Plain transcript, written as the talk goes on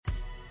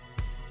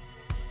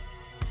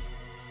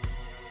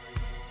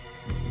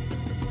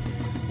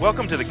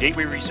Welcome to the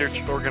Gateway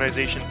Research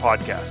Organization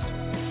podcast.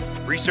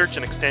 Research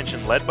and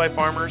extension led by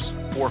farmers,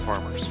 for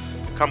farmers.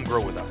 Come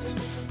grow with us.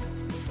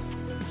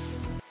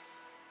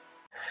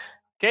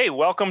 Okay,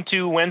 welcome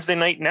to Wednesday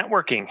Night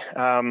Networking.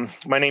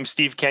 My name's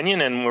Steve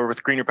Kenyon and we're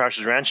with Greener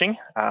Pastures Ranching.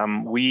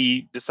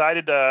 We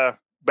decided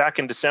back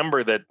in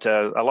December that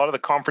a lot of the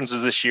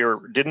conferences this year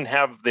didn't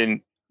have the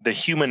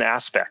human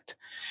aspect,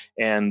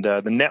 and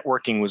the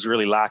networking was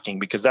really lacking,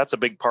 because that's a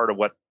big part of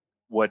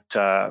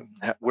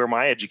where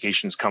my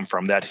education's come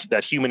from,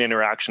 that human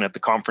interaction at the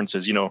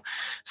conferences,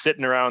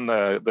 sitting around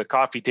the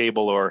coffee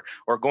table or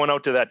going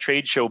out to that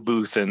trade show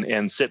booth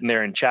and sitting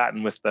there and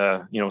chatting with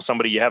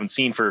somebody you haven't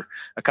seen for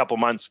a couple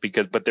months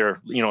but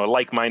they're a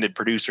like-minded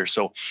producer.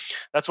 So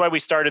that's why we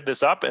started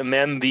this up. And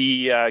then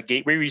the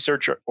Gateway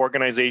Research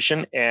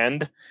Organization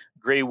and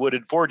Grey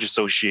Wooded Forage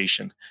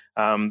Association,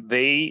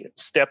 they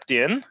stepped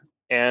in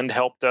and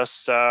helped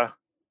us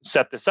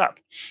set this up.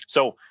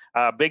 So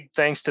big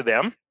thanks to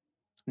them.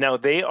 Now,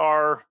 they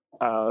are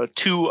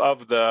two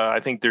of I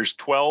think there's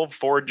 12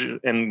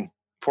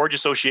 forage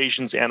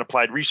associations and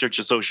applied research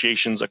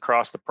associations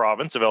across the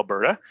province of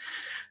Alberta.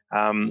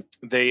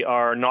 They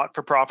are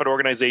not-for-profit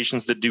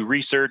organizations that do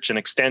research and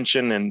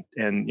extension,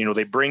 and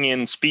they bring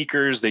in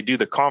speakers, they do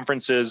the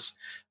conferences.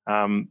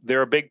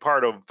 They're a big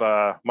part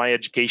of my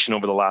education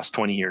over the last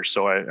 20 years.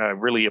 So I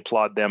really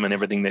applaud them and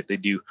everything that they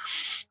do.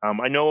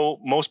 I know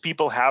most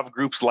people have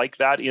groups like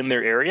that in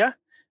their area.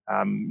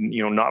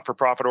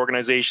 Not-for-profit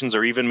organizations,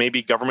 or even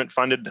maybe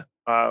government-funded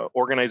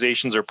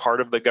organizations, or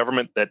part of the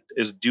government that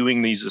is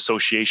doing these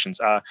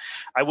associations. I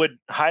would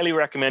highly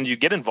recommend you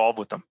get involved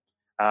with them.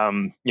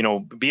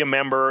 Be a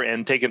member,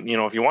 and take it.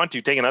 If you want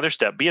to take another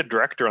step, be a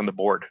director on the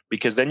board,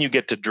 because then you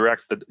get to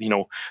direct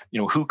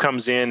who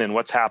comes in and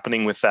what's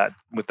happening with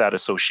that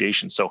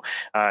association. So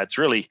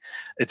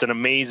it's an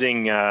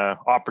amazing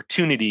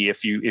opportunity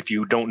if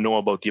you don't know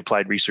about the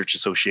Applied Research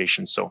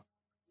Association. So.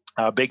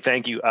 Big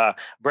thank you.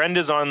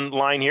 Brenda's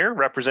online here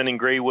representing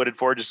Grey Wooded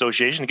Forage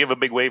Association. Give a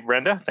big wave,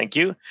 Brenda. Thank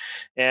you.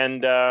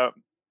 And I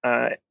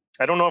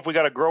don't know if we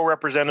got a grow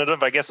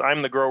representative. I guess I'm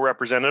the grow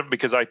representative,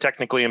 because I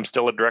technically am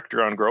still a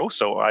director on grow.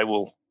 So I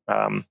will,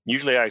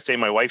 usually I say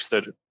my wife's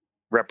the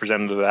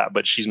representative of that,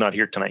 but she's not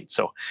here tonight.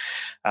 So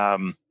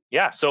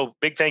so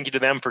big thank you to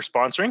them for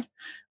sponsoring.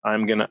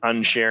 I'm going to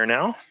unshare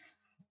now.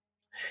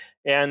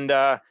 And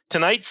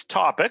tonight's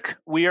topic,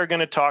 we are going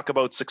to talk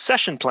about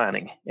succession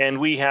planning. And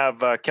we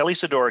have Kelly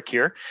Sidorik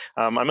here.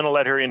 I'm going to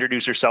let her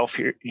introduce herself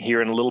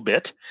here in a little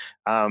bit.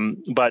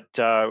 But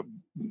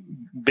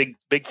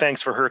big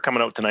thanks for her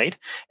coming out tonight.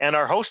 And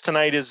our host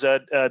tonight is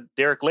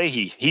Derek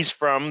Leahy. He's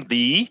from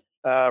the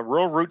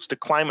Rural Roots to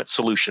Climate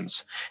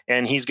Solutions.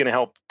 And he's going to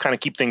help kind of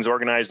keep things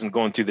organized and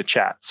going through the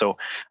chat. So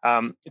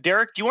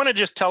Derek, do you want to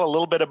just tell a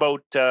little bit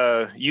about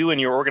you and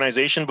your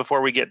organization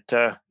before we get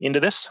into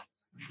this?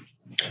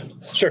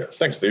 Sure.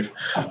 Thanks, Steve.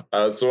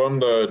 So I'm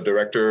the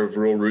director of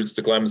Rural Roots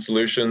to Climate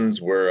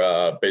Solutions.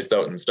 We're based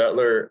out in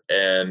Stettler,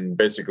 and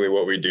basically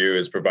what we do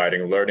is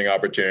providing learning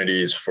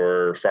opportunities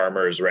for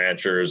farmers,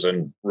 ranchers,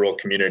 and rural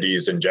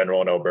communities in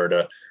general in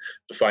Alberta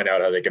to find out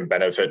how they can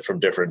benefit from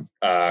different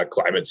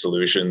climate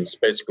solutions.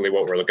 Basically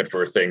what we're looking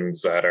for,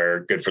 things that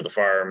are good for the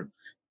farm,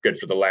 good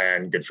for the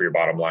land, good for your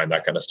bottom line,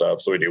 that kind of stuff.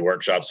 So we do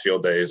workshops,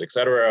 field days,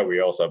 etc.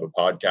 We also have a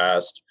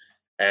podcast,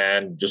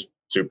 and just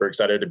super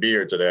excited to be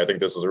here today. I think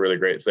this is a really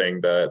great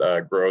thing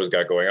that Grow's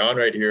got going on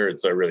right here.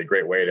 It's a really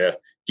great way to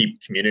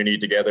keep community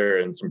together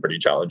in some pretty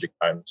challenging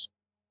times.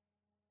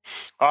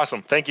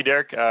 Awesome. Thank you,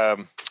 Derek.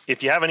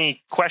 If you have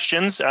any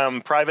questions,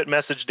 private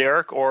message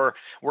Derek, or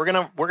we're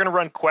gonna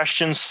run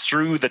questions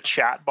through the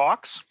chat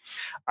box.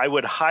 I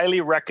would highly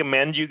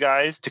recommend you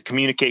guys to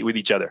communicate with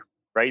each other,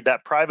 right?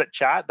 That private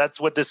chat, that's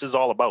what this is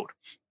all about.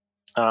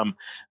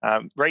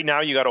 Right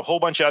now, you got a whole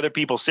bunch of other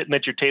people sitting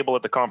at your table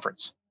at the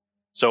conference.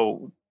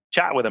 So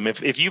chat with them.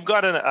 If you've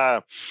got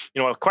a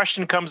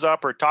question comes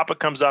up or a topic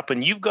comes up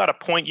and you've got a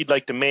point you'd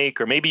like to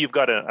make, or maybe you've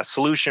got a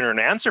solution or an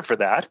answer for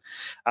that,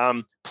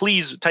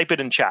 please type it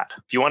in chat.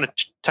 If you want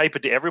to type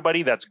it to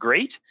everybody, that's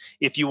great.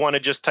 If you want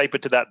to just type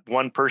it to that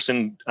one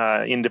person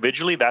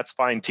individually, that's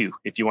fine too,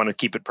 if you want to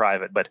keep it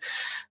private. But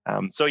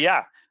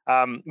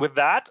with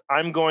that,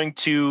 I'm going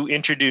to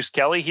introduce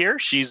Kelly here.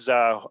 She's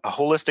a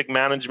holistic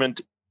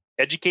management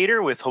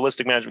educator with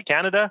Holistic Management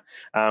Canada.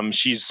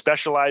 She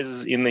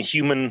specializes in the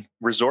human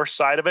resource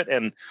side of it.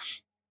 And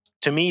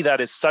to me,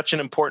 that is such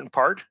an important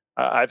part.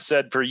 I've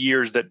said for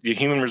years that the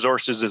human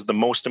resources is the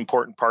most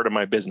important part of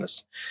my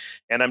business.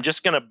 And I'm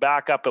just going to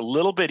back up a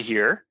little bit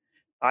here.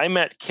 I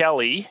met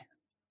Kelly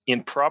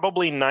in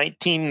probably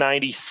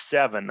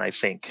 1997, I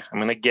think. I'm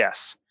going to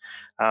guess.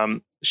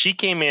 She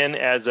came in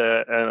as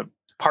a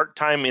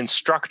part-time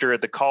instructor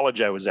at the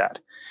college I was at.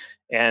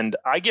 And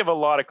I give a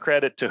lot of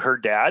credit to her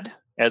dad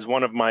as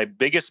one of my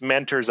biggest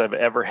mentors I've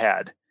ever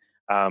had,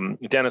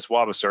 Dennis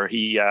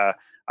Wabasar.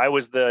 I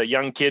was the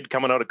young kid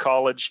coming out of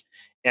college,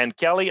 and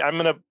Kelly, I'm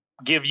going to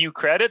give you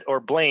credit or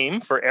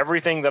blame for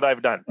everything that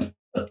I've done.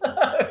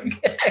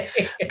 Okay.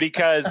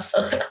 Because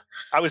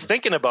I was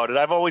thinking about it.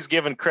 I've always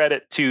given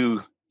credit to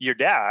your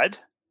dad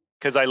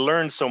because I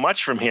learned so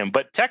much from him.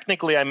 But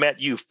technically, I met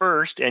you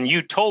first, and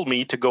you told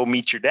me to go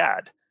meet your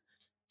dad.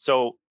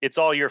 So it's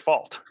all your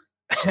fault.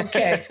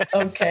 Okay.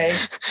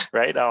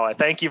 Right. Oh, I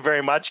thank you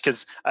very much,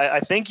 because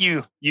I think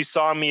you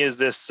saw me as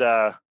this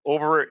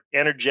over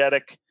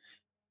energetic,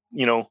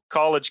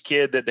 college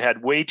kid that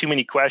had way too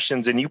many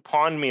questions, and you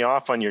pawned me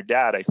off on your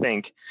dad, I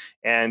think.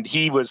 And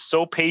he was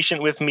so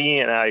patient with me,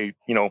 and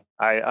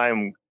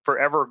I'm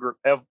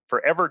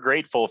forever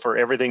grateful for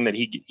everything that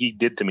he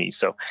did to me.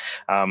 So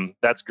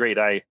that's great.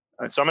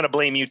 So I'm going to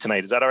blame you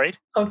tonight. Is that all right?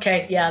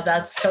 Okay. Yeah,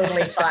 that's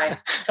totally fine.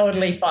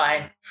 Totally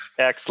fine.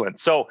 Excellent.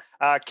 So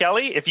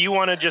Kelly, if you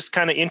want to just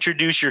kind of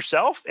introduce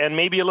yourself and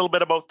maybe a little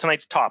bit about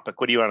tonight's topic.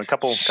 What do you want? A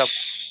couple.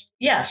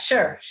 Yeah,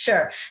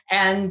 sure.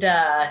 And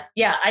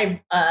I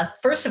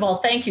first of all,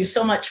 thank you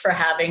so much for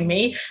having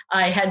me.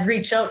 I had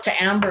reached out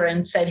to Amber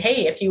and said,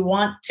 hey, if you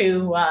want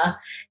to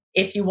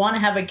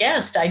have a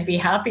guest, I'd be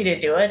happy to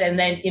do it. And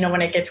then,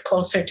 when it gets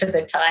closer to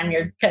the time,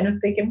 you're kind of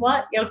thinking,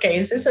 what? Okay,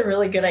 is this a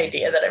really good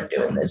idea that I'm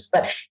doing this?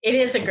 But it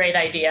is a great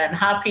idea. I'm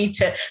happy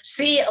to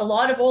see a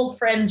lot of old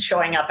friends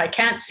showing up. I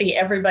can't see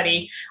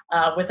everybody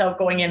without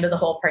going into the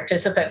whole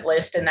participant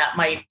list, and that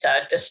might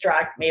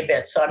distract me a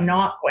bit. So I'm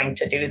not going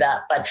to do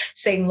that, but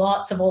seeing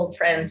lots of old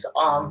friends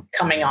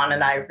coming on,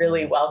 and I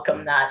really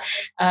welcome that.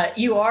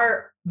 You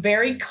are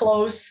very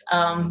close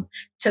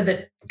to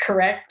the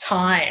correct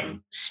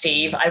time,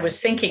 Steve. I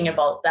was thinking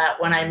about that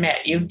when I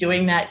met you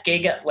doing that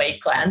gig at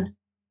Lakeland.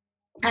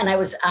 And I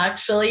was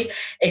actually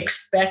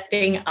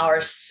expecting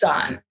our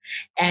son,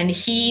 and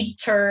he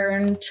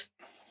turned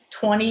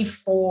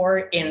 24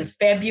 in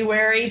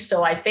February.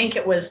 So I think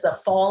it was the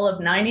fall of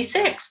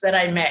 96 that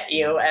I met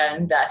you.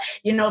 And,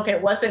 if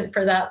it wasn't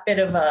for that bit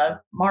of a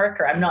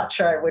marker, I'm not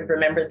sure I would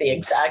remember the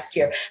exact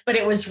year. But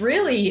it was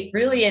really,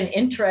 really an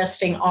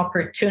interesting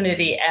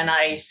opportunity. And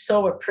I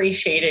so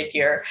appreciated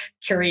your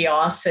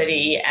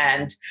curiosity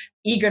and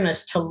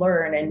eagerness to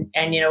learn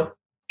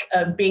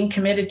and being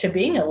committed to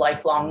being a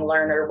lifelong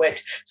learner,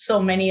 which so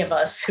many of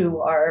us who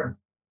are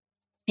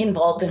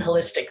involved in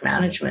holistic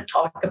management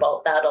talk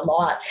about that a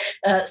lot.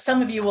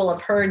 Some of you will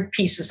have heard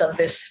pieces of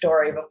this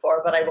story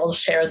before, but I will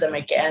share them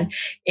again.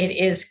 It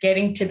is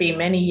getting to be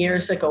many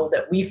years ago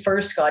that we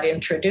first got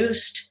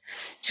introduced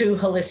to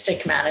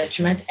holistic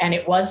management, and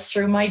it was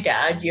through my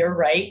dad. You're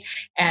right.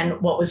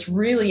 And what was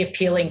really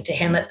appealing to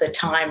him at the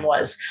time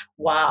was,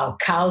 wow,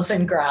 cows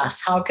and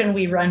grass. How can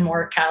we run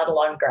more cattle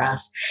on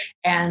grass?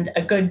 And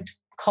a good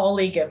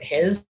colleague of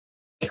his,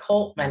 Blake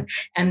Holtman,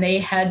 and they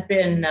had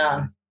been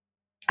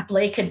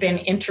Blake had been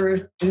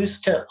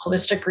introduced to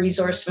holistic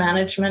resource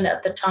management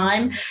at the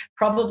time.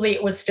 Probably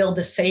it was still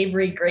the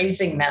savory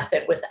grazing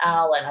method with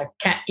Al, and I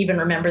can't even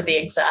remember the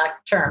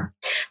exact term.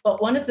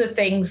 But one of the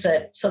things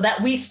that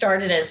we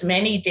started, as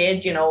many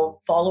did,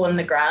 following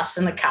the grass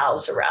and the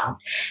cows around.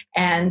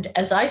 And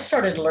as I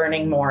started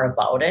learning more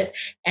about it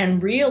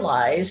and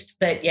realized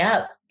that,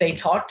 they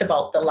talked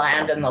about the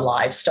land and the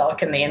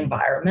livestock and the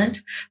environment,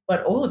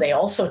 but they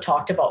also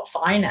talked about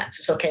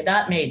finances. Okay,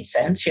 that made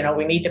sense.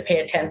 We need to pay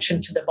attention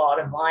to the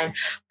bottom line.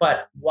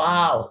 But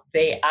wow,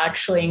 they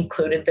actually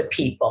included the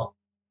people.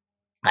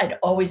 I'd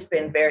always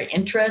been very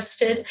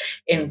interested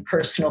in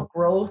personal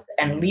growth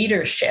and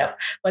leadership,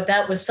 but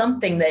that was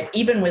something that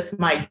even with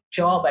my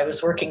job, I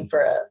was working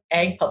for an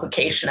ag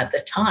publication at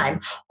the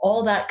time,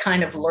 all that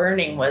kind of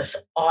learning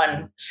was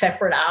on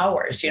separate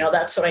hours.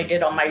 That's what I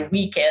did on my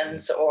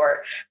weekends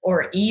or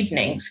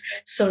evenings.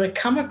 So to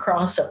come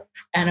across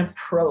an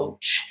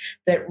approach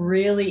that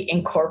really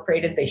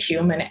incorporated the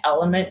human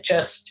element,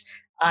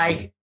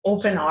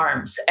 open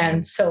arms.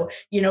 And so,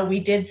 we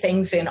did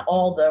things in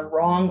all the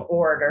wrong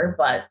order,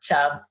 but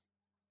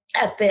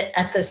at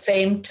the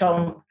same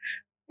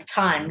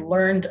time,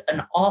 learned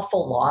an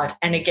awful lot.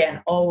 And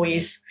again,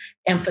 always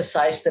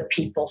emphasize the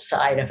people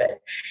side of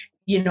it.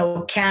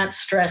 Can't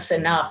stress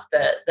enough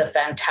the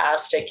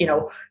fantastic,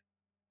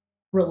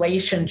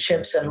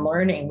 relationships and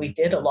learning we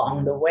did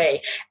along the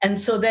way. And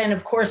so then,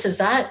 of course, as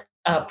that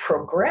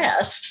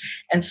progressed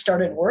and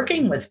started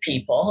working with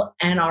people,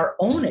 and our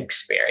own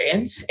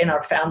experience in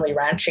our family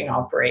ranching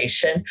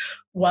operation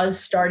was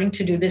starting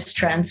to do this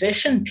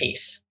transition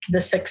piece, the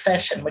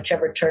succession,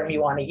 whichever term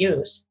you want to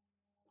use.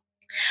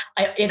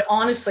 It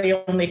honestly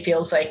only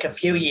feels like a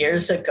few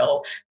years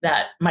ago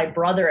that my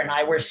brother and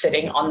I were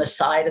sitting on the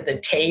side of the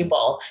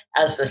table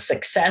as the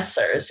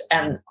successors,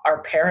 and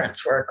our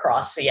parents were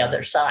across the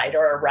other side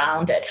or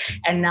around it.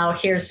 And now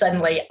here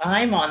suddenly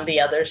I'm on the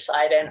other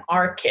side and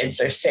our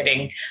kids are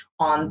sitting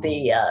on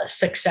the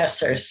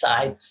successor's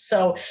side.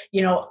 So,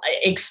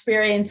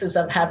 experiences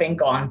of having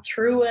gone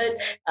through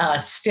it,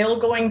 still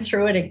going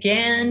through it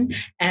again.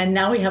 And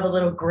now we have a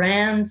little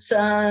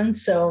grandson.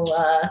 So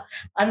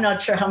I'm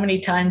not sure how many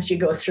times you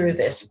go through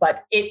this,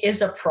 but it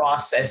is a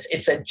process.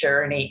 It's a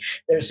journey.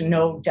 There's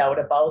no doubt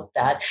about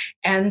that.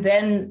 And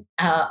then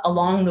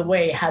along the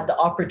way, had the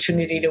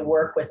opportunity to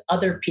work with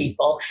other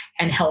people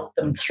and help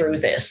them through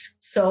this.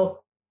 So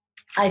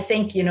I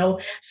think,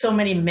 so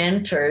many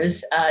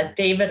mentors,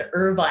 David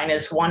Irvine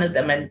is one of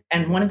them.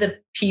 And one of the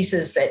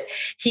pieces that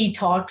he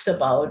talks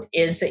about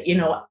is that,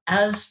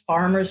 as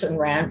farmers and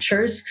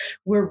ranchers,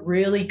 we're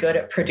really good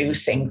at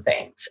producing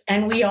things.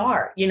 And we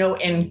are,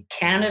 in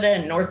Canada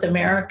and North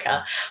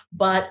America,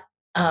 but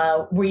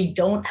we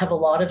don't have a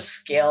lot of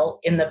skill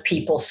in the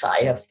people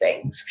side of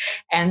things.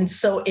 And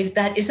so if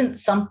that isn't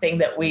something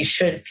that we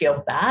should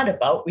feel bad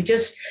about,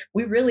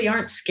 we really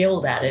aren't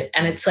skilled at it.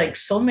 And it's like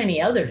so many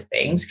other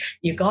things,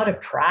 you got to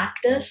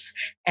practice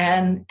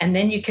and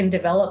then you can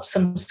develop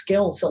some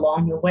skills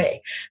along the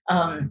way.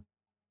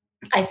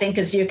 I think,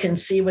 as you can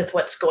see with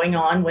what's going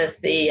on with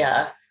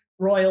the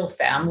royal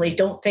family,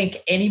 don't think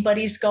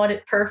anybody's got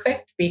it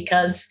perfect,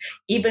 because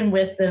even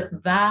with the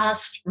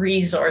vast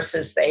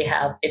resources they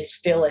have, it's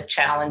still a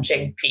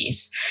challenging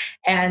piece.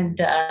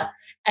 And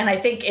I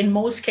think in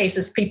most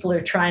cases, people are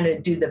trying to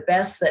do the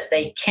best that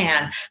they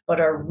can, but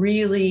are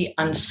really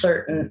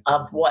uncertain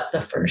of what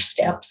the first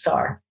steps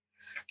are.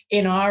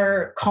 In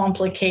our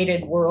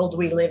complicated world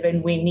we live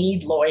in, we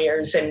need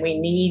lawyers and we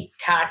need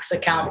tax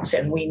accountants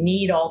and we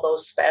need all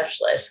those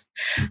specialists.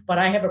 But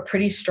I have a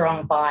pretty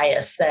strong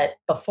bias that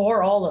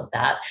before all of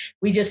that,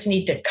 we just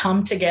need to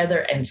come together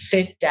and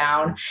sit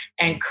down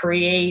and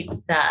create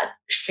that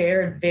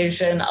shared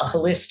vision, a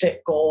holistic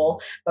goal,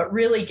 but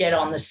really get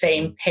on the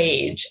same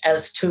page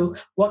as to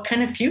what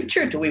kind of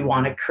future do we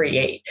want to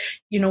create.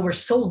 We're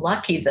so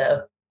lucky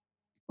the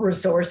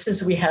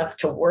resources we have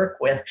to work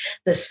with,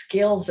 the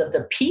skills of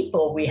the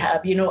people we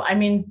have,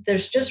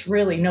 there's just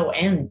really no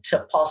end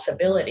to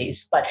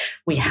possibilities, but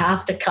we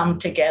have to come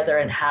together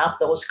and have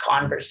those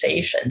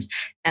conversations.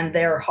 And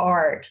they're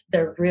hard.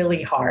 They're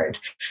really hard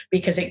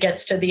because it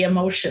gets to the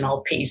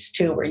emotional piece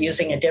too. We're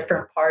using a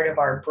different part of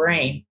our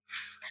brain.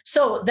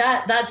 So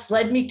that's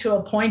led me to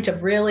a point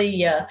of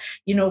really,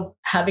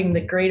 having the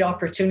great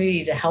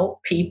opportunity to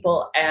help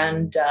people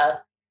and,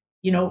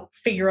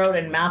 figure out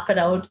and map it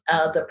out,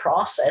 the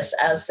process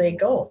as they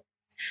go.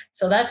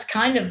 So that's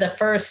kind of the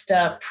first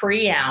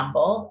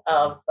preamble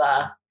of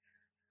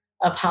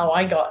how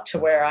I got to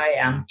where I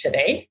am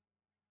today.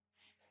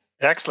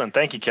 Excellent.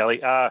 Thank you,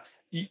 Kelly.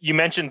 You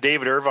mentioned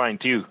David Irvine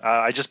too.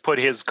 I just put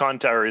his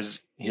contact or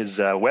his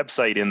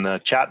website in the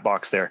chat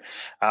box there.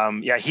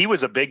 He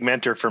was a big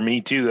mentor for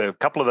me too. A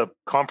couple of the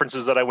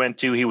conferences that I went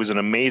to, he was an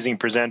amazing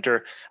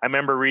presenter. I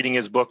remember reading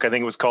his book. I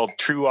think it was called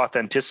True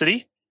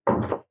Authenticity.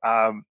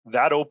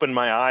 That opened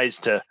my eyes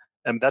to,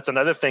 and that's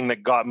another thing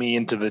that got me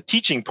into the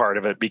teaching part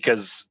of it,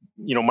 because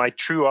my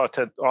true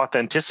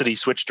authenticity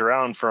switched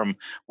around from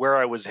where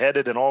I was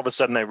headed, and all of a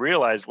sudden I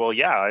realized,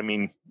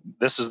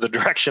 this is the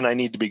direction I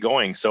need to be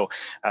going. So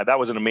that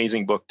was an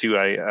amazing book too.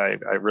 I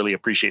really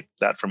appreciate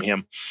that from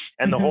him,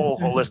 and the whole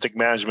holistic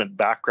management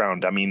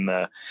background.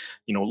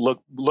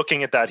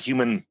 Looking at that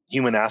human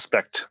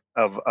aspect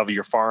of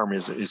your farm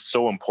is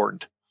so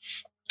important.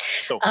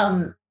 So.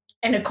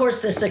 And of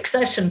course, the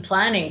succession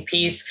planning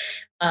piece,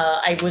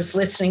 I was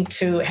listening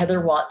to Heather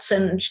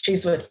Watson.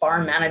 She's with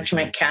Farm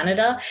Management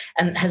Canada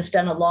and has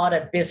done a lot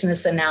of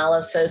business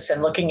analysis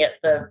and looking at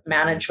the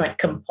management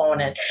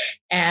component.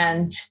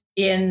 And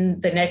in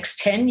the next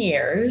 10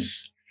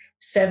 years,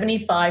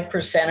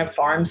 75% of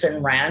farms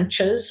and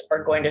ranches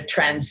are going to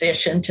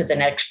transition to the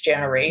next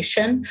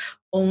generation.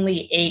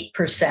 Only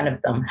 8%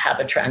 of them have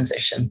a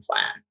transition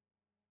plan.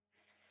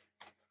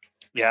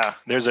 Yeah,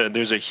 there's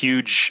a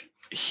huge,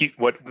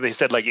 what they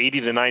said, like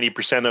 80 to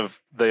 90%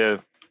 of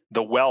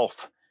the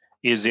wealth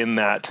is in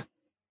that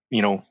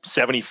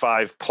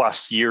 75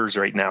 plus years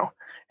right now,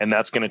 and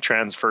that's going to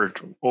transfer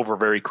over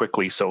very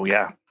quickly. So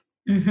yeah.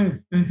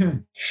 Mm-hmm, mm-hmm.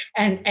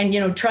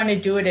 And trying to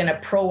do it in a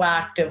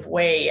proactive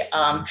way.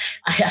 I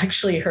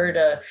actually heard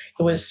it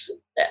was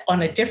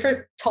on a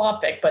different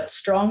topic, but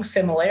strong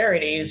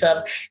similarities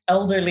of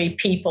elderly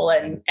people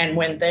and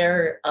when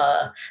their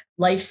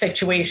life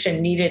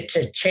situation needed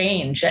to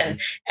change. And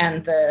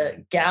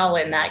the gal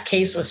in that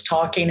case was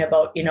talking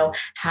about,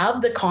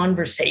 have the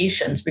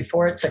conversations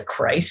before it's a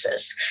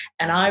crisis.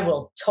 And I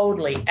will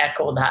totally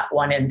echo that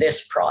one in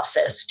this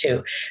process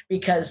too,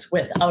 because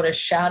without a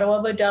shadow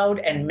of a doubt,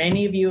 and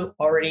many of you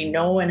already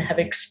know and have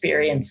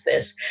experienced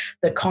this,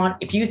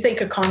 if you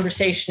think a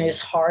conversation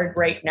is hard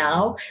right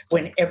now,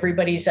 when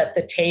everybody's at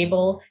the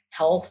table,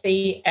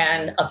 healthy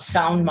and of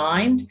sound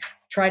mind,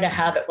 try to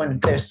have it when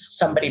there's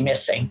somebody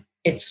missing.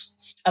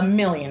 It's a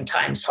million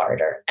times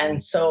harder.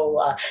 And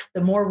so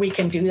the more we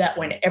can do that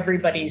when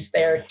everybody's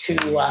there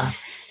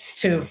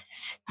to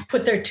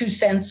put their 2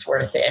 cents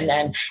worth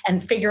in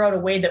and figure out a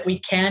way that we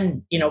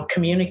can,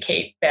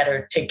 communicate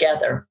better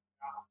together.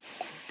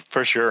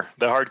 For sure.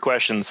 The hard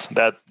questions,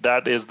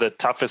 that is the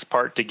toughest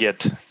part to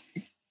get,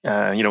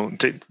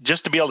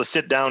 to be able to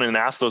sit down and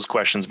ask those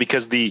questions,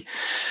 because the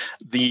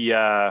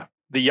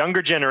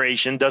younger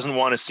generation doesn't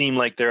want to seem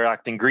like they're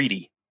acting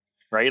greedy.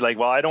 Right? Like,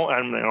 well,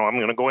 I'm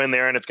going to go in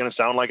there and it's going to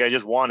sound like I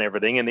just want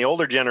everything. And the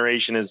older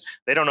generation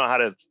they don't know how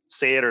to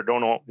say it, or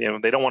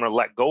they don't want to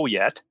let go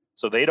yet.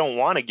 So they don't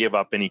want to give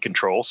up any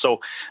control. So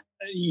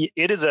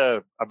it is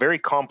a very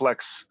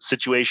complex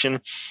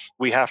situation.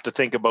 We have to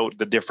think about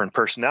the different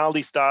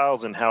personality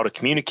styles and how to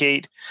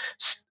communicate.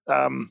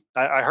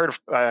 I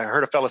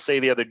heard a fella say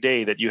the other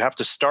day that you have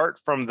to start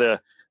from the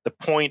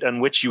point on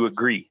which you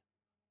agree.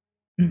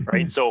 Mm-hmm.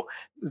 Right. So,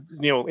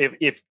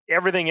 if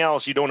everything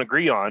else you don't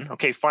agree on,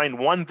 okay, find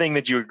one thing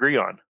that you agree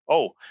on.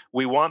 Oh,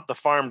 we want the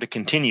farm to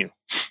continue.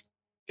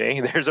 Okay.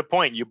 There's a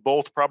point you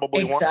both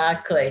probably want.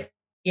 Exactly.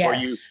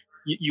 Yes.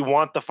 Or you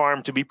want the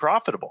farm to be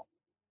profitable.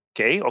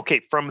 Okay.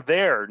 From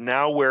there,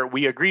 now where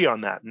we agree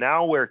on that,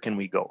 now where can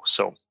we go?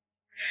 So.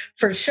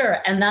 For sure.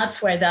 And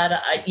that's why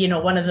that,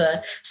 one of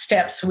the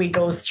steps we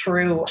go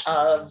through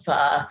of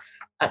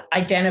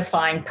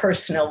identifying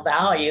personal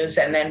values,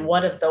 and then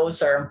what of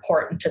those are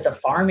important to the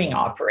farming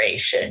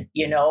operation,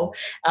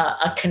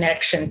 a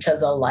connection to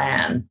the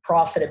land,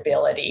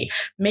 profitability.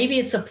 Maybe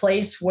it's a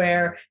place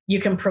where you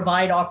can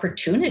provide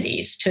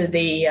opportunities to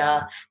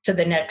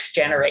the next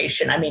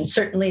generation. I mean,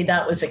 certainly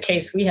that was the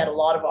case. We had a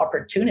lot of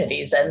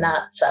opportunities, and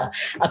that's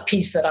a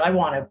piece that I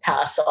want to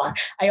pass on.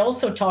 I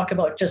also talk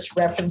about, just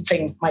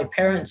referencing my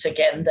parents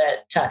again,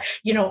 that,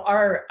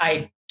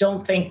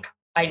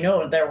 I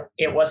know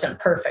it wasn't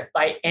perfect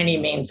by any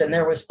means, and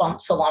there was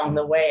bumps along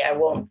the way. I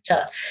won't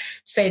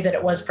say that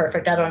it was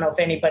perfect. I don't know if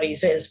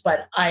anybody's is,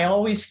 but I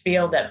always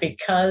feel that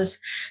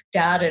because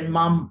Dad and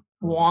Mom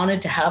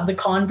wanted to have the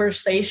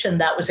conversation,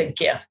 that was a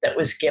gift that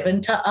was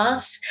given to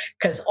us,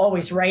 because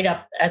always right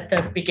up at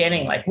the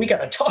beginning, like, we got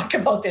to talk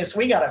about this.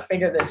 We got to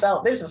figure this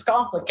out. This is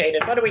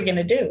complicated. What are we going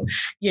to do?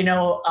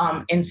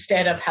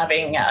 Instead of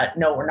having,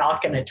 no, we're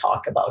not going to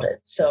talk about it.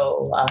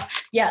 So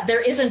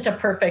there isn't a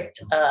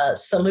perfect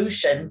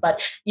solution,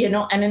 but,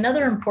 and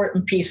another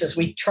important piece is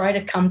we try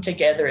to come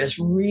together is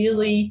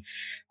really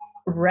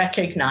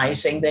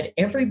recognizing that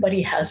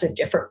everybody has a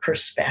different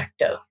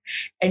perspective.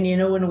 And,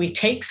 when we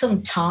take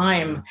some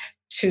time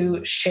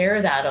to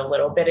share that a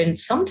little bit, and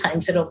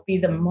sometimes it'll be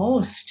the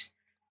most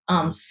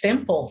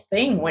simple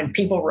thing when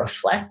people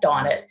reflect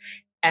on it.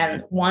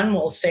 And one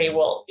will say,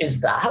 well,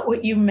 is that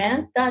what you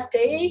meant that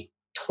day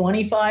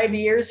 25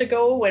 years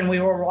ago when we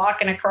were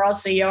walking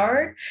across the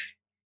yard?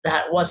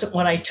 That wasn't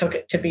what I took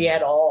it to be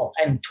at all.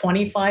 And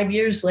 25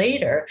 years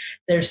later,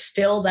 there's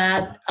still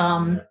that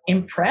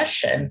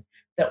impression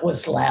that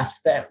was left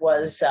that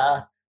was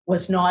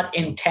not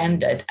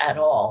intended at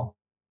all.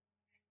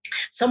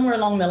 Somewhere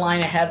along the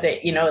line, I have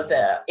that,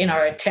 in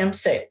our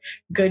attempts at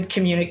good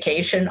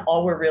communication,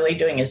 all we're really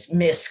doing is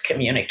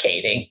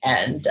miscommunicating.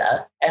 And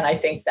I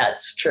think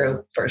that's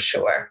true for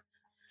sure.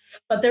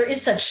 But there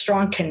is such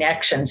strong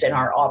connections in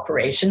our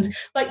operations.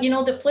 But,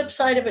 the flip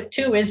side of it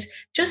too is,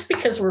 just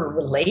because we're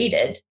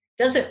related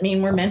doesn't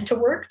mean we're meant to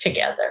work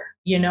together,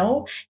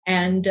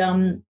 and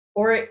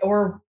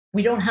or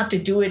we don't have to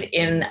do it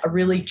in a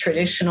really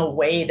traditional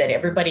way that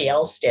everybody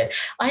else did.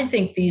 I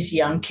think these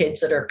young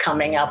kids that are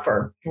coming up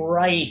are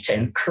bright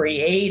and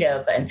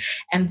creative,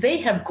 and they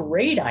have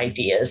great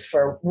ideas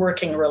for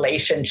working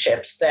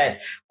relationships that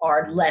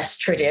are less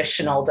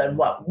traditional than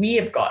what we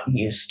have gotten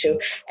used to.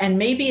 And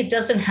maybe it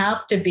doesn't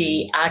have to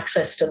be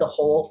access to the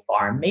whole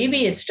farm.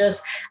 Maybe it's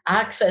just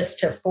access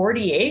to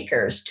 40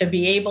 acres to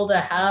be able to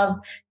have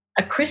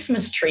a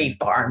Christmas tree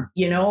farm,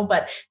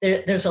 but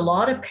there's a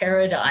lot of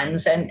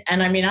paradigms. And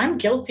I mean, I'm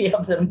guilty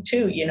of them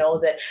too,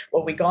 that,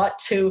 well, we got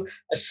to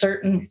a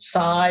certain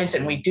size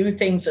and we do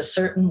things a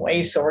certain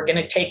way. So we're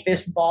going to take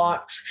this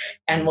box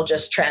and we'll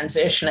just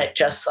transition it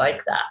just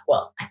like that.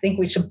 Well, I think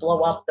we should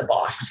blow up the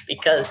box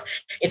because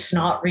it's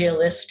not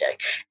realistic.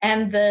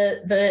 And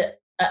the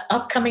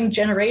upcoming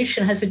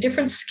generation has a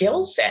different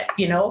skill set,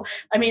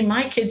 I mean,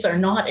 my kids are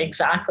not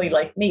exactly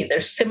like me.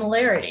 There's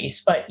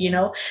similarities, but,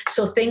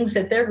 so things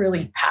that they're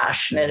really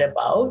passionate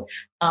about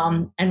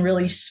and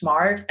really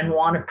smart and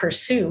want to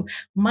pursue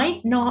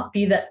might not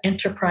be the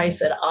enterprise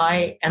that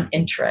I am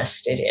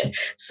interested in.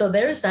 So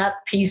there's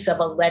that piece of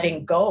a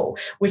letting go,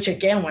 which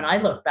again, when I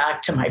look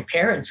back to my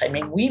parents, I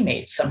mean, we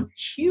made some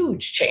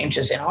huge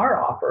changes in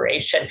our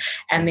operation,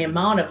 and the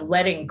amount of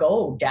letting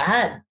go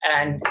Dad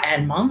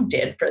and Mom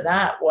did for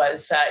that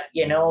was,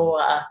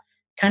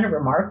 kind of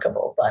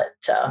remarkable. But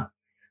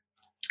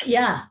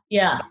yeah.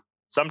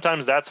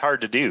 Sometimes that's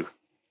hard to do.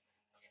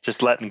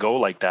 Just letting go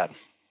like that.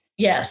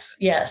 Yes.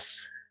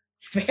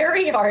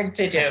 Very hard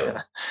to do.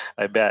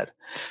 I bet.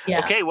 Yeah.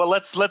 Okay, well,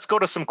 let's go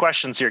to some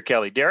questions here,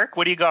 Kelly. Derek,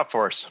 what do you got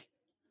for us?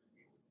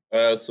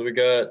 So we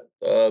got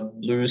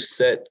Blue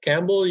Set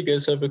Campbell. You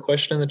guys have a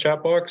question in the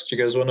chat box? Do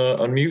you guys want to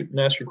unmute and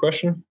ask your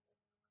question?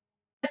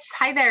 Yes,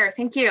 hi there.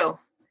 Thank you.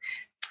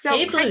 So,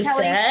 hey, Blue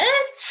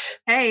Set.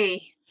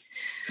 Hey.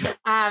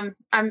 I'm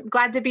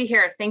glad to be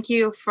here. Thank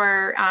you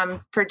for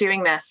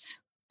doing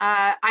this.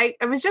 I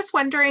was just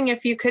wondering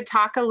if you could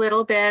talk a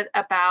little bit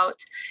about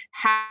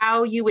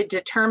how you would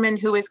determine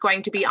who is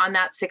going to be on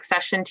that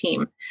succession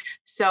team.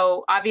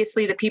 So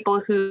obviously the people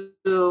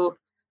who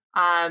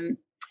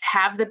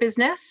have the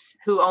business,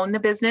 who own the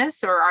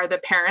business, or are the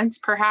parents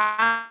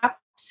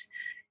perhaps,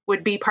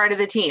 would be part of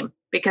the team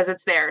because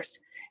it's theirs.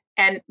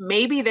 And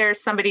maybe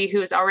there's somebody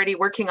who's already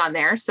working on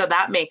there, so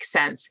that makes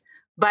sense.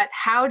 but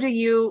how do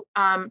you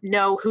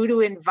know who to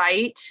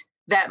invite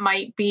that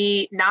might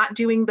be not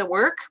doing the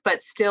work,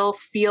 but still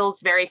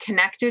feels very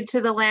connected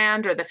to the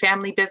land or the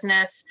family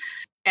business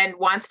and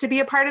wants to be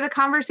a part of the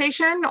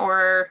conversation,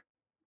 or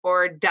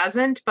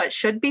doesn't, but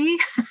should be?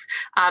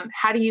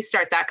 How do you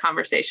start that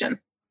conversation?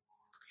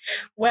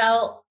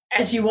 Well,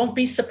 as you won't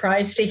be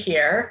surprised to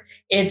hear,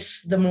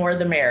 it's the more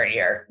the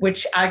merrier,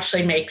 which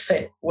actually makes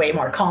it way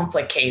more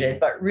complicated,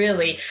 but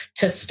really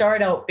to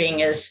start out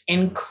being as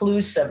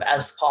inclusive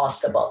as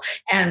possible.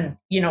 And,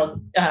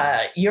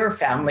 your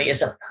family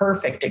is a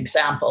perfect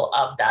example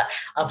of that,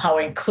 of how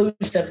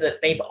inclusive that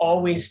they've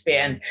always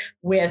been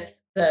with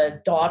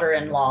the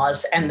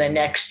daughter-in-laws and the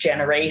next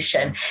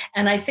generation.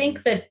 And I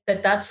think that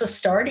that's a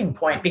starting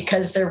point,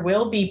 because there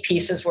will be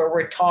pieces where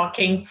we're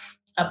talking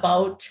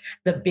about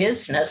the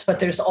business, but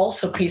there's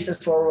also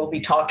pieces where we'll be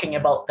talking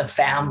about the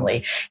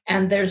family.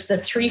 And there's the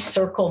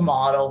 3-circle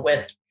model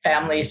with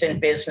families in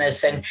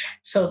business. And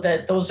so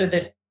those are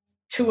the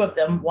two of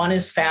them. One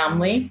is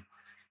family,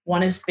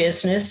 one is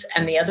business,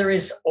 and the other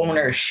is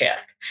ownership.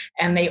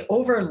 And they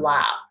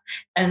overlap.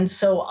 And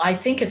so I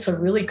think it's a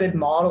really good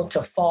model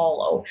to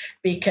follow,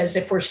 because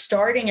if we're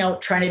starting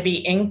out trying to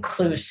be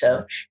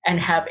inclusive and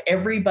have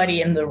everybody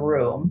in the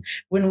room,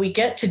 when we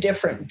get to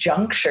different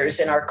junctures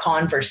in our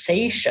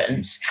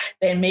conversations,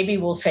 then maybe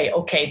we'll say,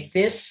 okay,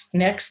 this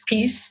next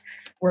piece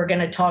we're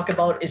going to talk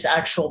about is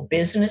actual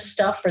business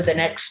stuff for the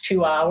next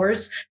 2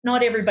 hours.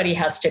 Not everybody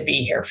has to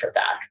be here for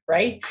that,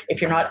 right?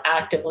 If you're not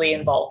actively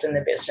involved in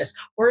the business,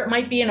 or it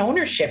might be an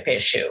ownership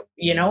issue.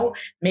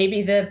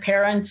 Maybe the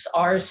parents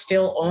are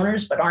still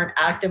owners, but aren't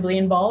actively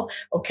involved.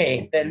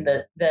 Okay, then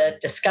the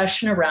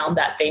discussion around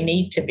that they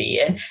need to be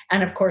in.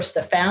 And of course,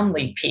 the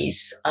family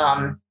piece,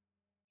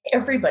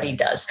 everybody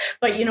does.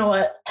 But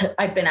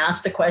I've been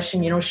asked the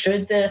question,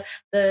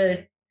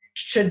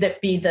 should that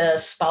be the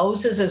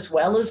spouses as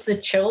well as the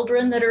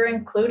children that are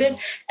included?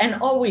 And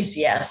always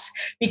yes,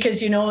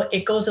 because,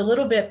 it goes a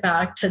little bit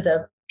back to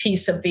the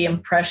piece of the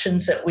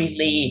impressions that we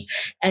leave.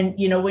 And,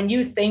 when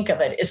you think of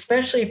it,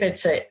 especially if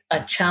it's a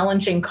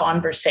challenging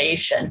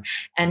conversation,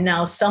 and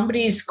now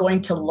somebody's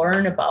going to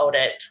learn about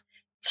it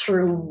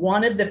through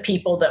one of the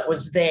people that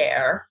was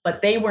there,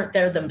 but they weren't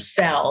there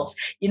themselves,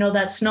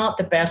 that's not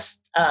the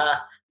best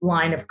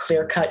line of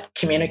clear-cut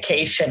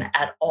communication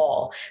at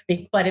all.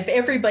 But if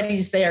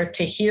everybody's there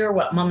to hear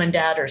what mom and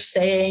dad are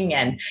saying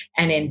and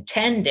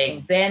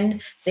intending,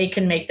 then they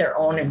can make their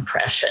own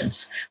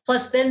impressions.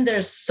 Plus, then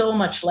there's so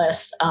much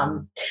less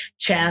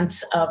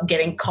chance of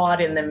getting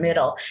caught in the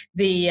middle.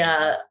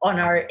 On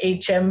our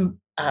HM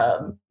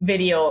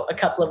video a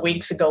couple of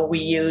weeks ago, we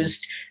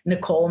used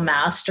Nicole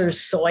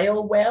Masters'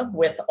 soil web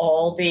with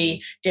all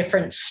the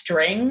different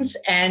strings.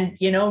 And,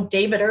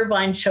 David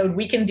Irvine showed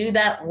we can do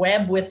that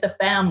web with the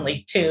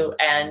family too.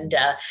 And,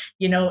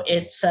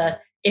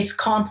 it's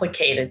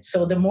complicated.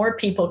 So the more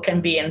people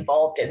can be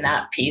involved in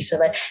that piece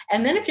of it.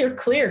 And then if you're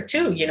clear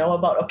too,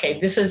 about, okay,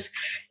 this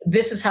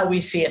is how we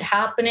see it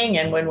happening.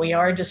 And when we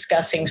are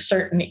discussing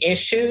certain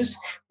issues,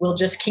 we'll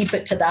just keep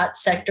it to that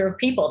sector of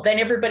people. Then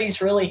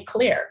everybody's really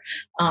clear,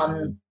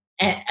 and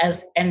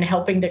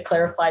helping to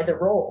clarify the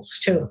roles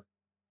too.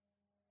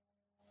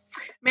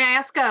 May I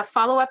ask a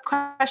follow-up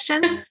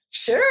question?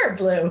 Sure,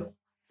 Blue.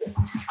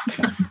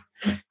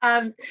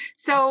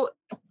 So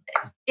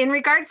in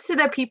regards to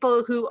the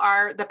people who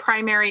are the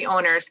primary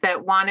owners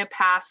that want to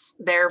pass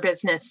their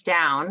business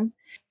down,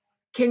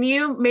 can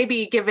you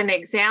maybe give an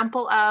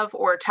example of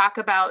or talk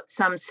about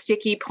some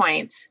sticky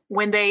points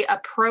when they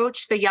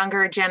approach the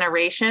younger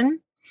generation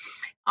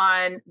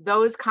on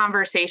those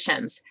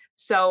conversations?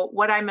 So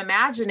what I'm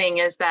imagining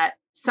is that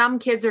some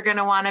kids are going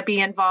to want to be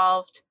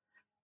involved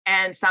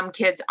and some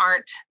kids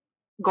aren't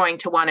going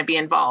to want to be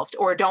involved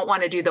or don't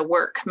want to do the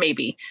work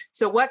maybe.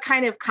 So what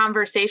kind of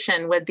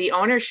conversation would the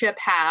ownership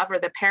have or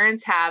the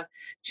parents have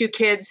to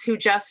kids who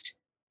just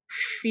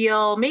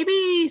feel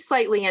maybe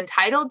slightly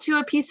entitled to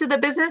a piece of the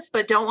business,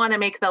 but don't want to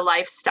make the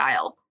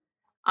lifestyle?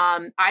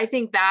 I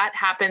think that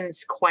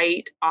happens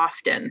quite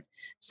often.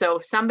 So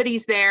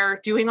somebody's there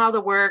doing all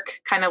the work,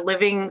 kind of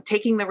living,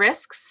 taking the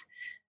risks,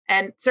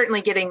 and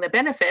certainly getting the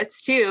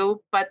benefits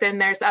too. But then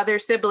there's other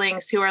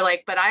siblings who are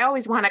like, but I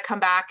always want to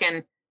come back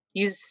and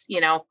use,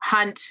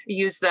 hunt,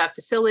 use the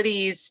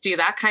facilities, do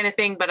that kind of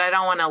thing, but I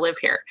don't want to live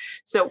here.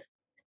 So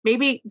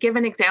maybe give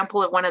an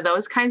example of one of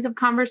those kinds of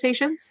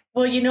conversations.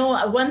 Well,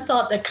 one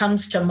thought that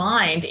comes to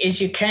mind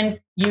is you can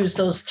use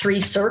those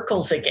 3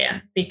 circles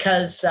again,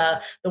 because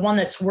the one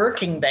that's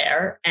working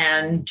there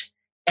and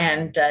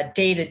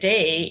day to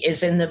day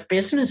is in the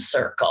business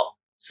circle.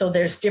 So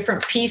there's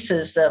different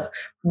pieces of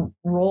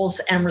roles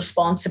and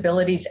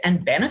responsibilities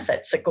and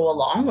benefits that go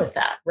along with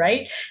that,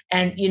 right?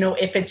 And,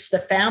 if it's the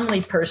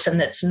family person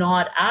that's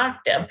not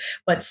active,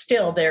 but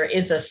still there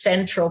is a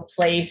central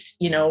place,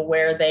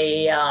 where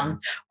they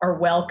are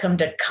welcome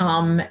to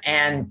come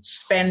and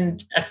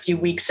spend a few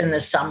weeks in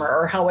the summer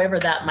or however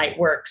that might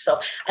work.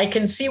 So I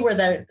can see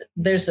where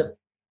there's a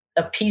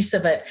piece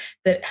of it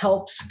that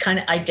helps kind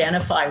of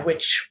identify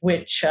which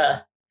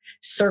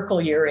circle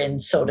you're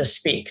in, so to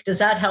speak. Does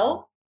that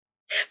help?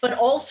 But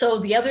also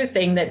the other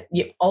thing that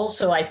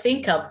I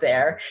think of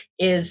there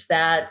is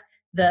that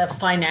the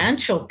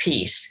financial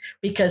piece,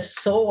 because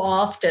so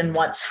often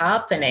what's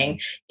happening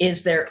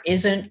is there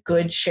isn't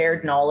good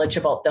shared knowledge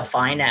about the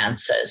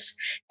finances.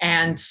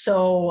 And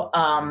so,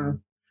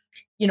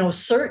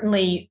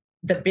 certainly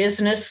the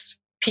business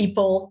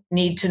people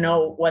need to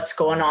know what's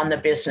going on in the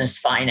business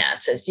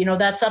finances.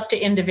 That's up to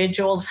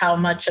individuals, how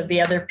much of the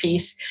other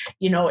piece,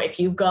 if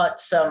you've got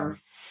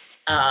some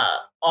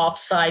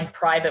offside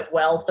private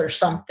wealth or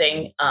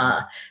something,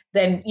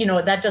 then,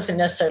 that doesn't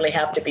necessarily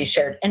have to be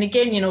shared. And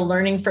again,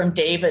 learning from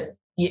David,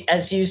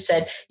 as you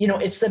said,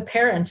 it's the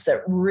parents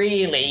that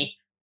really,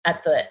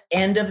 at the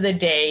end of the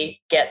day,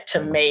 get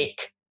to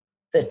make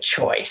the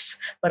choice.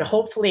 But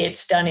hopefully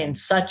it's done in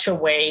such a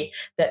way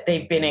that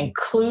they've been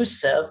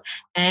inclusive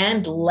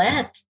and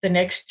let the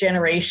next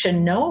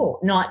generation know,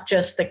 not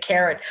just the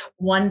carrot,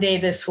 one day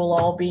this will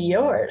all be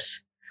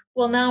yours.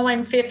 Well, now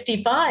I'm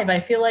 55.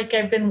 I feel like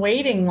I've been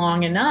waiting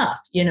long enough,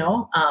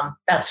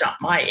 That's not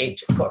my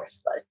age, of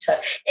course.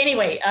 But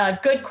anyway,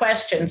 good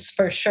questions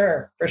for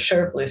sure,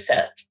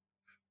 Bluesette.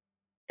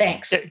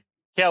 Thanks.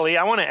 Kelly,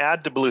 I want to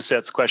add to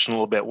Bluesette's question a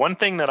little bit. One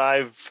thing that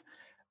I've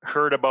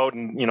heard about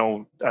and,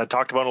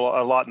 talked about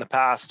a lot in the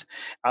past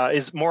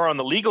is more on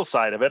the legal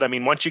side of it. I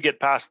mean, once you get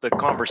past the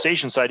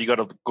conversation side, you got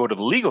to go to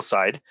the legal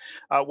side.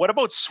 What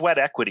about sweat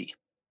equity?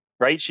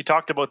 Right? She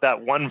talked about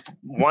that one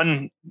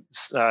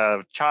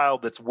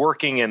child that's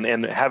working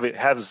and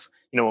has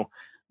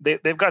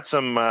they've got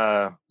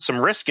some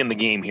risk in the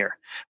game here,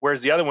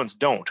 whereas the other ones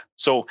don't.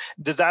 So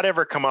does that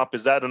ever come up?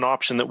 Is that an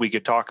option that we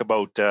could talk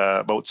about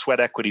sweat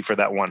equity for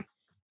that one?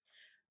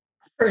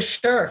 For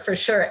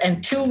sure.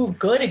 And two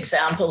good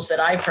examples that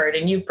I've heard,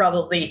 and you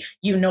probably,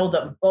 know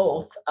them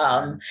both.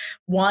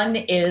 One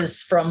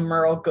is from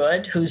Merle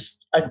Good, who's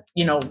a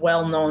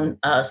well-known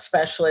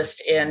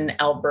specialist in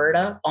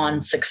Alberta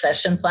on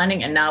succession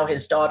planning, and now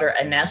his daughter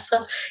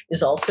Anessa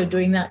is also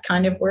doing that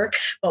kind of work.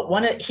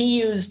 But he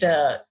used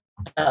an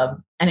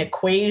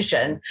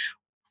equation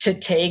to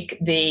take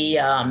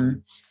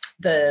the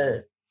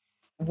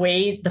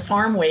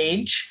farm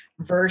wage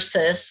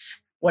versus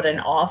what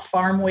an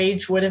off-farm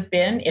wage would have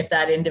been if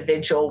that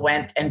individual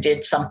went and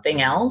did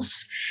something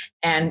else,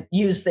 and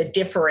use the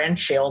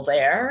differential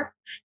there,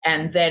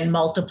 and then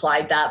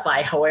multiplied that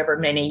by however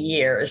many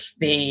years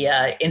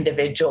the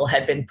individual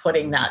had been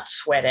putting that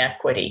sweat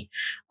equity.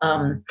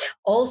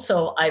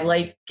 Also, I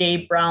like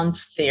Gabe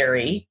Brown's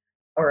theory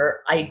or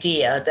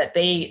idea that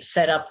they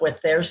set up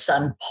with their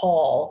son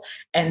Paul,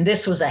 and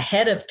this was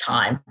ahead of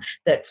time,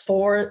 that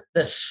for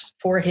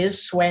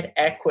his sweat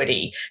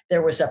equity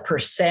there was a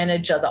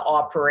percentage of the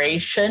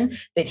operation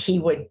that he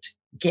would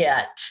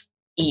get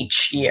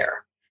each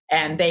year.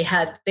 And they've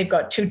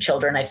got 2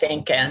 children, I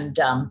think, and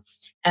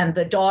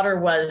the daughter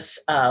was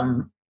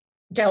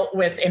dealt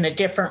with in a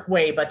different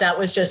way, but that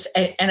was just,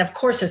 and of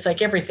course it's like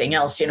everything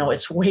else,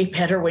 it's way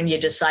better when you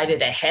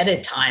decided ahead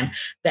of time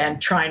than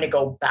trying to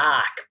go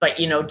back. But,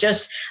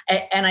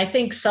 and I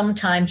think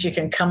sometimes you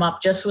can come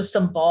up just with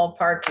some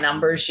ballpark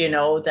numbers,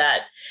 that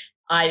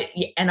I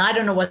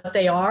don't know what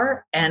they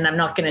are, and I'm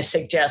not going to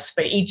suggest,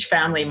 but each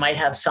family might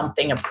have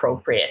something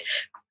appropriate.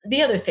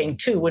 The other thing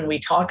too, when we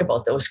talk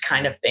about those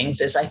kind of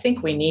things, is I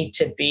think we need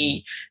to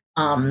be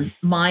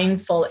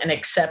mindful and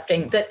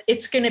accepting that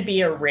it's going to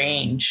be a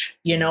range.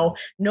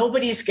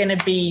 Nobody's going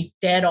to be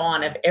dead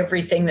on of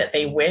everything that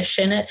they wish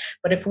in it.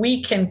 But if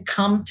we can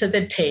come to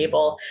the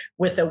table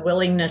with a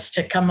willingness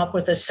to come up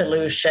with a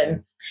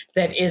solution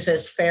that is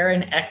as fair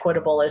and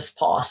equitable as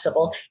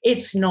possible,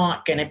 it's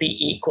not going to be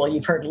equal.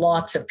 You've heard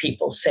lots of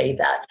people say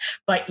that,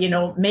 but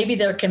maybe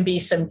there can be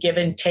some give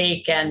and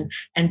take and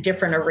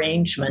different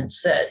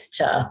arrangements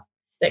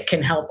that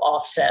can help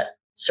offset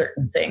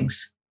certain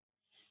things.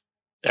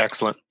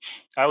 Excellent.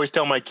 I always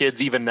tell my kids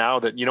even now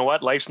that,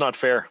 life's not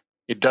fair.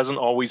 It doesn't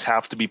always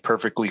have to be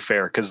perfectly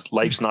fair because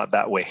life's not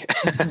that way.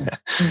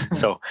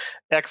 So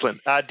excellent.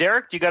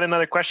 Derek, you got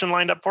another question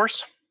lined up for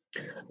us?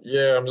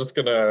 Yeah, I'm just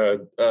going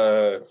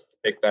to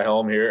take the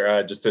helm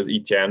here. Just as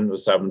Etienne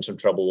was having some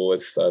trouble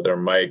with their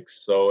mic.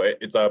 So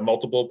it's a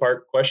multiple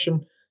part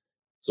question.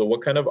 So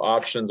what kind of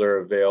options are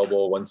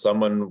available when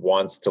someone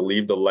wants to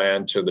leave the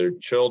land to their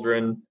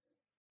children,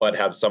 but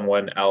have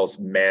someone else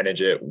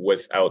manage it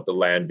without the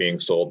land being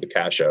sold to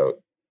cash out?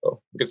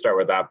 So we can start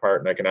with that part,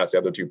 and I can ask the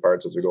other 2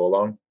 parts as we go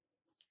along.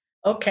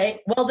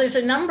 Okay. Well, there's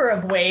a number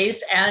of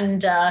ways,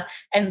 and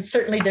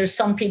certainly there's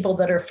some people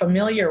that are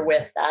familiar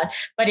with that,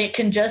 but it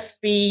can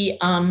just be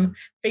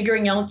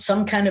figuring out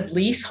some kind of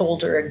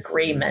leaseholder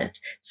agreement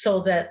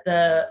so that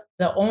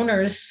the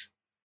owners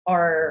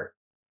are,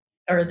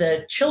 or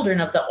the children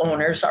of the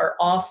owners are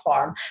off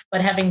farm,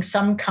 but having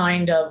some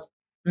kind of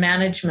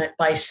management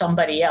by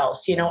somebody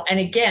else, and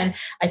again,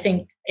 I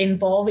think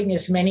involving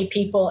as many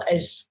people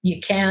as you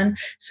can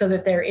so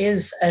that there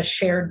is a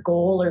shared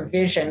goal or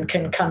vision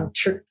can come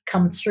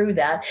through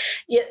that.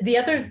 The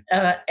other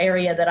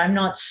area that I'm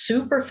not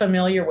super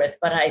familiar with,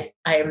 but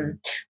I'm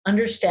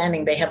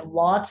understanding they have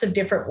lots of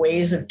different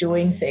ways of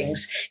doing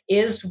things,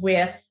 is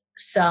with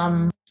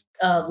some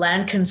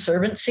land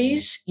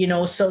conservancies,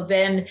 so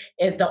then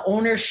the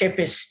ownership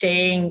is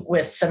staying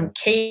with some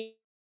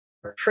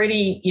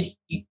it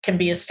can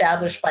be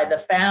established by the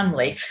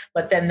family,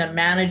 but then the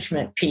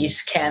management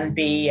piece can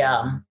be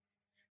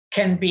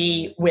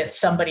with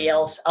somebody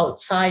else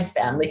outside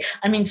family.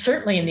 I mean,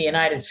 certainly in the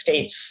United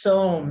States,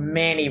 so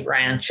many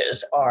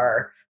ranches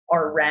are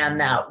ran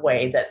that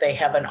way, that they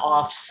have an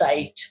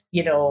off-site,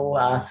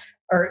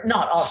 or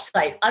not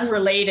off-site,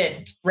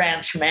 unrelated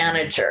ranch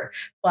manager,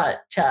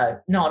 but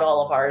not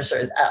all of ours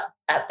are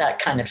at that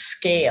kind of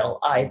scale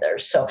either.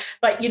 So,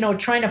 but,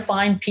 trying to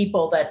find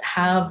people that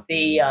have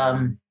the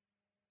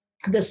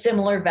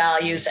similar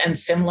values and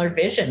similar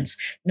visions,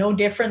 no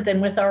different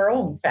than with our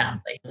own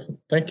family.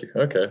 Thank you.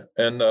 Okay.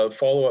 And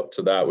follow-up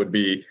to that would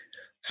be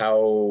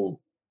how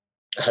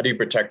do you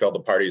protect all the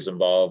parties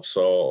involved?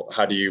 So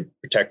how do you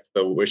protect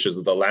the wishes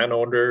of the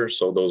landowner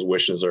so those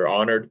wishes are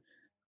honored?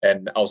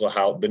 And also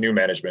how the new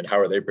management, how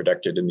are they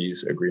protected in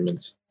these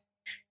agreements?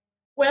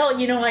 Well,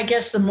 I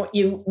guess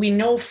we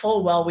know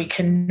full well we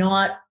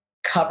cannot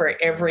cover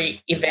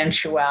every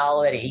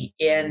eventuality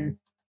in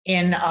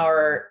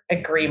our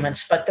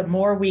agreements, but the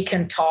more we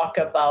can talk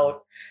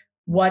about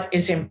what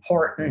is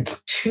important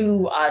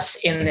to us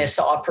in this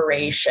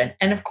operation.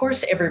 And of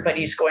course,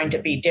 everybody's going to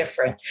be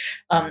different.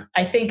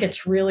 I think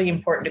it's really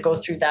important to go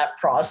through that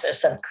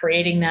process of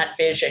creating that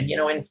vision,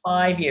 in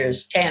 5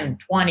 years, 10,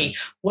 20,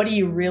 what do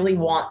you really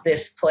want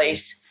this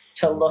place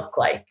to look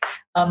like?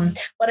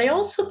 But I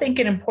also think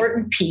an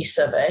important piece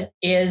of it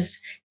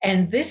is,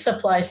 and this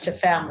applies to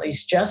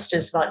families just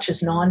as much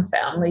as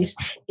non-families,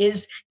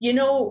 is, we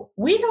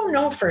don't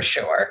know for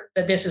sure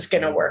that this is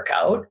going to work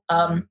out.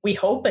 We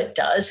hope it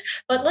does,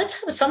 but let's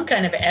have some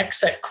kind of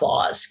exit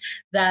clause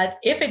that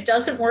if it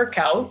doesn't work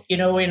out,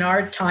 in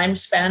our time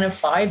span of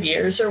 5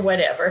 years or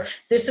whatever,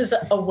 this is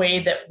a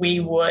way that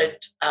we would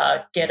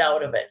get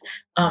out of it.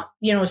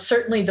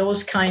 Certainly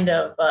those kind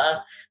of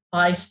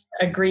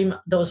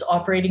those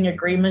operating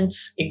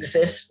agreements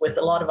exist with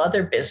a lot of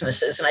other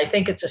businesses. And I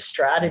think it's a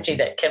strategy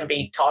that can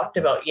be talked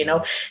about,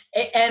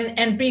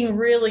 and being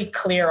really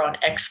clear on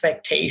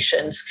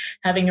expectations,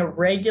 having a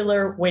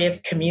regular way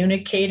of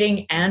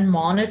communicating and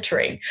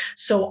monitoring.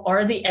 So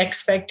are the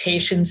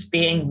expectations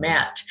being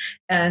met?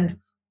 And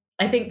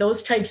I think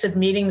those types of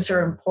meetings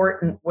are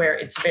important, where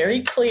it's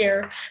very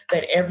clear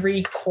that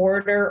every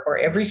quarter or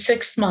every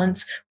 6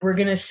 months, we're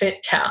going to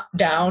sit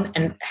down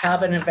and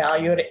have an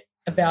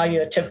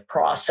evaluative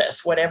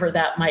process, whatever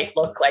that might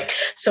look like.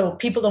 So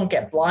people don't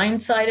get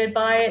blindsided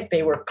by it.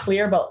 They were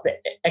clear about the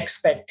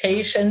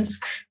expectations,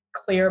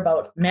 clear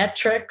about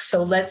metrics.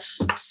 So let's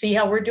see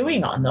how we're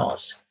doing on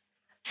those.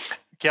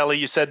 Kelly,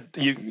 you said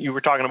you were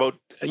talking about,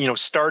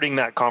 starting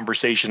that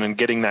conversation and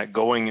getting that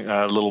going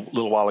a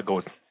little while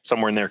ago.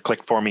 Somewhere in there,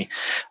 click for me.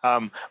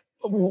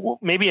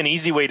 Maybe an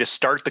easy way to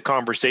start the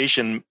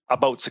conversation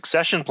about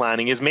succession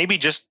planning is maybe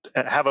just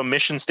have a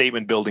mission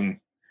statement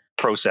building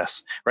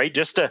process, right?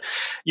 Just to,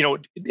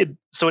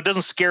 so it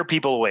doesn't scare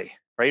people away,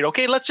 right?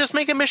 Okay, let's just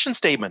make a mission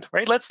statement,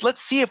 right? Let's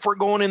see if we're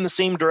going in the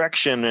same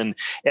direction,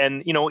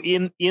 and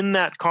in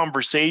that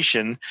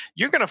conversation,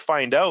 you're going to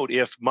find out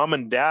if mom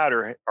and dad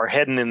are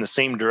heading in the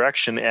same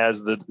direction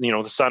as the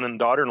son and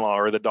daughter-in-law,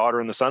 or the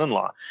daughter and the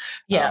son-in-law.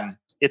 Yeah,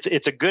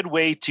 it's a good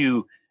way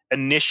to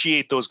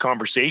initiate those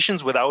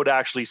conversations without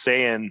actually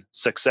saying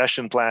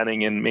succession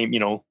planning and maybe,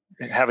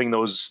 having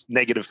those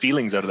negative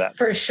feelings out of that.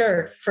 For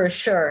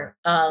sure.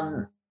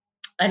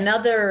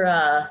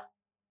 Another,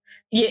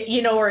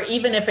 or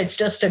even if it's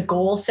just a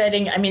goal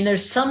setting, I mean,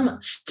 there's some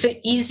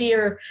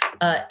easier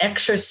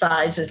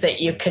exercises that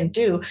you can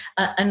do.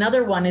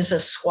 Another one is a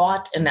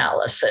SWOT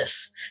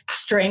analysis: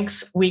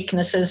 strengths,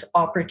 weaknesses,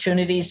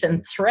 opportunities,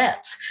 and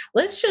threats.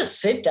 Let's just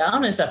sit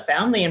down as a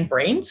family and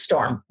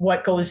brainstorm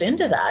what goes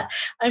into that.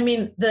 I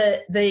mean,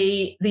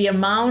 the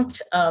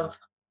amount of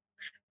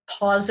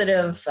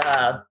positive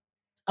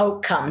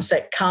outcomes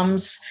that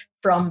comes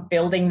from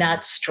building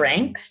that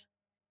strength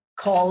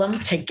column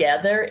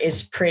together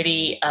is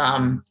pretty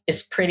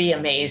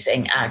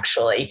amazing,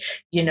 actually,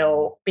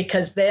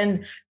 because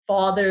then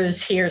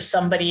fathers hear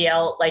somebody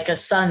else, like a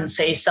son,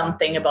 say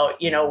something about,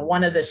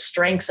 one of the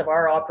strengths of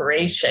our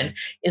operation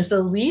is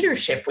the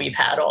leadership we've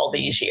had all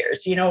these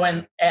years,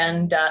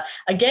 and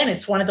again,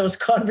 it's one of those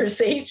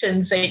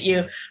conversations that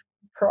you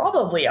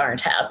probably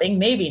aren't having,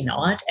 maybe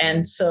not.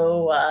 And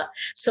so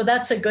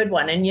that's a good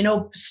one. And,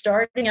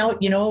 starting out,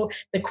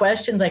 the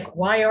questions like,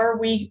 why are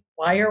we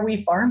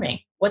farming?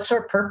 What's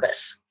our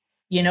purpose?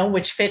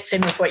 Which fits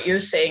in with what you're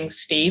saying,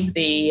 Steve,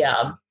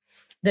 the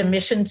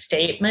mission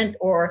statement,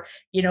 or,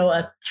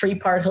 a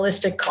 3-part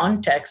holistic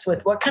context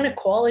with what kind of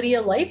quality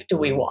of life do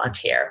we want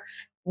here?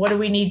 What do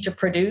we need to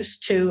produce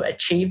to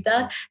achieve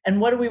that?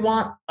 And what do we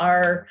want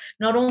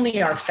not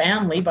only our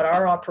family, but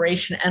our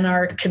operation and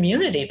our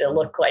community to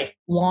look like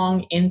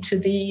long into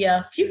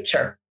the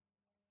future?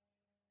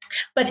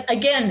 But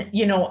again,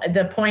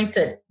 the point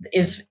that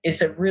is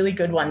a really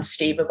good one,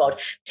 Steve,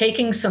 about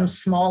taking some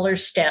smaller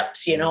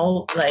steps, and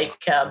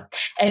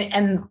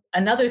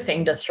another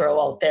thing to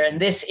throw out there, and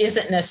this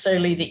isn't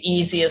necessarily the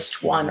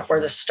easiest one or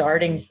the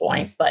starting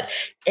point, but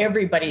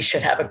everybody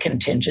should have a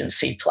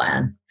contingency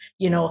plan.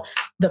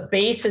 The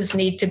bases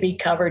need to be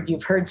covered.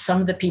 You've heard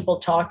some of the people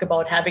talk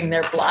about having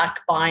their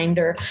black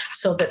binder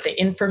so that the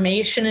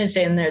information is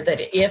in there,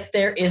 that if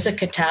there is a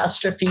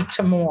catastrophe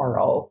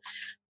tomorrow,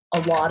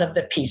 a lot of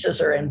the pieces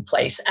are in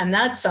place. And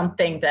that's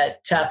something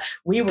that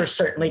we were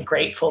certainly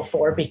grateful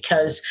for,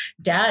 because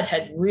Dad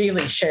had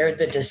really shared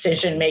the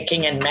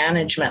decision-making and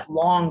management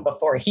long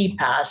before he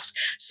passed,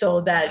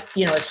 so that,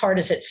 as hard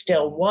as it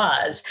still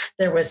was,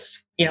 there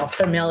was,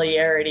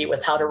 familiarity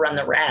with how to run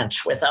the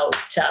ranch without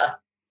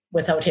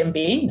him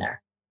being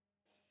there.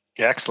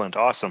 Excellent.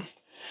 Awesome.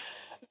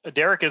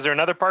 Derek, is there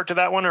another part to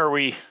that one, or are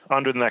we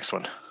on to the next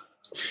one?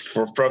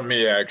 From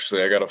me,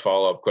 actually, I got a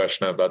follow-up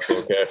question, if that's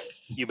okay.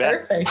 You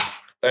bet. Perfect.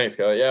 Thanks,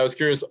 Kelly. Yeah, I was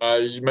curious.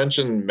 You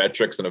mentioned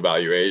metrics and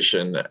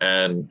evaluation,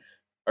 and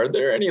are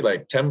there any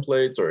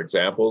templates or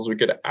examples we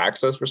could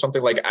access for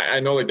something? I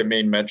know the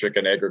main metric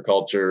in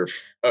agriculture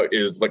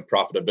is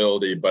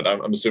profitability, but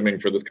I'm assuming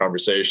for this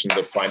conversation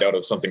to find out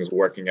if something's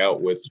working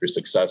out with your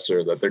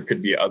successor, that there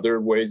could be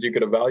other ways you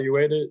could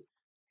evaluate it.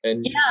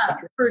 And yeah,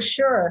 for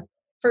sure.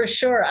 For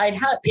sure. I'd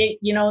have,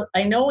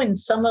 I know in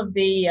some of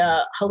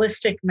the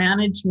holistic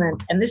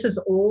management, and this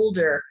is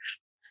older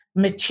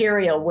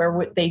material,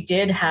 where they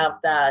did have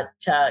that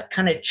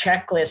kind of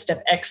checklist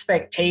of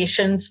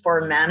expectations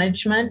for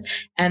management.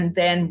 And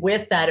then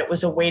with that, it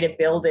was a way to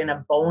build in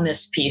a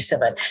bonus piece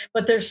of it.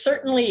 But there's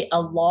certainly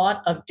a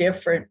lot of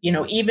different,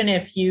 even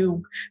if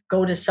you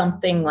go to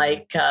something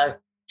like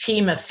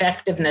team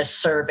effectiveness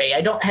survey. I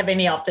don't have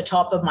any off the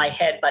top of my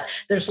head, but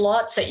there's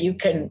lots that you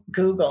can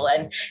Google.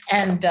 And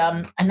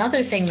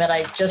another thing that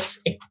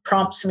it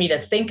prompts me to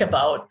think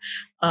about,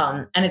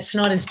 and it's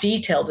not as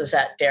detailed as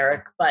that,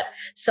 Derek, but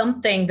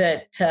something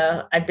that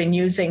I've been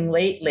using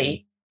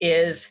lately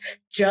is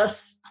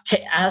just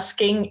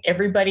asking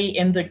everybody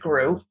in the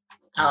group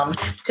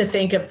to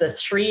think of the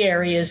 3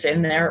 areas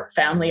in their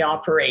family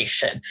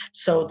operation.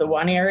 So the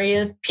one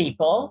area,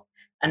 people,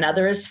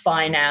 another is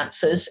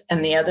finances,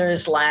 and the other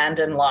is land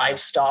and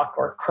livestock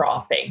or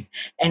cropping.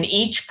 And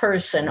each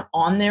person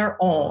on their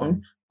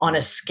own, on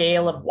a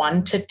scale of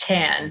 1 to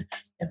 10,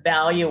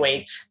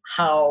 evaluates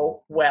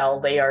how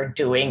well they are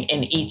doing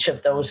in each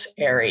of those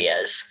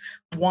areas.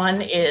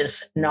 1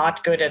 is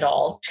not good at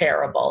all,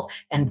 terrible,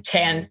 and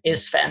 10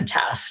 is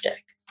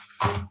fantastic.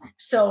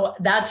 So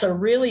that's a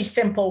really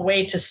simple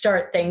way to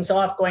start things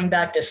off, going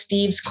back to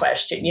Steve's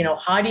question,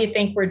 how do you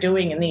think we're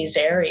doing in these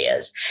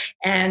areas?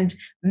 And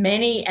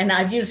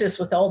I've used this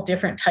with all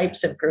different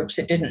types of groups.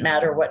 It didn't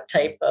matter what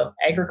type of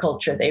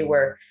agriculture they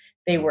were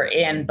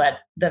in, but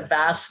the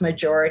vast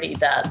majority,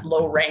 that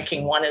low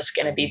ranking one is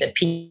going to be the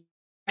people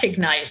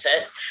recognize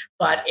it,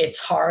 but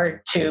it's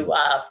hard to,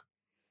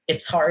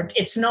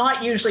 it's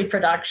not usually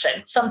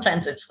production.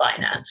 Sometimes it's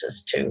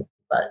finances too,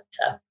 but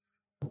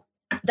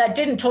that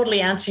didn't totally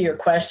answer your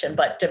question,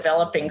 but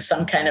developing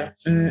some kind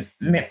of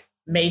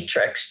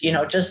matrix,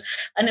 just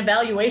an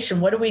evaluation.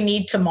 What do we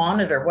need to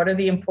monitor? What are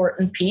the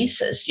important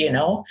pieces,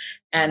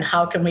 and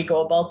how can we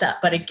go about that?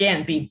 But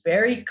again, be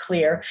very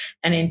clear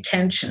and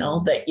intentional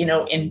that,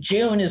 in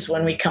June is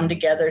when we come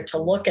together to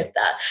look at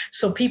that.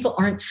 So people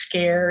aren't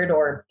scared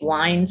or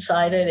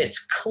blindsided.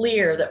 It's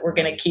clear that we're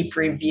going to keep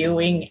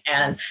reviewing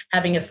and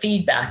having a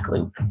feedback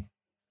loop.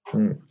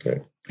 Okay.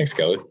 Thanks,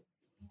 Kelly.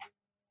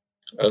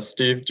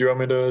 Steve, do you want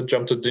me to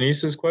jump to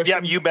Denise's question?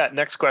 Yeah, you bet.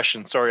 Next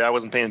question. Sorry, I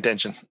wasn't paying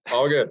attention.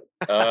 All good.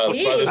 That's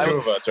why there's 2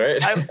 of us,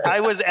 right? I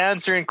was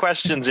answering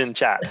questions in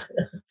chat.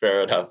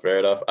 Fair enough.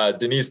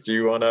 Denise, do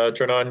you want to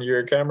turn on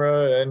your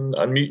camera and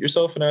unmute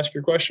yourself and ask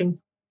your question?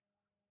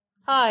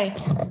 Hi.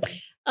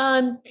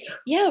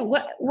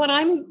 What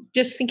I'm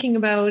just thinking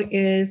about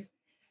is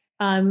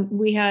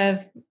we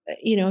have,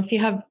 if you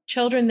have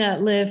children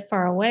that live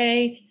far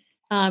away,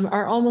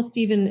 are almost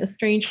even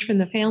estranged from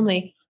the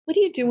family, what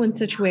do you do in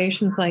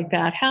situations like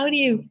that? How do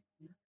you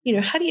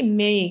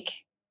make,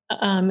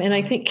 and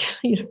I think,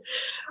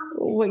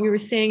 what you were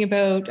saying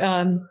about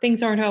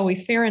things aren't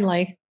always fair in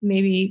life,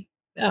 maybe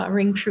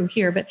ring true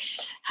here, but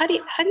how do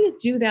you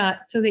do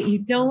that so that you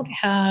don't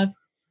have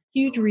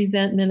huge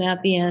resentment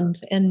at the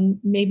end and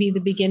maybe the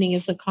beginning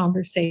is a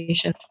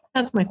conversation?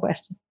 That's my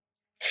question.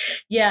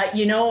 Yeah,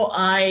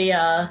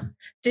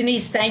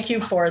 Denise, thank you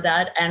for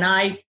that. And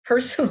I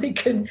personally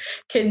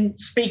can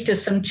speak to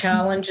some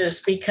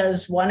challenges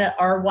because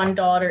our one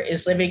daughter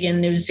is living in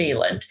New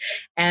Zealand.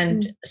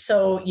 And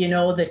so,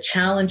 the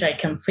challenge I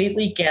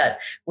completely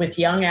get with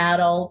young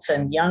adults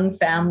and young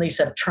families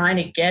of trying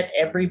to get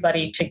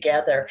everybody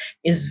together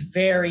is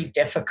very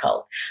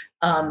difficult.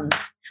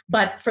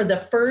 But for the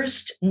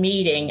first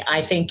meeting,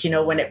 I think,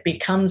 when it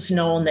becomes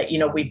known that,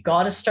 we've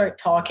got to start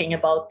talking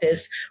about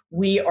this,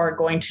 we are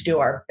going to do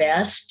our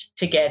best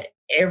to get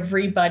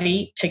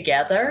everybody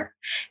together.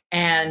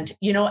 And,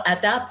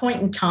 at that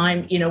point in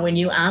time, when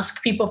you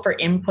ask people for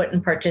input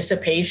and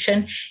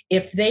participation,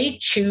 if they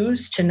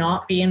choose to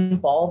not be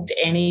involved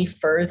any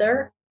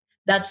further,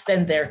 that's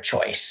then their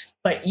choice.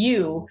 But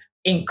you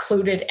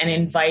included and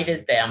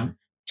invited them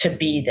to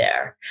be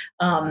there.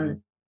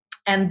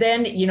 And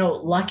then,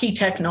 lucky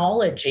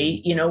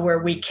technology, where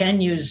we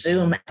can use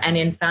Zoom. And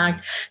in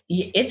fact,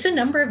 it's a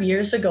number of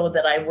years ago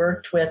that I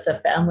worked with a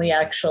family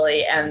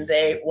actually, and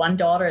one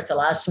daughter at the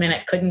last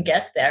minute couldn't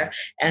get there.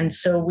 And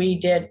so we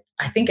did,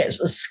 I think it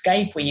was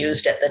Skype we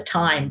used at the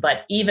time,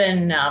 but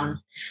even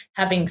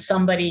having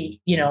somebody,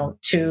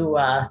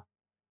 to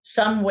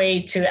some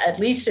way to, at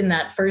least in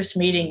that first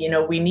meeting,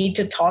 we need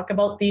to talk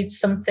about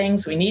some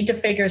things. We need to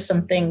figure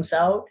some things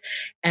out.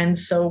 And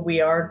so we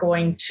are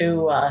going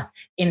to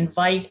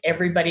invite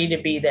everybody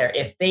to be there.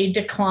 If they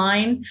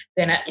decline,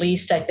 then at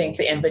least I think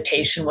the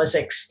invitation was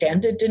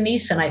extended,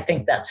 Denise, and I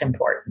think that's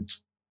important.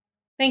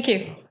 Thank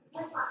you.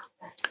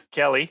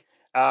 Kelly.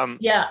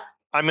 Yeah.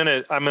 I'm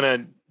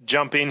gonna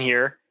jump in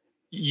here.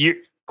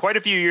 Quite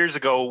a few years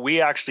ago, we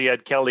actually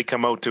had Kelly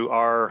come out to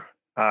our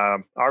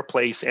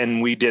place,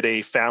 and we did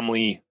a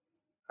family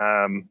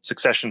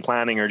succession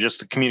planning or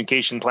just a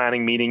communication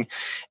planning meeting.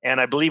 And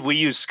I believe we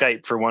used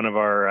Skype for one of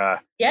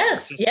our.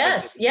 Yes.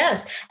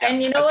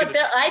 And you know what?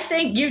 I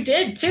think you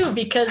did too,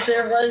 because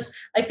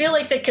I feel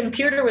like the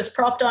computer was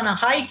propped on a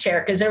high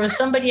chair because there was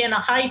somebody in a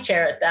high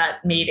chair at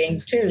that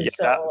meeting too. Yeah,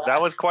 so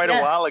that was quite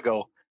a while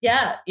ago.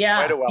 Yeah.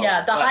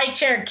 The high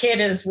chair kid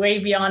is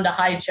way beyond a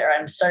high chair.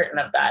 I'm certain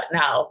of that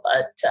now,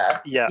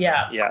 but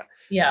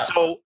yeah.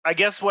 So I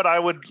guess what I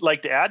would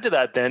like to add to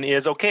that then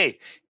is, okay,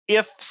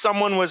 if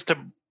someone was to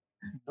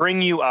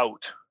bring you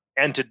out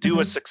and to do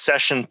a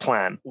succession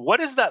plan,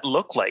 what does that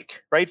look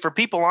like, right? For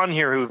people on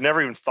here who've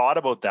never even thought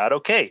about that,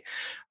 okay,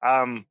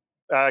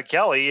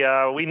 Kelly,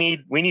 we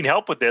need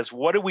help with this.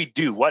 What do we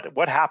do?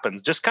 What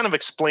happens? Just kind of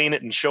explain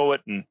it and show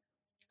it. And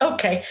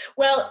okay,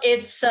 well,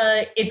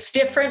 it's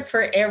different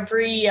for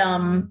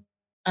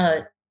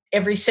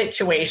every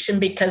situation,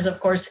 because of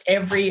course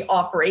every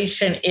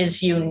operation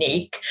is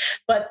unique,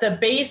 but the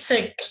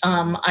basic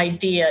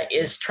idea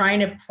is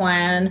trying to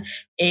plan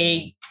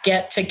a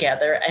get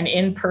together, an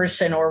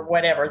in-person or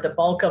whatever, the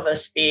bulk of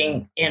us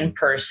being in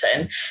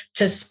person,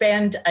 to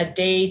spend a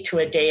day to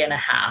a day and a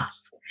half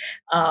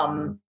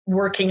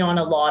working on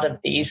a lot of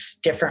these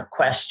different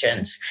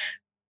questions.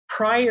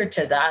 Prior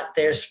to that,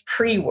 there's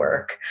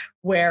pre-work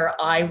where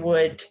I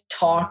would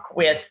talk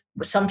with,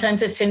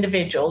 sometimes it's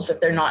individuals if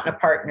they're not in a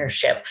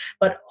partnership,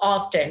 but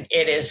often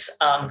it is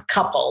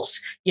couples,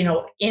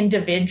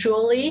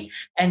 individually,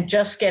 and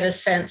just get a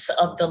sense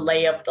of the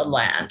lay of the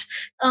land.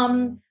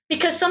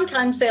 Because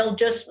sometimes they'll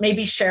just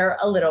maybe share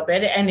a little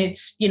bit, and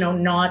it's,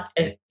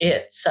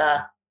 it's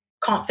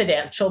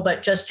confidential,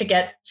 but just to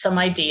get some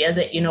idea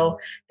that,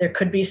 there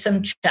could be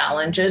some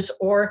challenges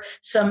or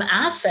some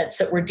assets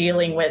that we're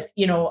dealing with,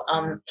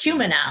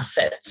 human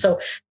assets. So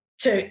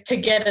to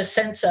get a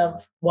sense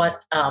of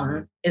what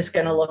is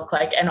going to look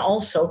like, and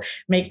also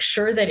make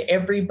sure that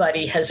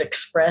everybody has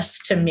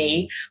expressed to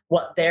me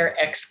what their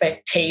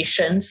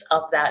expectations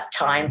of that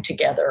time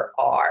together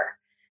are,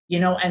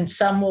 and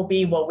some will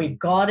be, well, we've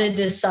got to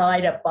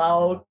decide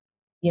about,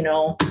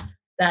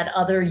 that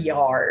other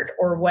yard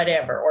or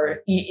whatever,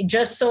 or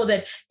just so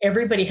that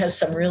everybody has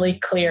some really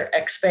clear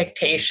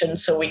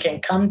expectations so we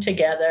can come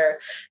together,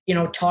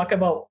 talk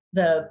about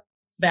the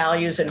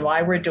values and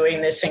why we're doing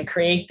this and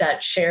create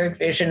that shared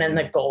vision and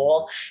the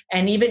goal.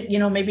 And even,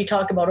 maybe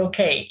talk about,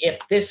 okay,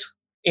 if this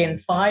in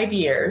 5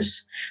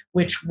 years,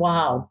 which,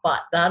 wow,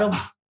 but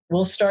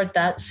we'll start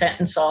that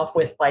sentence off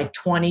with by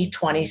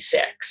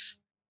 2026.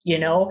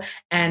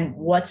 And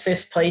what's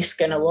this place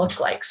going to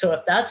look like? So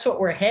if that's what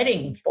we're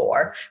heading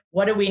for,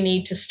 what do we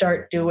need to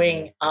start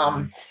doing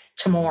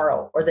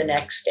tomorrow or the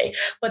next day?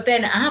 But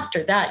then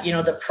after that,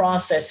 the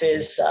process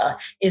is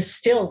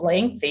still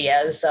lengthy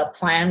as a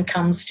plan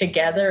comes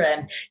together,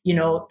 and,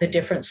 the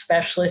different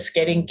specialists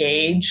get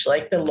engaged,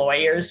 like the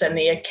lawyers and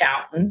the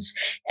accountants,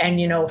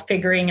 and,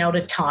 figuring out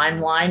a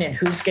timeline and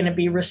who's going to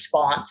be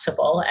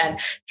responsible, and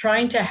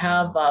trying to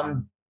have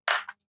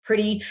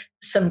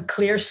some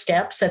clear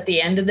steps at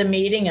the end of the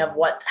meeting of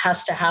what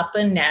has to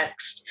happen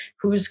next,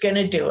 who's going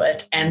to do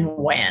it, and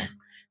when.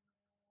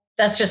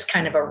 That's just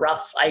kind of a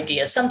rough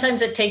idea.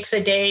 Sometimes it takes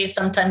a day,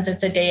 sometimes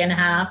it's a day and a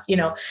half,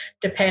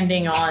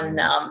 depending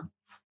on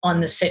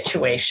the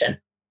situation.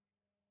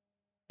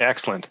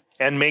 Excellent.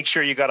 And make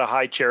sure you got a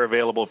high chair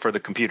available for the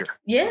computer.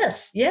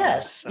 Yes.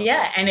 Yeah.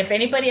 And if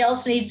anybody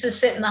else needs to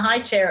sit in the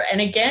high chair, and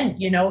again,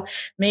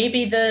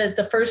 maybe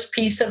the first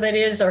piece of it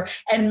is,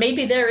 and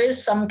maybe there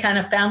is some kind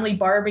of family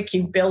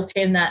barbecue built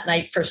in that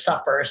night for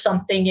supper or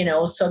something,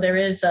 so there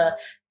is a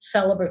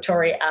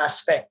celebratory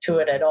aspect to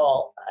it at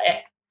all,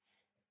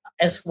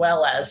 as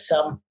well as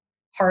some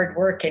hard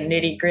work and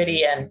nitty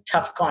gritty and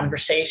tough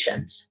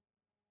conversations.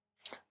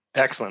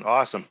 Excellent.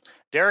 Awesome.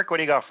 Derek, what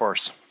do you got for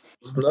us?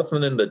 There's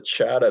nothing in the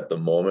chat at the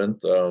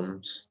moment.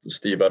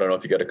 Steve, I don't know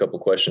if you got a couple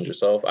questions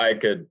yourself. I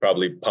could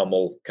probably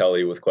pummel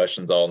Kelly with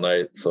questions all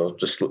night. So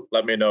just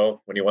let me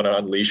know when you want to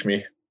unleash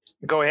me.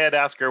 Go ahead,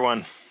 ask her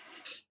one.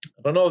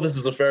 I don't know if this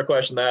is a fair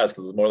question to ask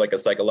because it's more like a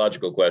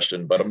psychological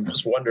question, but I'm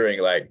just wondering,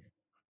 like,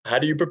 how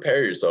do you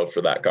prepare yourself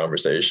for that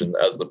conversation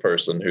as the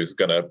person who's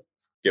going to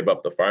give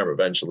up the farm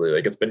eventually?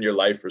 Like, it's been your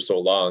life for so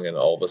long, and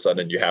all of a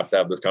sudden you have to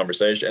have this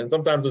conversation. And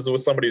sometimes it's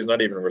with somebody who's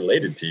not even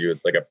related to you,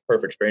 like a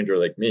perfect stranger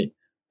like me.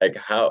 Like,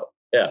 how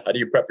do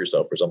you prep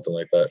yourself for something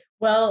like that?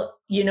 Well,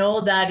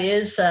 that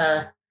is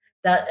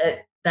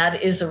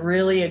that is a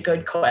really a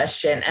good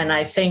question. And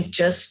I think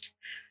just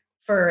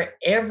for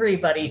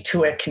everybody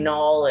to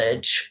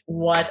acknowledge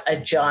what a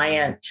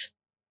giant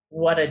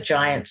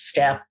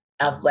step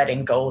of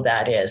letting go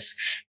that is.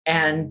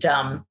 And,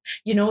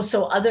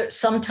 so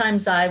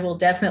sometimes I will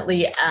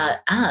definitely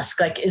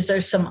ask, like, is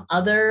there some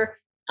other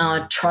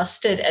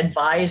trusted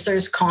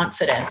advisors,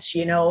 confidence?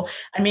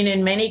 I mean,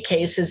 in many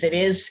cases it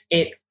is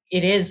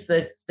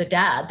the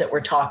dad that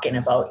we're talking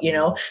about,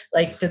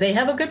 like, do they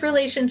have a good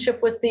relationship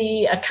with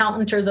the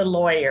accountant or the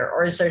lawyer?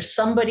 Or is there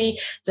somebody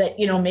that,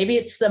 maybe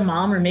it's the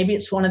mom or maybe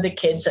it's one of the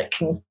kids that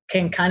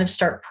can kind of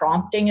start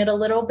prompting it a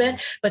little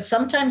bit. But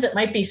sometimes it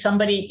might be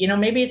somebody,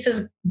 maybe it's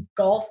his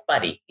golf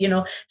buddy,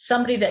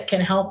 somebody that can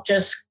help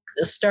just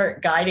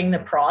start guiding the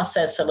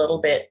process a little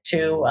bit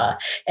too.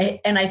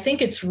 And I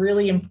think it's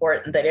really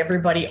important that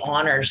everybody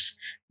honors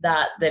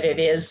that it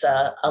is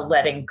a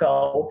letting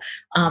go,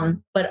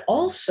 but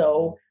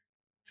also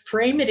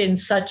frame it in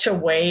such a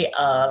way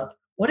of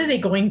what are they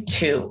going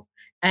to,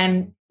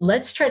 and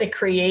let's try to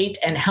create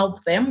and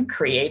help them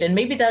create. And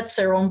maybe that's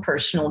their own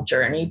personal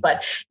journey,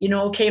 but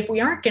okay, if we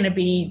aren't going to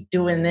be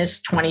doing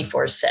this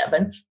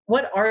 24/7,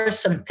 what are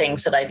some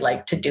things that I'd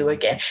like to do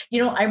again?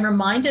 I'm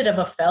reminded of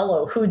a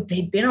fellow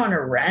they'd been on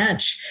a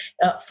ranch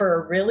for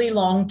a really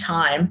long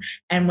time.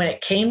 And when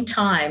it came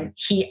time,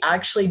 he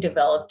actually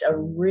developed a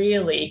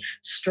really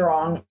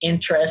strong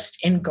interest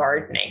in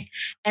gardening.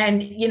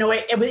 And,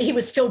 he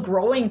was still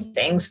growing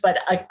things, but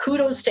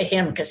kudos to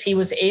him because he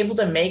was able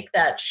to make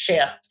that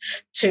shift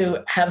to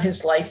have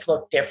his life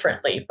look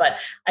differently. But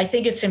I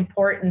think it's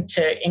important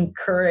to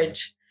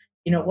encourage,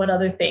 what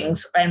other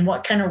things and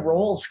what kind of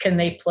roles can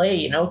they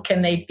play?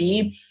 Can they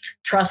be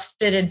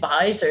trusted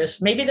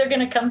advisors? Maybe they're going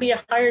to come be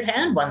a hired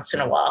hand once in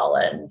a while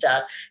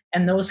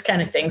and those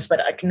kind of things, but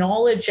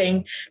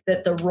acknowledging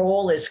that the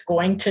role is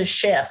going to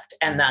shift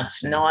and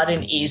that's not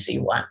an easy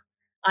one.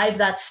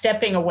 That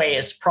stepping away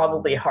is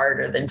probably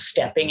harder than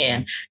stepping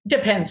in.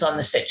 Depends on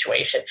the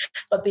situation.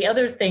 But the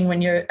other thing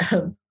when you're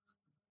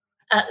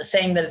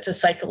saying that it's a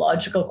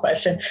psychological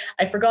question,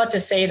 I forgot to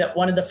say that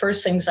one of the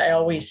first things I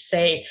always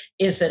say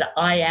is that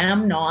I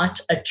am not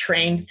a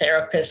trained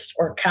therapist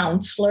or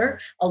counselor,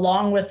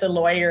 along with the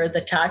lawyer or the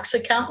tax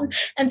accountant.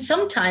 And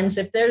sometimes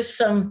if there's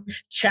some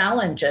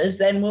challenges,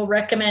 then we'll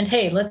recommend,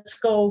 hey, let's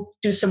go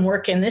do some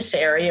work in this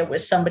area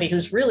with somebody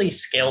who's really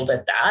skilled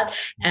at that.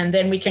 And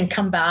then we can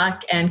come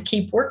back and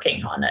keep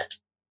working on it.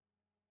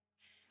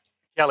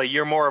 Kelly,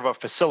 you're more of a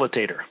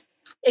facilitator.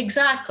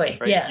 Exactly.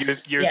 Right?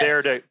 Yes. You're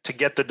there to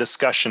get the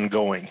discussion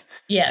going.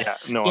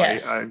 Yes. Yeah, no,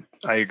 yes.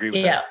 I agree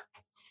with that.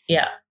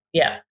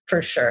 Yeah,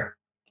 for sure.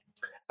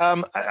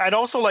 I'd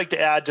also like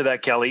to add to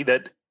that, Kelly,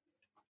 that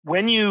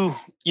when you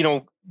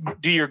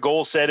do your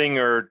goal setting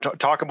or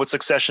talk about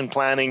succession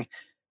planning,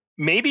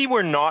 maybe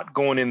we're not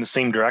going in the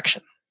same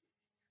direction,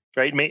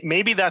 right?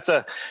 Maybe that's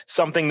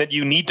something that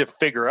you need to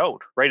figure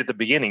out right at the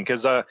beginning,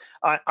 because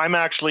I'm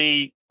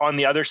actually on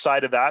the other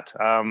side of that.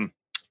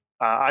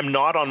 I'm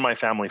not on my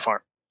family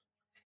farm.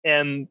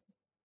 And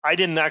I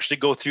didn't actually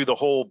go through the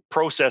whole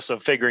process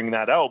of figuring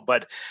that out.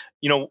 But,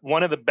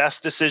 one of the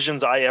best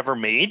decisions I ever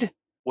made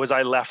was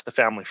I left the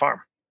family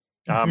farm.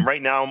 Mm-hmm.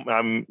 Right now,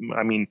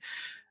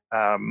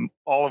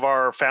 all of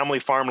our family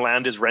farm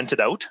land is rented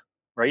out,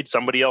 right?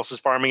 Somebody else is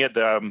farming it.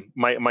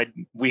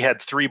 We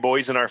had 3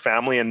 boys in our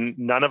family and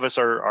none of us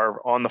are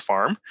on the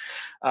farm.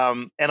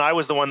 And I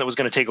was the one that was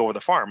going to take over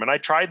the farm. And I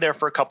tried there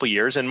for a couple of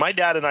years, and my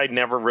dad and I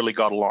never really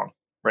got along.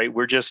 Right.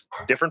 We're just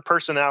different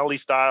personality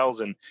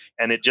styles and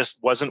it just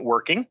wasn't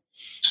working.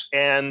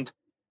 And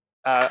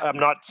I'm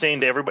not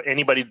saying to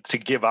anybody to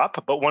give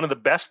up, but one of the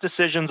best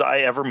decisions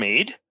I ever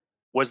made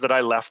was that I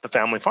left the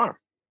family farm.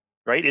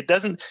 Right. It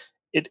doesn't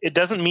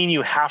mean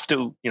you have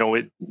to,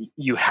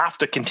 you have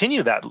to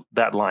continue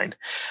that line,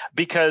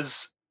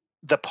 because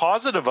the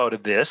positive out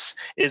of this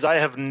is I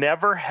have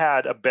never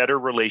had a better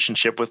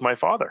relationship with my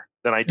father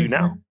than I do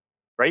mm-hmm. now.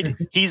 Right.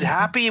 Mm-hmm. He's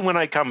happy when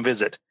I come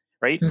visit.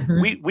 Right.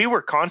 Mm-hmm. We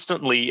were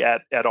constantly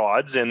at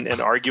odds and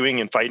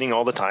arguing and fighting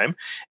all the time.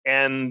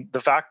 And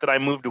the fact that I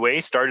moved away,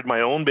 started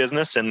my own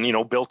business and,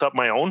 built up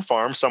my own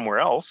farm somewhere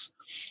else.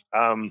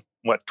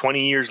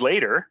 20 years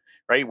later,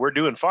 right. We're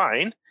doing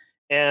fine.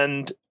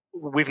 And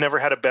we've never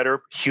had a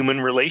better human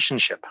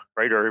relationship,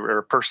 right. Or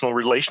a personal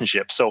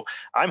relationship. So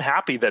I'm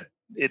happy that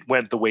it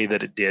went the way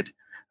that it did.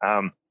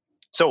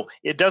 So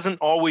it doesn't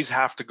always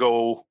have to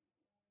go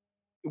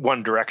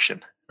one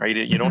direction. Right.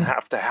 You don't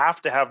have to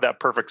have that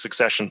perfect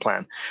succession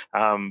plan.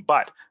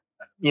 But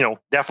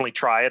definitely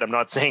try it. I'm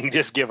not saying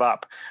just give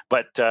up,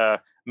 but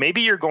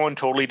maybe you're going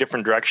totally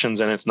different directions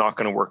and it's not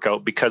going to work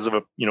out because of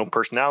a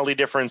personality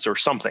difference or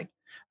something.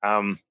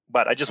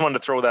 But I just wanted to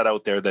throw that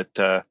out there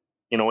that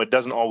it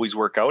doesn't always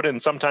work out,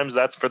 and sometimes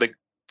that's for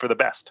the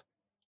best.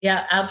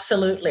 Yeah,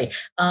 absolutely.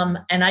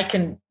 And I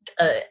can.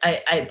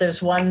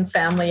 There's one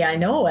family I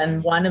know,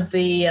 and one of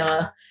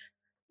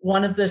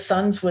the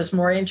sons was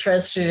more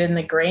interested in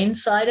the grain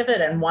side of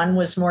it, and one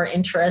was more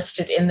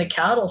interested in the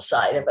cattle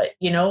side of it.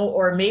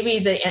 Or maybe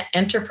the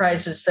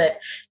enterprises that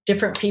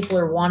different people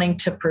are wanting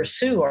to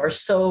pursue are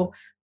so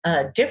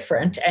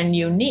different and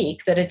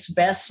unique that it's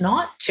best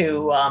not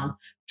to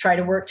try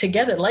to work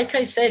together. Like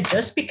I said,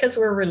 just because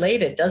we're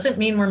related doesn't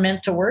mean we're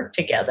meant to work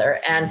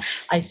together. And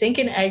I think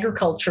in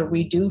agriculture,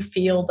 we do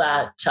feel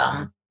that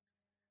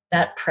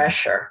that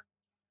pressure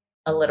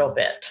a little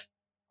bit.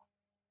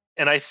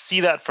 And I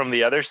see that from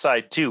the other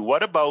side too.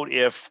 What about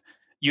if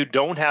you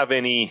don't have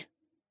any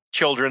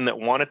children that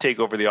want to take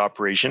over the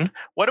operation?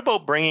 What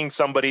about bringing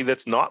somebody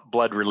that's not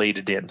blood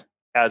related in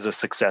as a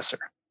successor?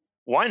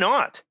 Why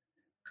not?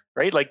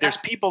 Right? Like there's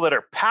people that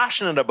are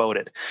passionate about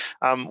it.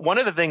 One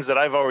of the things that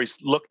I've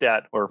always looked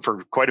at, or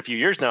for quite a few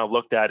years now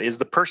looked at, is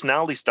the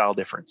personality style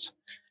difference.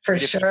 For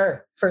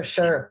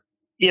sure.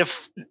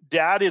 If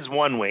dad is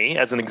one way,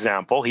 as an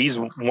example, he's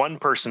one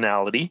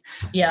personality.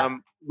 Yeah.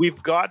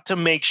 We've got to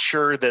make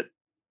sure that,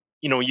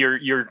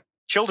 your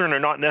children are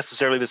not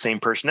necessarily the same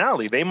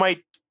personality. They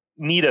might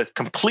need a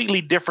completely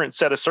different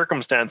set of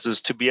circumstances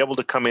to be able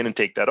to come in and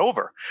take that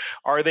over.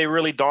 Are they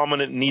really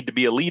dominant and need to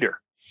be a leader?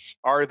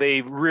 Are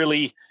they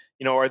really,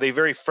 are they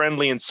very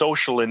friendly and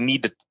social and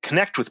need to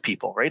connect with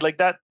people, right? Like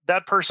that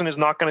person is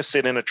not going to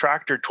sit in a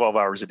tractor 12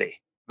 hours a day.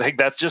 Like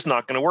that's just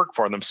not going to work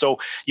for them. So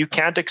you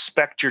can't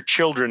expect your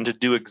children to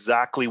do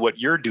exactly what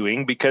you're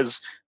doing because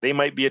they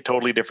might be a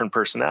totally different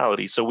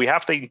personality. So we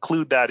have to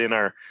include that in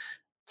our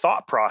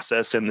thought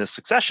process in the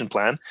succession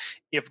plan.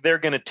 If they're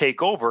going to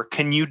take over,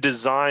 can you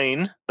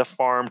design the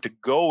farm to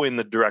go in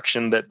the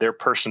direction that their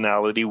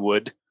personality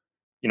would,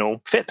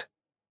 fit?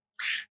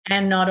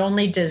 And not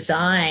only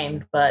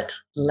design, but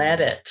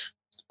let it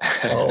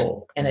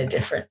go in a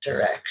different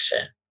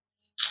direction.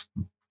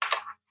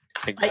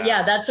 Exactly.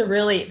 Yeah, that's a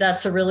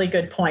really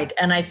good point.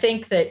 And I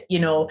think that,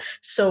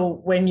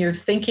 so when you're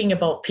thinking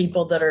about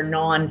people that are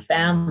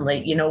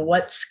non-family,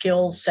 what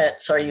skill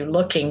sets are you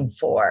looking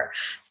for?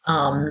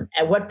 And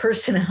what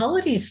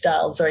personality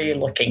styles are you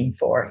looking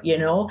for,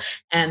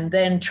 and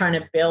then trying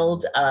to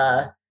build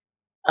a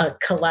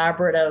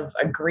collaborative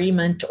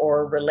agreement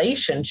or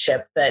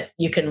relationship that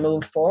you can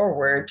move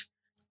forward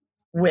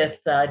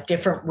with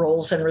different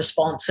roles and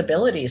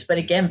responsibilities. But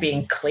again,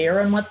 being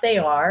clear on what they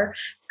are,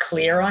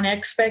 clear on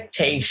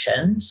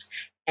expectations,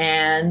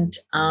 and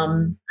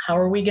how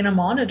are we going to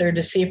monitor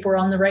to see if we're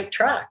on the right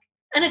track?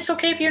 And it's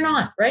okay if you're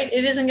not, right?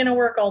 It isn't going to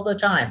work all the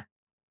time.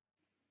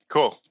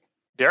 Cool.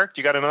 Derek,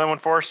 you got another one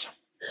for us?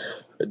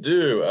 I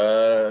do.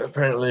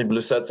 Apparently,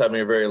 Blusette's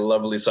having a very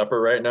lovely supper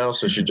right now,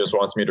 so she just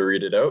wants me to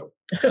read it out.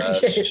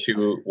 She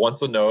wants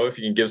to know if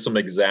you can give some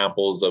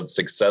examples of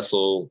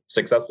successful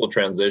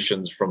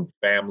transitions from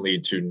family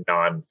to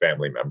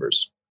non-family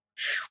members.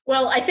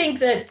 Well, I think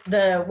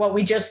that what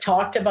we just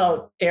talked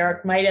about,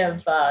 Derek, might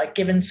have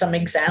given some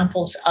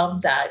examples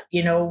of that,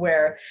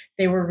 where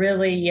they were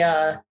really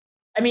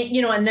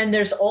and then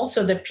there's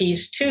also the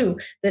piece too,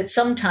 that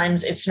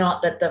sometimes it's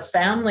not that the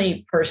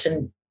family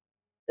person,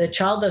 the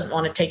child doesn't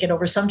want to take it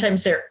over.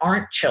 Sometimes there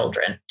aren't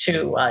children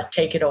to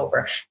take it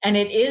over. And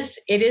it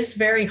is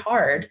very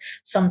hard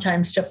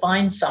sometimes to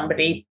find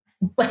somebody,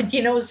 but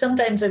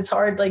sometimes it's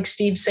hard, like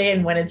Steve's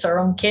saying, when it's our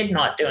own kid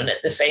not doing it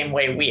the same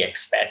way we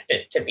expect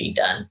it to be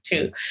done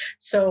too.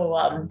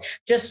 So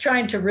just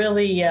trying to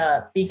really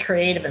be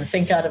creative and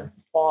think out of the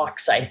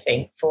box, I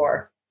think,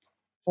 for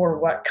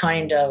what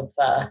kind of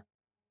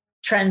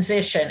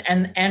transition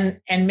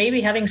and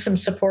maybe having some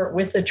support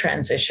with the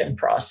transition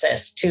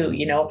process too,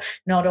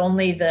 not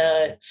only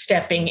the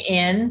stepping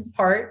in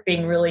part,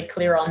 being really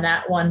clear on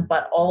that one,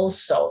 but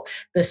also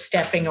the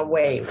stepping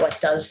away. What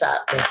does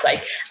that look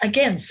like?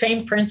 Again,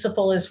 same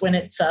principle as when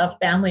it's a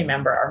family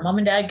member. Are mom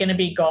and dad going to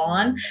be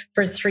gone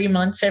for 3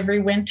 months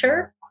every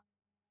winter?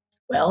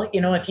 Well,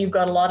 if you've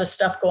got a lot of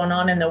stuff going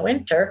on in the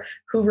winter,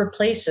 who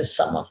replaces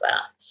some of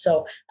that?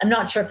 So I'm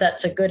not sure if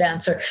that's a good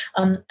answer.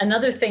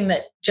 Another thing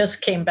that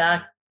just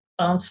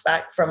bounced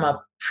back from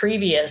a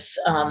previous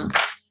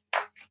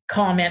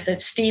comment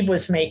that Steve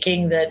was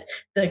making, that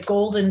the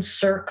golden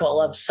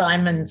circle of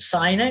Simon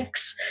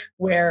Sinek's,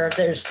 where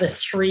there's the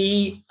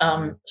 3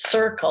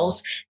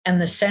 circles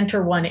and the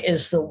center one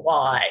is the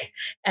why.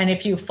 And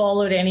if you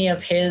followed any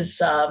of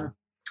his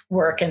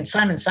work, and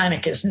Simon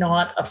Sinek is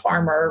not a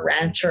farmer or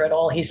rancher at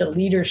all. He's a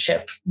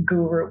leadership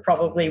guru,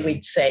 probably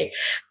we'd say.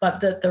 But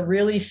the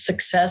really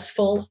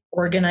successful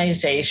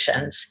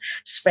organizations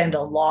spend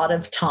a lot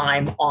of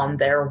time on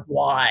their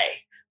why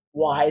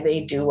they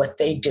do what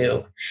they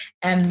do.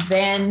 And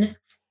then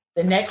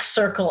the next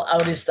circle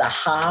out is the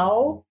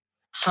how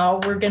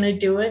we're going to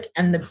do it.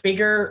 And the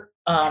bigger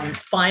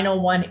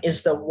final one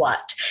is the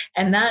what.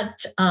 And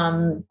that,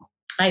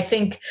 I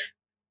think,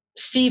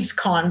 Steve's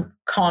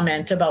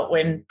comment about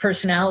when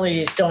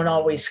personalities don't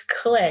always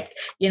click,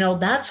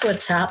 that's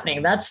what's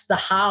happening. That's the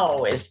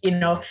how is,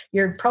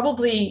 you're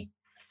probably,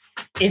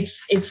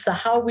 it's the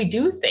how we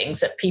do things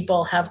that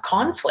people have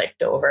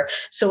conflict over.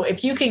 So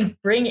if you can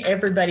bring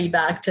everybody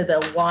back to the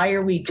why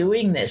are we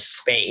doing this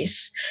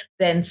space,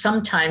 then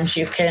sometimes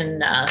you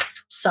can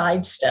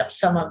sidestep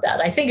some of that.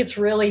 I think it's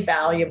really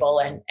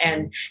valuable,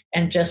 and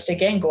just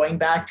again going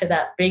back to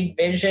that big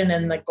vision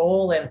and the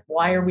goal and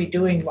why are we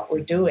doing what we're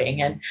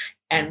doing,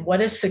 and what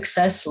does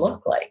success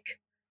look like?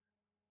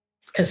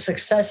 Because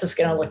success is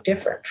going to look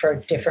different for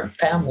different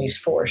families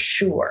for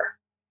sure,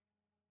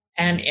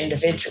 and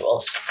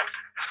individuals.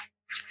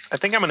 I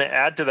think I'm going to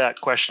add to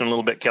that question a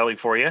little bit, Kelly,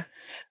 for you.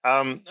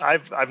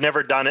 I've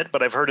never done it,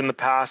 but I've heard in the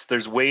past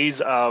there's ways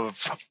of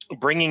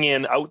bringing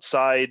in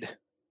outside,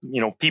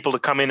 people to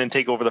come in and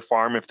take over the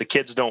farm if the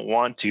kids don't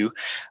want to,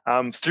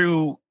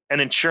 through an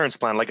insurance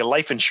plan, like a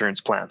life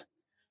insurance plan.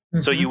 Mm-hmm.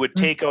 So you would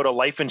take out a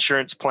life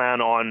insurance plan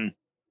on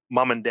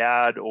mom and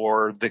dad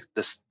or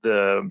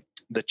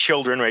the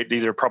children, right?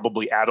 These are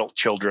probably adult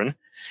children.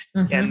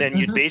 Mm-hmm, and then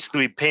you'd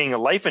basically be paying a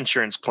life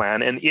insurance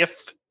plan. And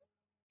if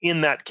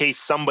in that case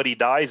somebody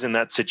dies in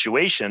that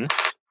situation,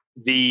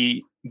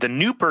 the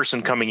new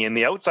person coming in,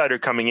 the outsider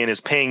coming in, is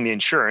paying the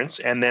insurance.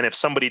 And then if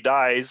somebody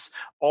dies,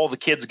 all the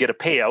kids get a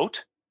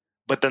payout,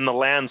 but then the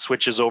land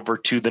switches over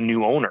to the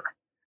new owner,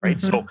 right?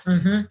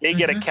 Mm-hmm, so they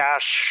get a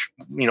cash,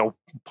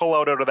 pull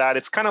out of that.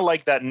 It's kind of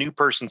like that new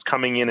person's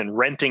coming in and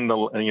renting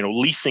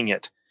leasing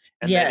it.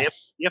 And then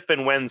if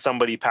and when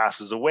somebody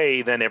passes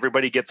away, then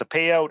everybody gets a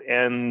payout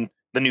and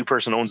the new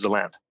person owns the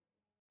land.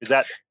 Does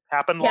that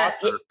happen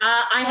lots?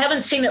 I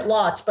haven't seen it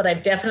lots, but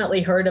I've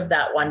definitely heard of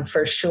that one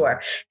for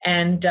sure.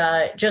 And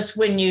just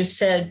when you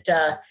said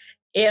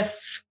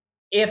if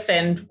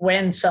and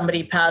when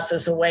somebody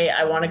passes away,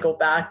 I want to go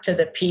back to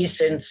the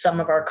piece in some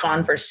of our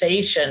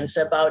conversations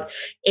about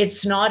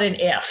it's not an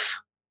if.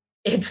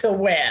 It's a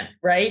when,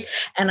 right?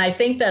 And I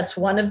think that's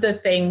one of the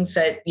things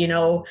that,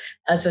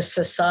 as a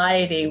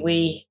society,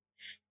 we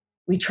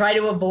try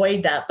to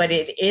avoid that, but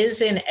it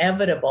is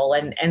inevitable.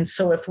 And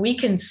so if we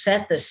can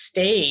set the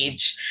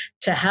stage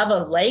to have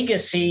a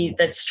legacy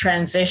that's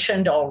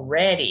transitioned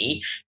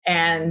already,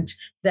 and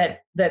that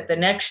the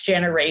next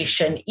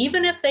generation,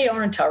 even if they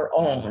aren't our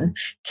own,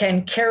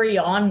 can carry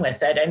on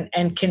with it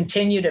and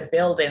continue to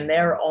build in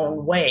their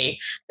own way,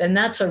 then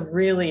that's a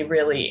really,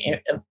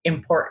 really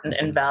important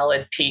and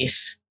valid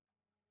piece.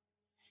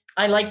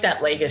 I like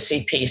that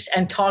legacy piece,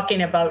 and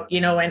talking about,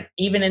 and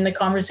even in the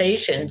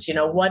conversations,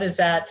 what does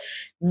that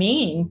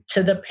mean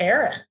to the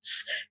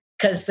parents?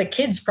 Because the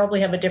kids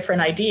probably have a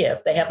different idea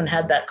if they haven't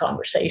had that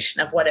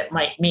conversation of what it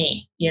might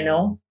mean,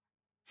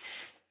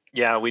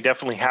 Yeah, we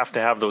definitely have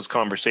to have those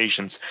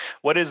conversations.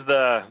 There's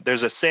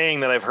a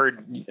saying that I've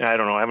heard, I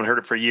don't know, I haven't heard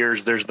it for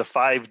years. There's the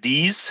 5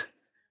 Ds,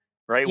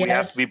 right? Yes. We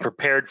have to be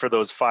prepared for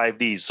those 5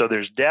 Ds. So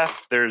there's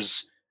death,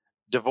 there's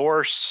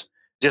divorce,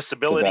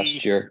 disability.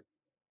 Divestiture.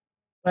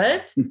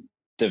 What?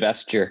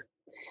 Divestiture.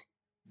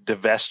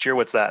 Divestiture,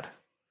 what's that?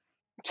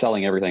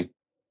 Selling everything.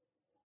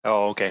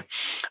 Oh, okay.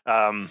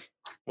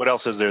 What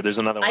else is there? There's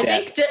another one. I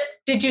think,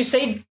 did you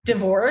say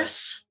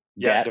divorce?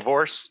 Yeah, debt.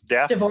 Divorce,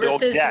 death.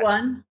 Divorce is debt.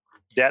 One.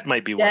 That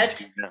might be one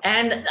too. Yeah.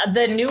 And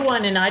the new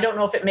one, and I don't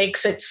know if it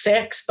makes it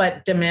 6,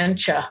 but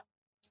dementia.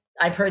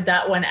 I've heard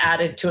that one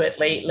added to it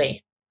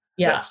lately.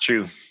 Yeah. That's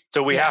true.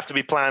 So we have to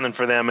be planning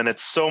for them, and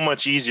it's so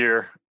much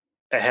easier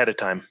ahead of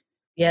time.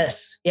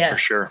 Yes. For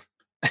sure.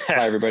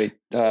 Hi, everybody.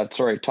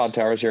 Sorry, Todd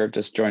Towers here.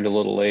 Just joined a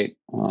little late.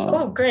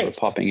 Great.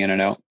 Popping in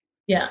and out.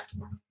 Yeah.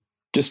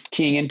 Just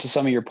keying into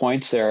some of your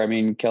points there. I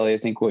mean, Kelly, I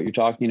think what you're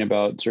talking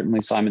about,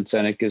 certainly Simon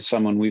Sinek is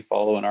someone we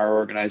follow in our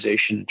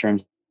organization in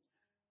terms of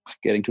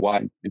getting to why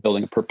and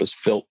building a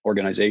purpose-built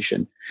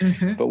organization.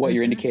 Mm-hmm. But what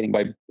you're indicating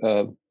by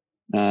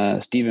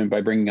Stephen,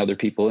 by bringing other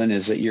people in,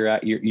 is that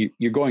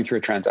you're going through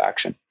a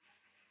transaction.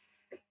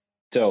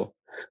 So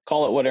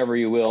call it whatever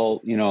you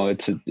will.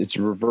 It's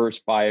a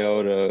reverse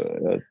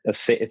buyout,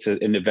 it's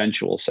an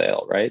eventual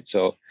sale, right?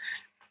 So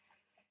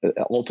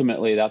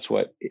ultimately, that's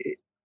what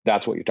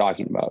you're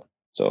talking about.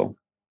 So,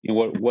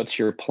 what's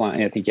your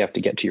plan? I think you have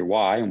to get to your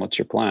why, and what's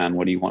your plan?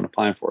 What do you want to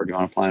plan for? Do you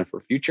want to plan for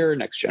future,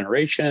 next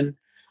generation?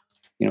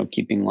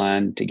 Keeping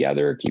land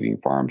together, keeping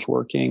farms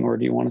working, or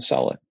do you want to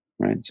sell it?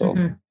 Right. So,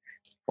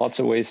 lots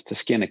of ways to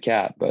skin a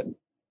cat, but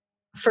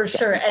for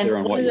sure.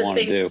 And one of the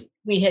things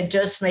we had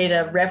just made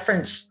a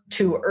reference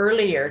to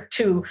earlier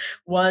too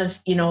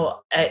was,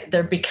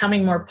 they're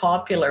becoming more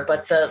popular,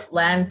 but the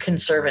land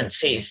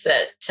conservancies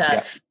that,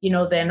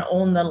 then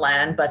own the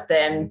land, but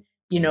then,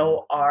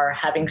 are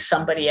having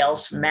somebody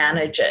else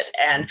manage it.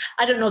 And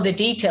I don't know the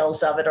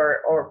details of it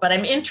but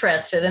I'm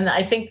interested. And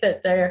I think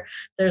that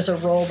there's a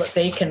role that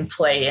they can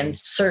play in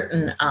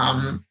certain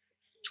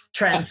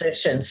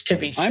transitions, to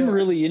be sure. I'm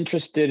really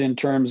interested in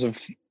terms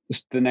of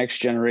the next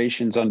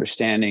generation's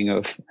understanding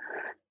of,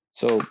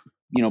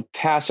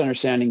 past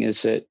understanding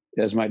is that,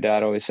 as my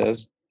dad always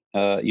says,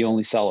 you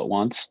only sell it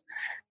once.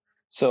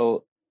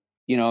 So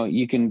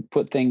you can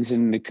put things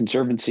in the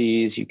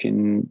conservancies, you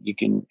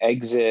can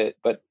exit,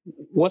 but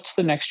what's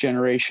the next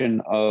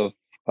generation of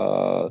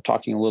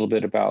talking a little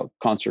bit about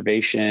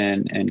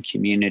conservation and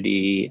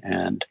community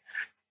and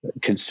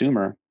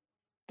consumer?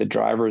 The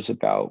drivers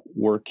about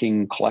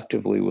working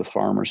collectively with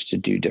farmers to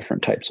do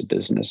different types of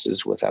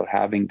businesses without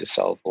having to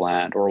sell the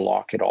land or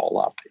lock it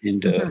all up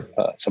into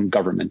some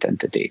government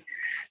entity.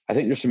 I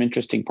think there's some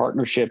interesting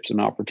partnerships and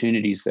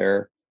opportunities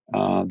there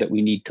that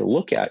we need to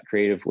look at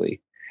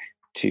creatively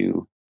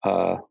to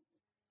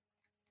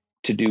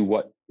do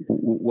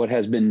what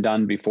has been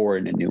done before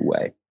in a new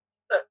way.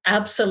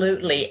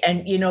 Absolutely.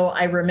 And,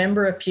 I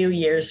remember a few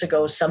years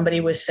ago, somebody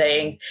was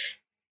saying,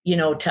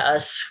 to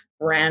us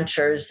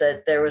ranchers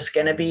that there was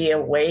going to be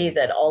a way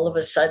that all of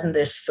a sudden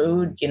this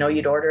food,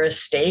 you'd order a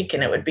steak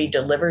and it would be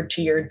delivered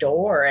to your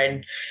door.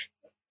 And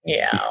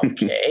yeah,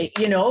 okay.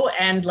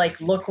 And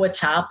look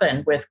what's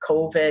happened with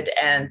COVID.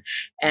 And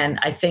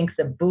I think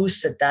the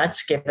boost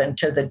that's given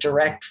to the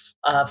direct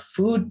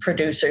food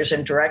producers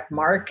and direct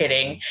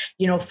marketing,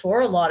 for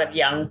a lot of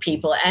young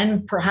people.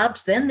 And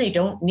perhaps then they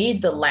don't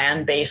need the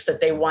land base that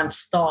they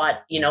once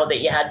thought,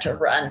 that you had to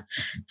run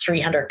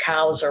 300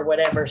 cows or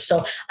whatever.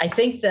 So I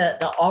think that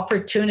the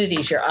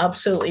opportunities, you're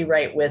absolutely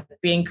right, with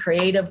being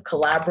creative,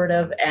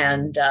 collaborative,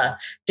 and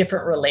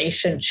different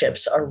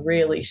relationships are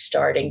really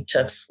starting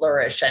to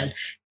flourish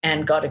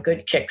and got a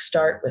good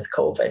kickstart with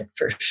COVID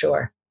for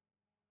sure.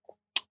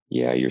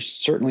 Yeah, you're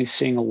certainly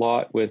seeing a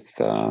lot with,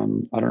 I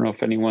don't know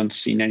if anyone's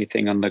seen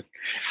anything on the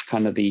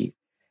kind of the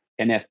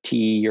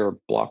NFT or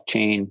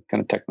blockchain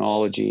kind of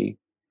technology,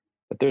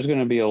 but there's going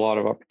to be a lot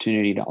of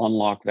opportunity to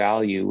unlock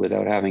value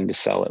without having to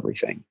sell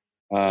everything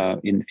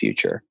in the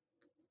future.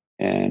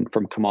 And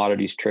from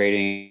commodities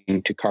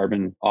trading to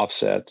carbon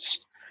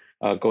offsets,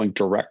 going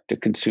direct to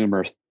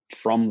consumer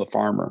from the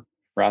farmer,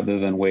 rather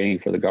than waiting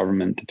for the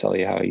government to tell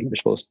you how you're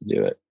supposed to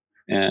do it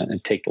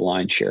and take the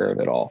lion's share of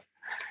it all.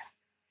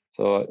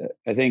 So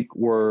I think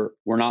we're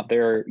not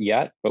there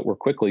yet, but we're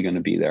quickly going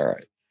to be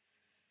there.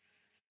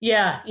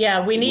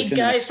 Yeah. We need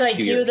guys like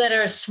you that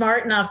are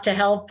smart enough to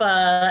help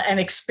and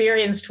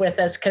experienced with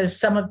us, because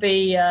some of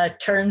the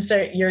terms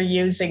that you're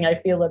using, I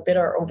feel a bit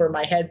are over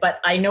my head. But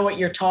I know what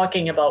you're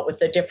talking about with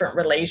the different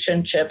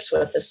relationships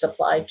with the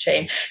supply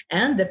chain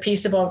and the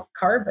piece about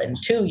carbon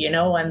too,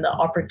 and the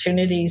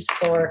opportunities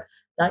for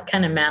that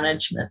kind of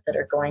management that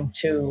are going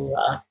to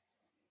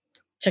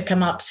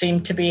come up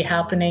seem to be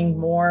happening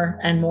more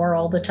and more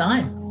all the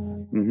time.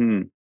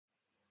 Mm-hmm.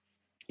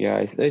 Yeah,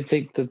 I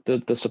think that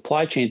the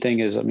supply chain thing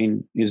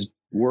is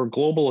we're a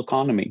global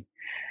economy,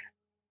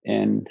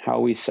 and how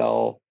we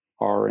sell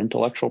our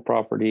intellectual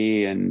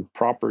property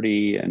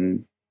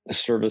and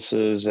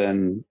services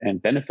and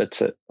benefits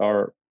that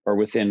are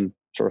within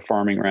sort of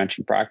farming,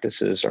 ranching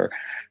practices are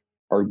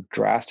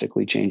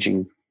drastically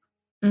changing.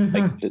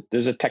 Mm-hmm.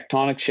 There's a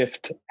tectonic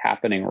shift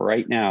happening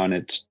right now, and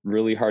it's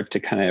really hard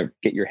to kind of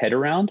get your head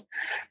around.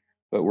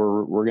 But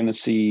we're going to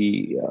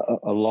see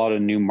a lot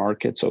of new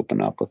markets open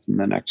up within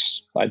the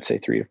next, I'd say,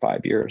 3 to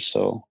 5 years.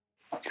 So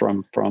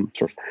from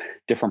sort of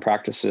different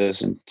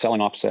practices and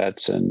selling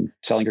offsets and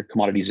selling your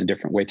commodities in a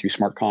different way through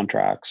smart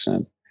contracts,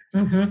 and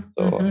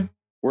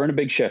we're in a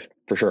big shift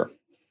for sure.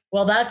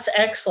 Well, that's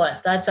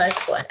excellent.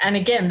 And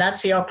again,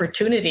 that's the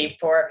opportunity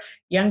for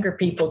younger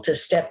people to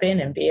step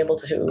in and be able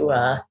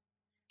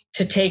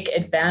to take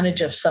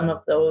advantage of some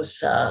of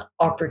those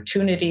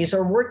opportunities,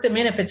 or work them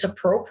in if it's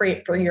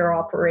appropriate for your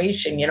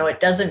operation. It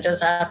doesn't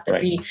just have to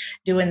be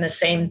doing the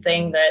same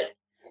thing that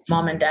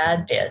mom and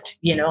dad did,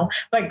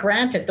 But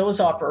granted, those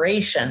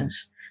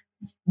operations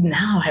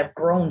now have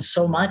grown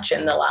so much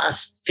in the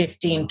last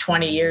 15,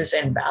 20 years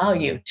in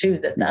value too,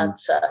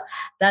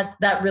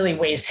 that really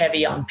weighs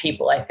heavy on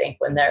people. I think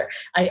when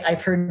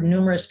I've heard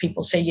numerous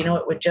people say,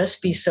 it would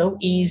just be so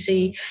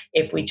easy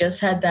if we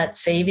just had that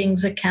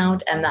savings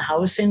account and the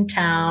house in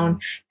town,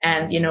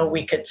 and,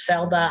 we could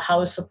sell the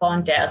house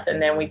upon death,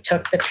 and then we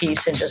took the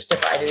piece and just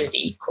divided it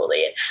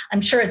equally.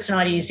 I'm sure it's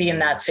not easy in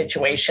that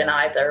situation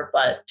either,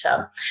 but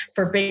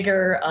for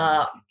bigger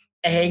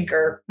ag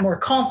or more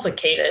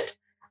complicated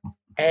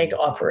ag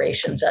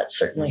operations, that's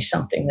certainly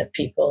something that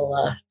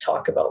people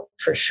talk about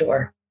for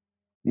sure.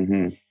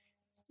 Mm-hmm.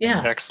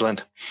 Yeah.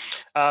 Excellent.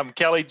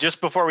 Kelly,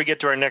 just before we get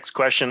to our next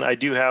question, I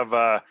do have,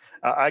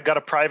 I got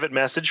a private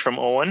message from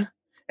Owen,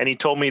 and he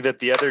told me that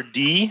the other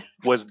D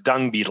was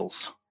dung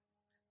beetles.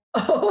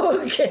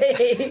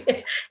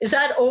 Okay. Is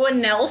that Owen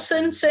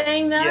Nelson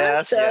saying that?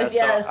 Yes.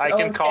 Yes. So I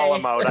can call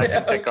him out. I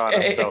can pick on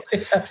him. So,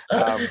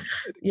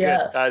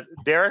 yeah. Good.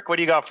 Derek, what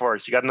do you got for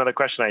us? You got another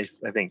question,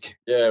 I think.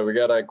 Yeah, we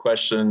got a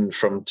question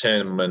from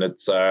Tim, and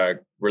it's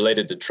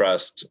related to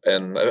trust.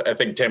 And I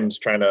think Tim's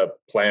trying to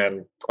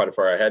plan quite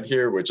far ahead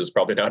here, which is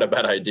probably not a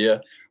bad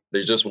idea.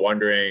 He's just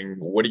wondering,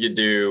 what do you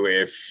do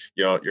if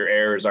your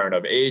heirs aren't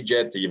of age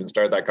yet to even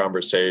start that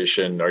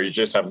conversation, or you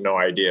just have no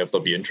idea if they'll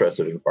be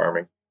interested in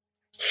farming?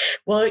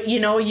 Well,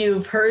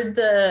 you've heard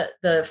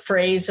the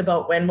phrase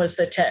about when's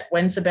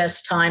the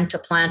best time to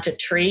plant a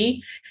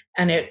tree,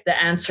 and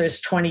the answer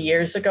is 20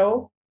 years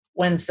ago.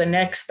 When's the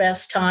next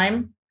best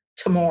time?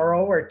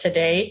 tomorrow or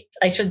today.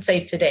 I should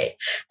say today.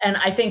 And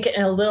I think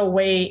in a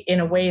way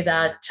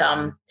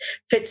that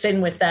fits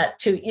in with that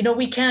too.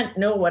 We can't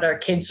know what our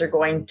kids are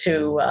going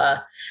to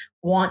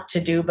want to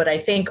do, but I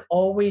think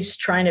always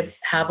trying to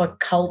have a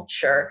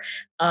culture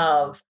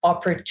of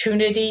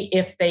opportunity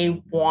if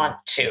they want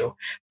to.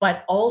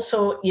 But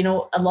also,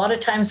 a lot of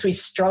times we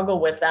struggle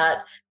with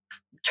that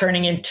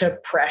turning into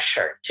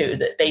pressure too,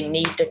 that they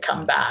need to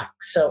come back.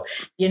 So,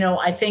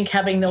 I think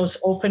having those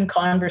open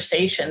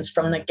conversations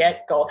from the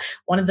get-go.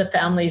 One of the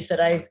families that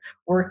I've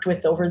worked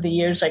with over the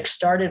years,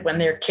 started when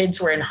their kids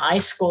were in high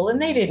school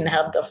and they didn't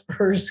have the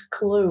first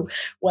clue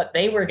what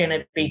they were going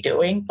to be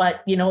doing.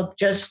 But,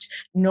 just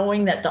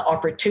knowing that the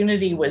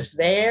opportunity was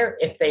there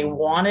if they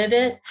wanted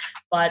it.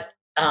 But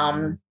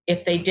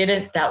if they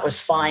didn't, that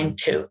was fine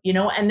too,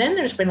 and then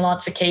there's been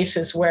lots of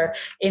cases where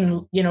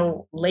in,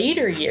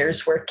 later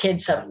years where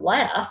kids have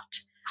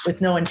left with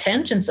no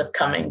intentions of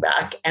coming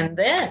back and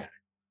then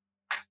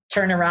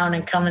turn around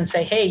and come and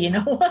say, hey, you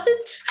know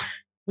what?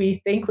 We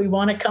think we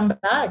want to come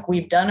back.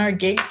 We've done our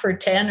gig for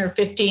 10 or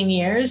 15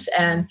 years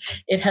and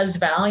it has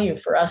value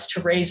for us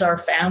to raise our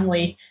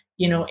family,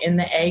 in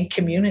the ag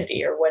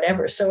community or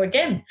whatever. So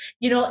again,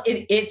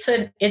 it's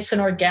an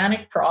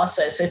organic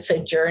process. It's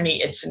a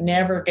journey. It's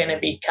never going to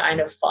be kind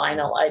of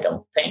final, I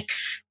don't think,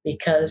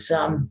 because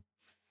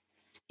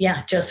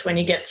just when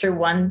you get through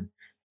one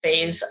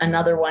phase,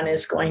 another one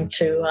is going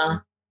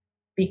to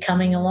be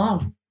coming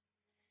along.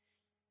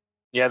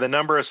 Yeah, the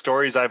number of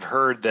stories I've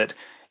heard that,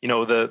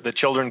 the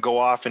children go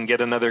off and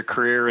get another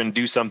career and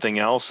do something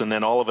else. And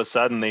then all of a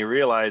sudden they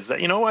realize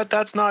that,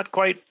 that's not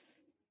quite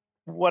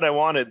what I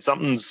wanted.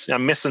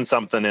 I'm missing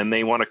something and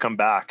they want to come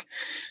back.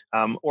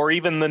 Or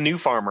even the new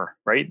farmer,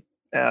 right?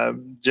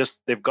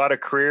 Just they've got a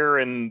career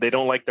and they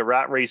don't like the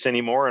rat race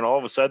anymore. And all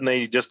of a sudden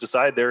they just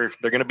decide they're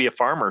going to be a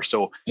farmer.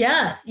 So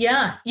yeah.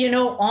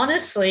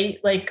 Honestly,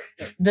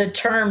 the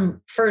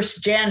term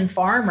first gen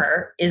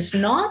farmer is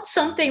not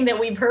something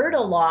that we've heard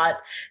a lot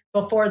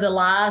before the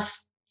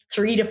last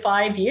 3 to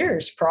 5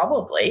 years,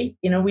 probably.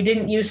 We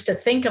didn't used to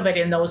think of it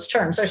in those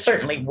terms. There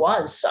certainly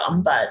was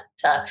some, but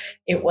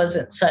it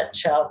wasn't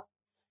such a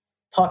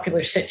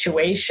popular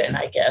situation,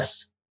 I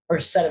guess, or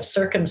set of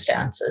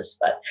circumstances.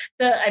 But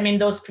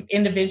those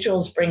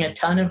individuals bring a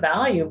ton of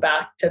value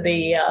back to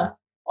the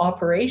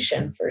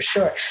operation for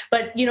sure.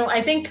 But,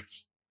 I think,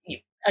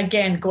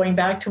 again, going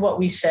back to what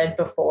we said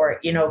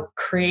before,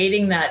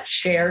 creating that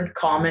shared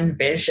common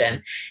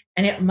vision,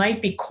 and it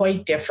might be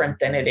quite different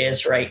than it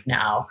is right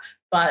now.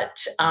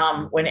 But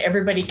when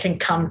everybody can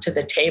come to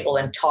the table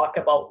and talk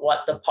about what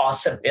the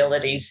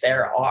possibilities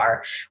there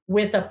are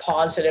with a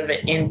positive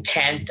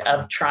intent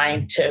of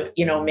trying to,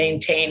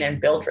 maintain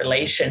and build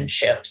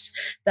relationships,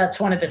 that's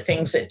one of the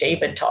things that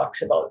David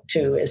talks about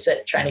too, is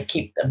that trying to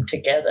keep them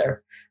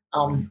together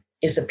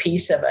is a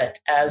piece of it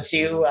as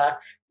you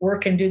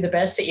work and do the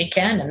best that you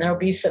can. And there'll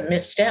be some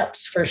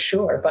missteps for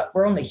sure, but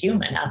we're only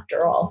human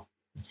after all.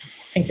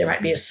 I think there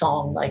might be a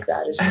song like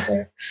that, isn't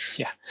there?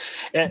 Yeah.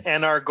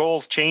 And our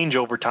goals change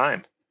over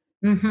time,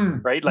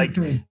 right?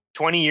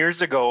 20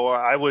 years ago,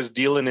 I was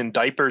dealing in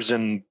diapers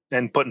and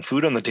putting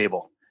food on the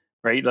table,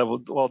 right?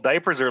 Well,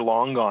 diapers are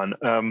long gone.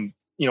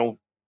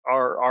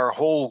 Our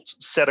whole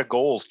set of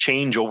goals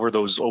change over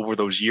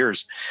those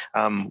years.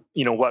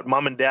 What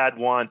mom and dad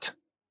want,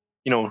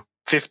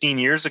 15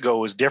 years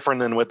ago is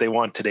different than what they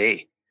want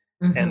today.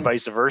 And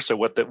vice versa,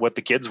 what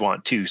the kids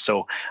want too.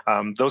 So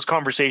those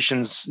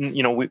conversations,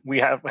 we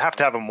have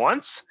to have them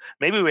once.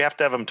 Maybe we have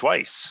to have them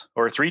twice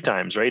or 3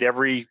 times, right?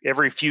 Every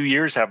few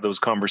years, have those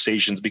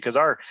conversations because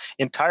our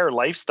entire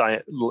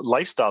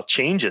lifestyle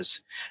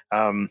changes.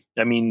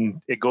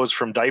 It goes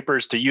from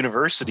diapers to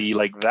university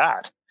like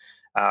that.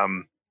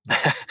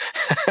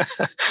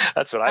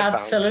 That's what I found.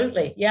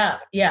 Absolutely. Yeah.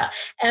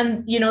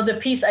 And, the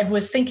piece, I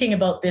was thinking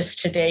about this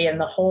today and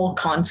the whole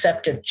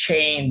concept of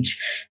change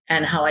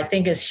and how I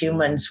think as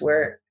humans,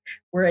 we're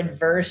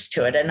adverse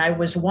to it. And I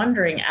was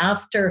wondering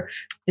after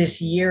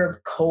this year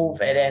of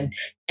COVID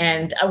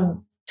and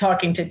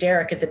talking to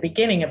Derek at the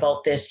beginning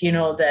about this,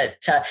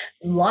 that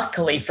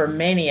luckily for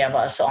many of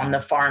us on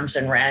the farms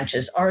and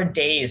ranches, our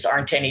days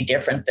aren't any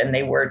different than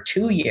they were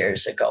 2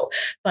 years ago.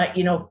 But,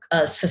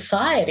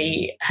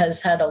 society has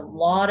had a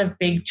lot of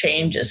big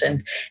changes.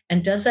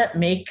 And does that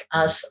make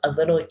us a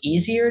little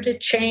easier to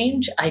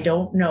change? I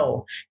don't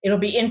know. It'll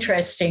be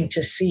interesting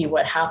to see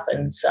what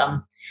happens.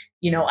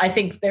 I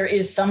think there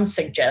is some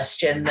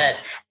suggestion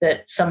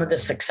that some of the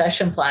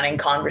succession planning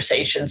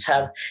conversations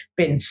have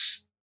been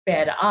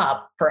sped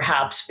up,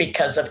 perhaps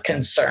because of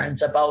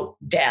concerns about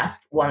death,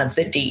 one of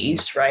the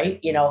Ds,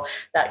 right?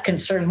 That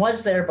concern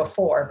was there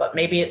before, but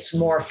maybe it's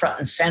more front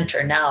and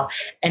center now,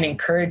 and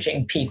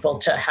encouraging people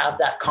to have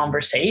that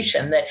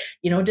conversation that,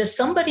 does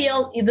somebody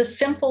else, the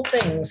simple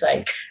things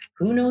like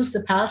who knows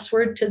the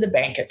password to the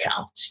bank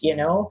accounts,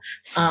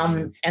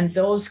 and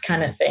those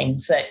kind of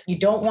things that you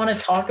don't want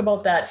to talk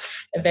about that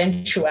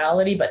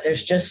eventuality, but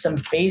there's just some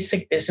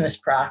basic business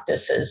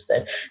practices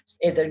that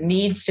there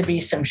needs to be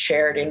some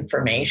shared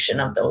information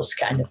of those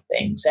kind of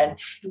things.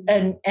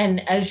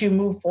 And as you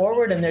move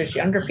forward and there's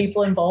younger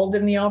people involved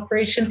in the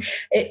operation,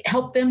 it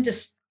help them to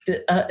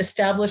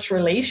establish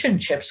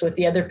relationships with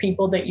the other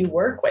people that you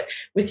work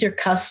with your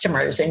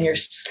customers and your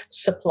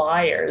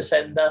suppliers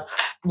and the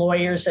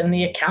lawyers and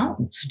the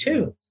accountants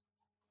too.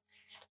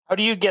 How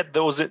do you get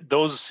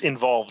those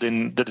involved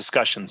in the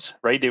discussions,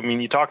 right? I mean,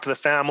 you talk to the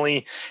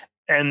family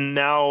and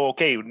now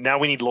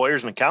we need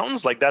lawyers and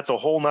accountants. Like that's a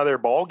whole nother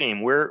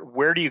ballgame.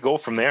 Where do you go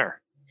from there?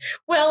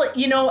 Well,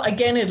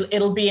 again,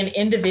 it'll be an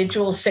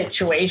individual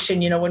situation.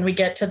 When we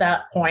get to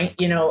that point,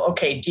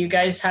 okay, do you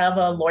guys have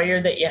a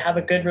lawyer that you have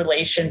a good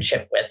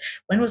relationship with?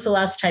 When was the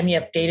last time you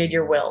updated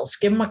your wills?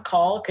 Give them a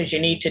call because you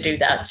need to do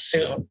that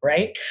soon,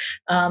 right?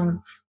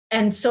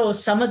 And so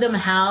some of them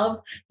have,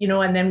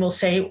 and then we'll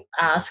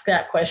ask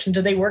that question,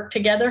 do they work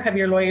together? Have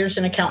your lawyers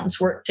and accountants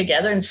work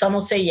together? And some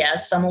will say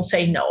yes, some will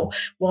say no.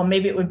 Well,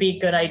 maybe it would be a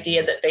good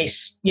idea that they,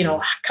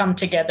 come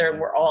together and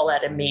we're all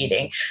at a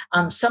meeting.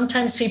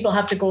 Sometimes people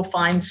have to go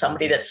find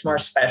somebody that's more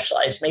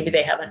specialized. Maybe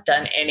they haven't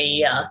done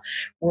any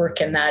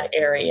work in that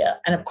area.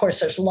 And of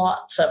course, there's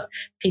lots of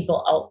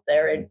people out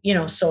there, and,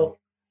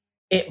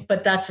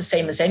 but that's the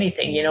same as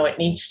anything, it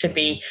needs to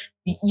be,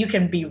 you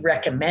can be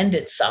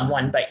recommended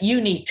someone, but you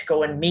need to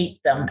go and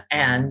meet them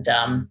and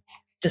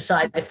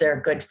decide if they're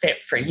a good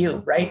fit for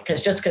you, right?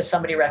 Because just because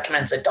somebody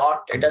recommends a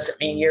doctor doesn't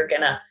mean you're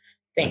going to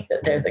think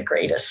that they're the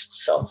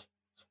greatest. So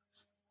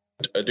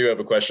I do have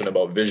a question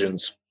about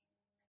visions.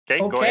 Okay.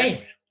 Go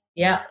ahead.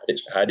 Yeah.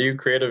 How do you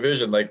create a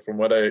vision? Like from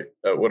what I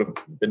would have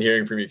been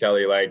hearing from you,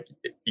 Kelly, like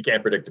you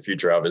can't predict the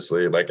future,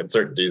 obviously, like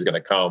uncertainty is going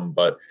to come,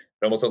 but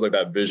it almost sounds like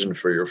that vision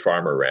for your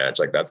farm or ranch,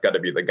 like that's got to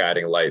be the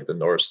guiding light, the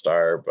North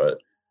Star. But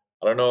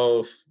I don't know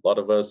if a lot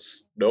of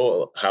us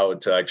know how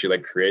to actually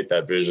like create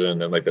that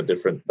vision and like the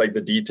different, like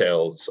the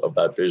details of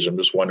that vision. I'm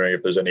just wondering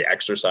if there's any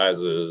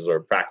exercises or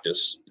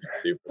practice.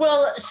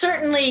 Well,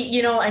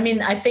 certainly,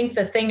 I think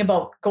the thing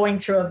about going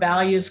through a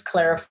values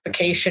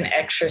clarification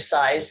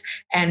exercise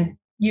and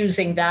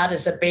using that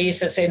as a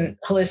basis in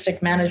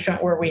holistic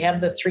management, where we have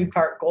the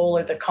 3-part goal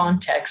or the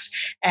context,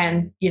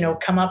 and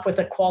come up with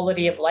a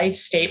quality of life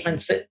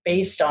statements that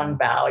based on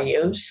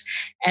values,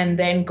 and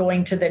then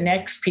going to the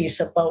next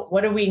piece about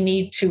what do we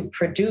need to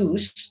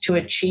produce to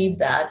achieve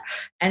that,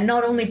 and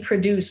not only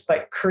produce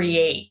but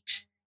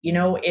create.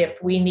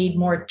 If we need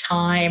more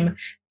time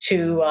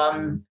to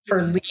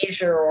for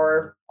leisure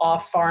or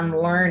off-farm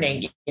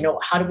learning,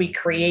 how do we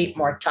create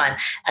more time?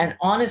 And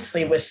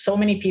honestly, with so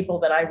many people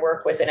that I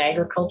work with in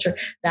agriculture,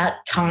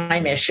 that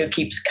time issue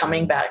keeps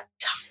coming back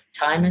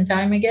time and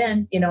time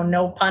again,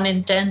 no pun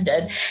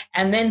intended.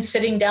 And then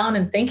sitting down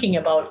and thinking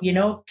about,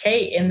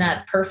 okay, in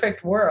that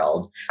perfect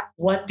world,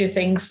 what do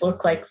things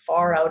look like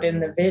far out in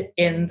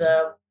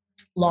the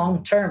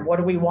long term? What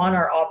do we want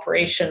our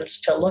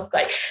operations to look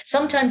like?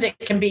 Sometimes it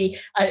can be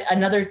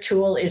another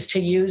tool is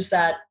to use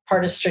that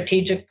part of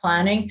strategic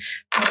planning,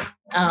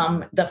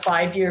 the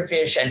 5-year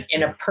vision.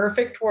 In a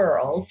perfect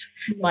world,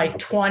 by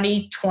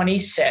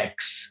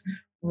 2026,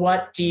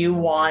 what do you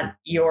want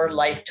your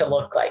life to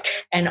look like?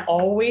 And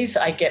always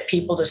I get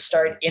people to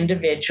start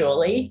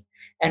individually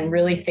and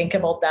really think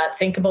about that.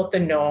 Think about the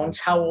knowns.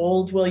 How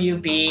old will you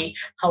be?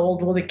 How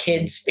old will the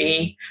kids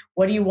be?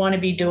 What do you want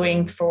to be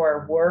doing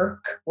for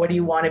work? What do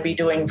you want to be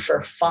doing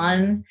for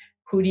fun?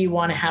 Who do you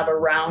want to have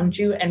around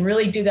you? And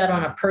really do that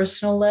on a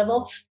personal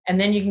level. And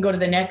then you can go to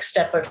the next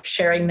step of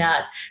sharing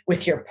that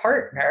with your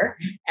partner.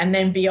 And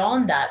then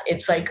beyond that,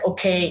 it's like,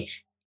 okay,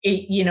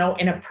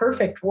 in a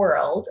perfect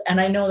world,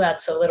 and I know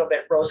that's a little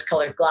bit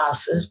rose-colored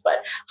glasses, but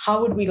how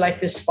would we like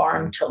this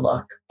farm to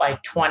look by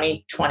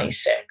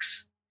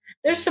 2026?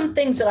 There's some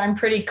things that I'm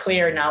pretty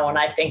clear now when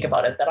I think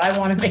about it that I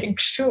want to make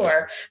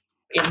sure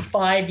in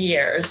 5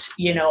 years,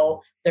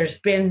 there's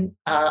been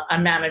a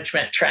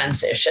management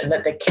transition,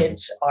 that the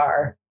kids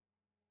are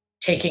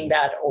taking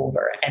that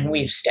over and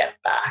we've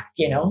stepped back,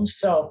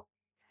 so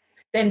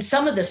then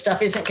some of the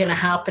stuff isn't going to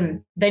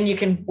happen. Then you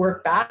can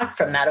work back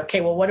from that.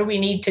 Okay, well, what do we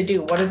need to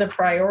do? What are the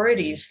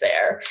priorities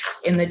there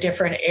in the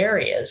different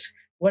areas?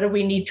 What do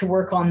we need to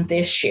work on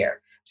this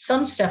year?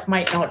 Some stuff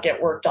might not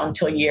get worked on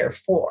till year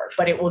 4,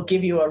 but it will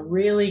give you a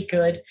really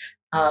good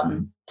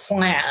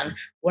plan.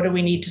 What do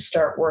we need to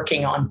start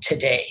working on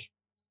today?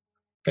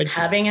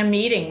 Having a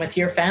meeting with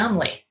your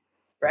family,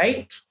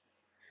 right?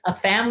 A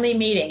family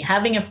meeting,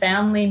 having a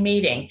family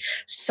meeting.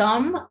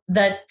 Some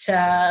that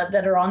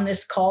are on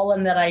this call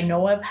and that I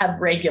know of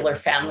have regular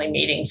family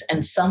meetings,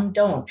 and some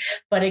don't.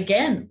 But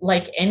again,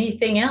 like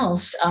anything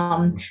else,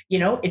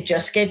 it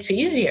just gets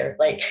easier.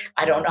 Like,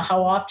 I don't know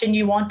how often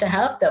you want to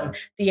have them.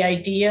 The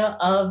idea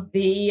of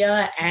the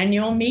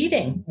annual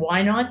meeting,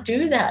 why not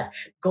do that?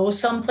 Go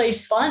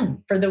someplace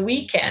fun for the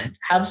weekend,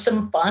 have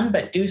some fun,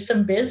 but do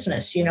some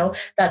business.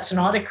 That's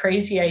not a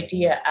crazy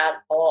idea at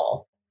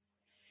all.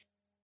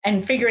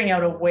 and figuring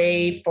out a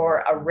way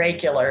for a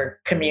regular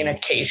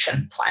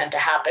communication plan to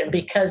happen,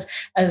 because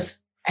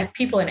as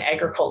people in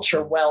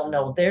agriculture well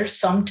know, there's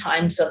some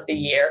times of the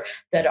year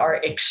that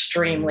are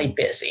extremely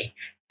busy.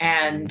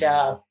 And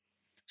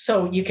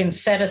so you can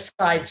set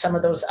aside some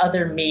of those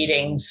other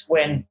meetings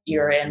when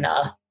you're in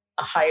a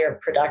higher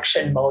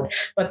production mode,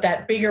 but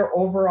that bigger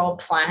overall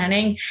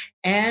planning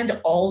and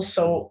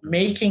also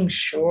making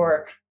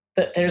sure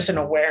that there's an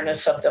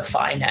awareness of the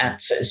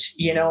finances,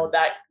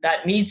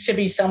 that needs to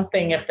be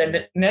something. If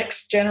the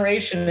next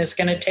generation is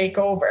going to take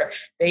over,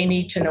 they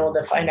need to know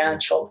the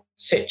financial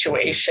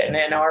situation.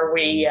 And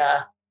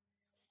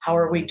how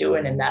are we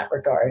doing in that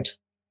regard?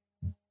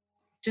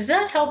 Does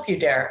that help you,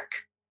 Derek?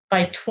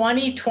 By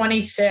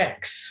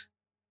 2026,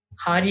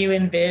 how do you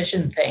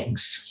envision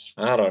things?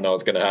 I don't know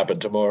what's going to happen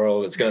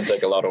tomorrow. It's going to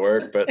take a lot of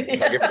work, but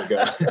I'll give it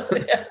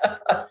a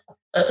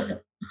go.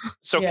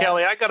 So,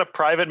 Kelly, I got a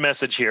private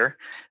message here.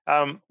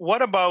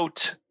 What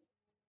about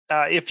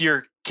if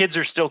your kids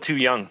are still too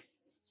young,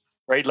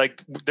 right?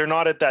 Like they're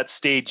not at that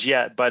stage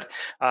yet. But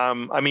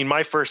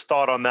my first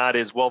thought on that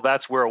is, well,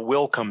 that's where a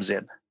will comes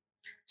in.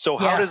 So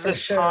how does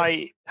this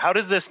tie? How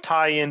does this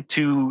tie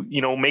into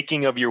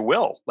making of your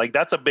will? Like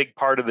that's a big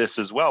part of this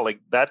as well. Like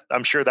that,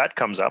 I'm sure that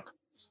comes up.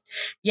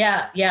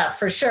 Yeah,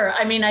 for sure.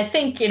 I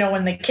think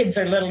when the kids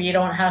are little, you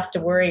don't have to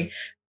worry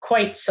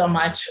quite so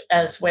much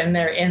as when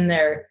they're in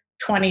their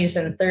 20s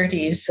and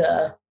 30s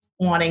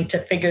wanting to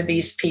figure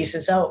these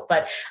pieces out.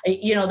 But,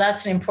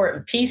 that's an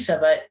important piece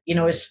of it,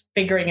 is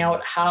figuring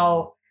out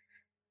how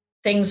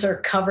things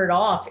are covered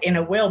off in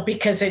a will,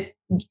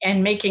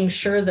 and making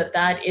sure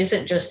that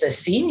isn't just the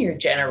senior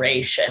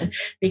generation,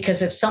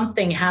 because if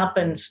something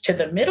happens to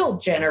the middle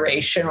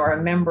generation or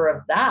a member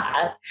of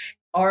that,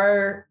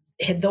 are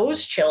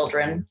those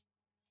children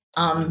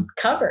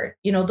covered?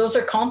 Those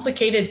are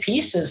complicated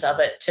pieces of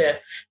it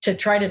to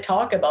try to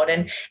talk about.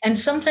 And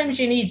sometimes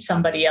you need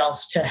somebody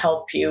else to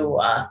help you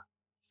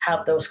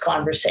have those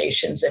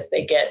conversations if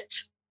they get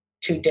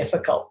too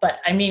difficult. But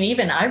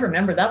even I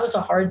remember that was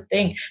a hard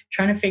thing,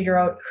 trying to figure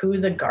out who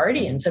the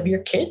guardians of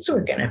your kids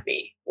were going to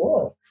be.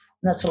 Whoa.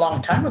 And that's a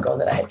long time ago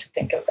that I had to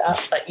think of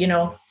that. But,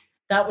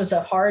 that was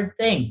a hard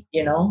thing,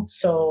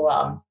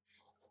 so.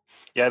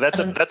 Yeah, that's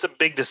a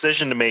big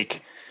decision to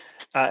make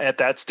at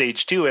that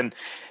stage too.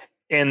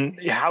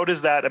 And how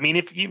does that,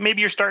 if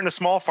maybe you're starting a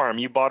small farm,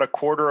 you bought a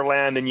quarter of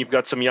land and you've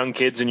got some young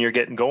kids and you're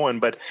getting going,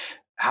 but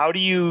how do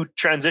you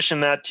transition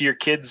that to your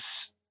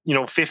kids,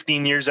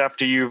 15 years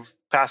after you've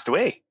passed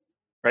away,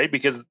 right?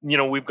 Because,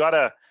 we've got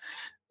to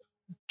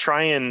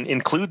try and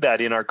include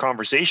that in our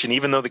conversation,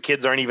 even though the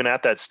kids aren't even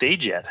at that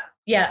stage yet.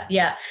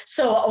 Yeah.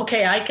 So,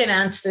 okay, I can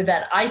answer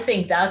that. I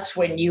think that's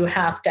when you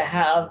have to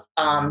have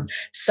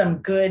some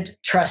good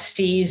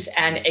trustees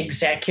and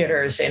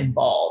executors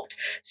involved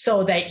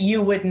so that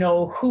you would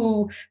know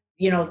who,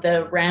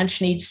 the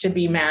ranch needs to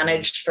be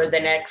managed for the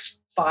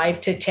next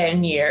 5 to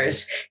 10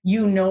 years.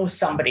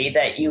 Somebody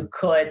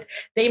that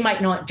they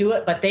might not do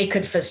it, but they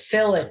could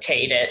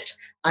facilitate it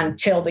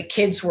until the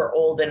kids were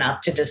old enough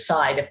to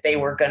decide if they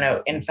were going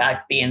to, in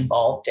fact, be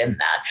involved in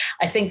that.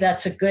 I think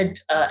that's a good,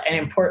 an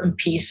important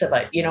piece of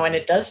it, and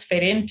it does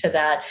fit into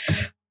that,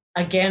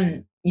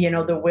 again,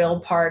 the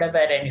will part of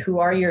it and who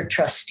are your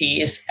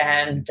trustees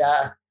and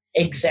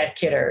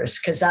executors,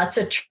 because that's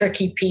a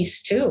tricky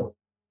piece too.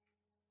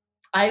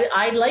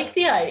 I like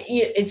the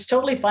idea. It's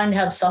totally fine to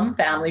have some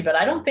family, but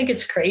I don't think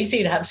it's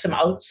crazy to have some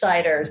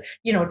outsiders,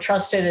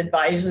 trusted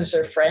advisors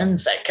or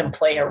friends that can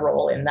play a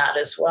role in that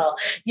as well.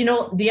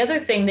 The other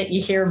thing that you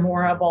hear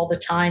more of all the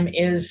time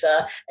is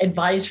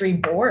advisory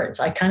boards.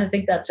 I kind of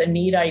think that's a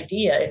neat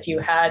idea if you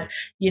had,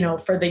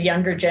 for the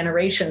younger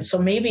generation. So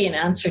maybe in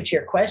answer to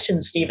your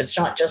question, Steve, it's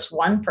not just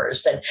one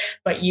person,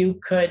 but you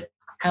could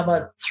have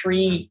a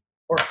 3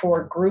 or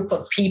 4 group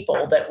of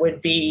people that would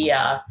be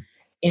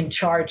in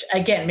charge.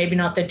 Again, maybe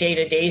not the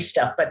day-to-day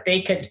stuff, but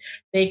they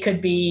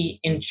could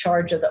be in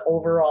charge of the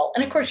overall.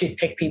 And of course, you'd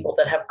pick people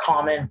that have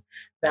common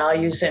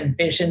values and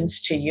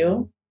visions to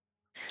you.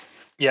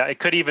 Yeah, it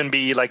could even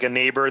be like a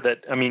neighbor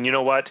that, you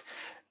know what?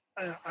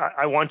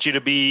 I want you to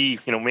be,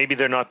 maybe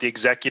they're not the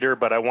executor,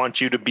 but I want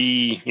you to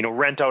be,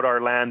 rent out our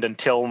land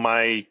until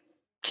my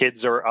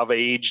kids are of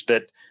age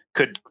that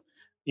could,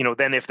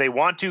 then if they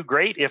want to,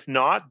 great. If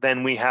not,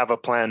 then we have a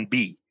plan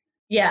B.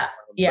 Yeah.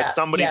 But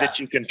somebody that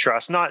you can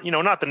trust, not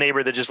the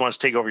neighbor that just wants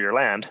to take over your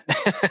land.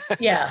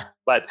 Yeah.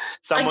 But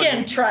someone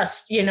again,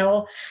 trust,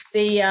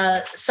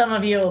 the some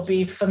of you will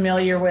be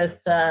familiar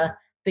with the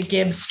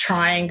Gibbs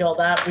triangle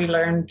that we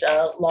learned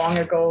long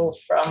ago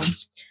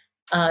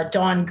from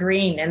Don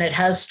Green, and it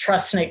has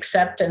trust and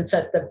acceptance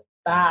at the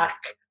back,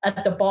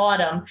 at the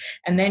bottom,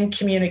 and then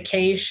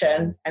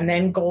communication, and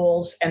then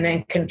goals, and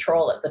then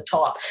control at the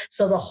top.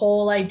 So the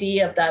whole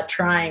idea of that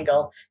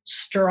triangle,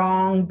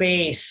 strong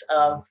base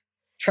of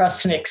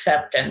trust and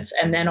acceptance,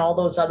 and then all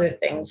those other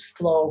things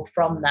flow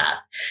from that.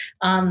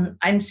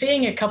 I'm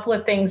seeing a couple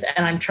of things,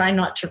 and I'm trying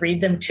not to read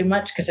them too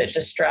much because it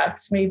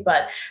distracts me,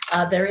 but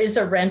there is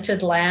a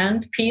rented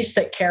land piece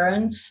that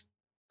Karen's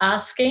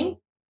asking.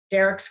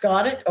 Derek's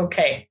got it?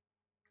 Okay.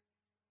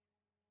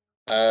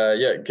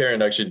 Yeah,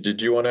 Karen, actually,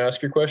 did you want to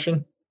ask your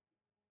question?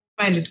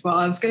 Might as well.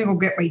 I was going to go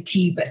get my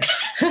tea, but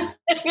I'm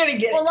going to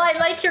get Well, I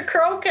like your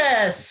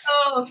crocus.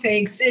 Oh,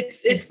 thanks.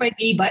 It's my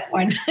knee butt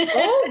one.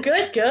 Oh,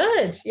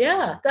 good.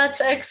 Yeah,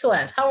 that's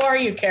excellent. How are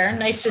you, Karen?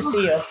 Nice to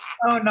see you.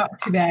 Oh, not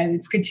too bad.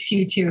 It's good to see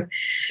you too.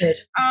 Good.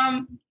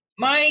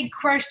 My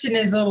question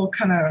is a little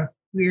kind of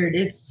weird.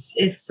 It's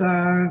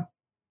for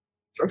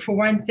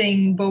one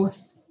thing, both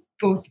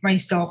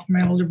myself and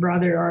my older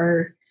brother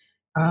are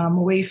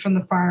away from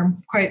the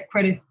farm, quite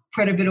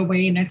a bit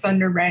away, and it's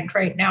under rent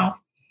right now.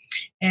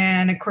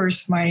 And of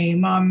course, my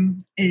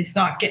mom is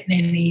not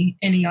getting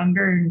any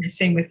younger, and the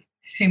same with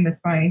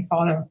my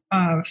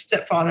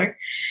stepfather.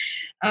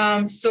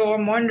 So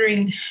I'm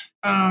wondering,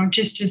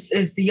 just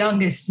as the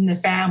youngest in the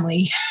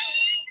family,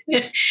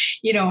 how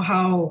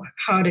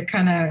to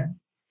kind of,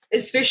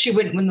 especially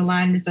when the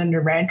land is under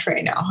rent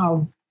right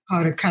now,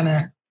 how to kind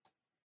of,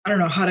 I don't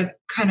know, how to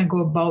kind of go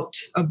about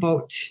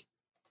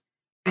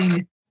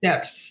things.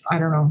 Steps. I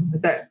don't know,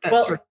 that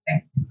sort of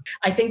thing.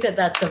 I think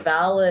that's a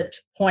valid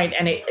point,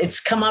 and it's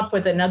come up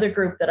with another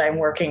group that I'm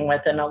working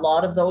with, and a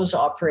lot of those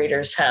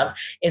operators have.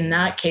 In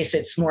that case,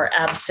 it's more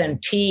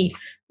absentee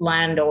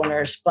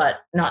landowners, but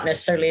not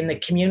necessarily in the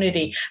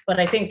community. But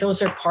I think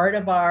those are part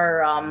of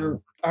our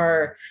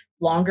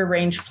longer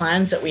range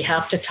plans that we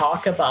have to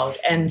talk about.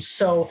 And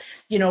so,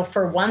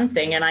 for one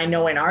thing, and I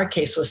know in our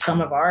case with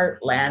some of our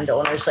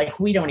landowners,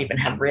 like we don't even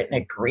have written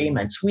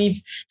agreements.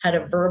 We've had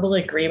a verbal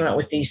agreement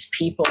with these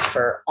people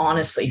for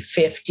honestly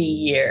 50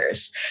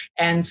 years.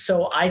 And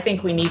so I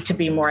think we need to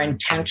be more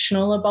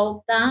intentional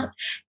about that.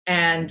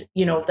 And,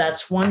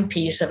 that's one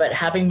piece of it,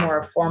 having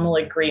more formal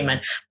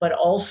agreement, but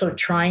also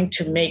trying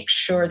to make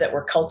sure that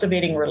we're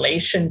cultivating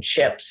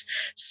relationships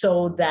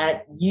so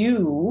that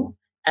you,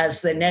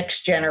 as the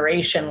next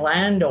generation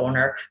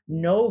landowner,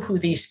 know who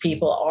these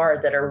people are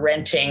that are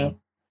renting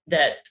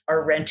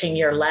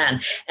your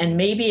land. And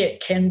maybe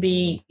it can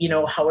be,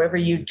 however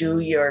you do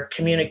your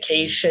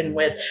communication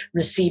with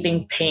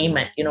receiving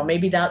payment,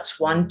 maybe that's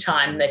one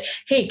time that,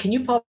 hey, can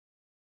you pop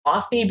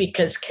coffee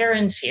because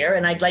Karen's here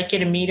and I'd like you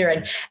to meet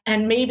her.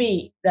 And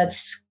maybe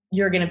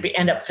you're going to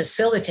end up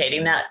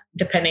facilitating that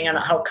depending on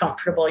how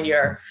comfortable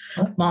your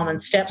mom and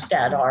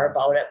stepdad are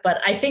about it. But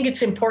I think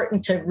it's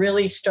important to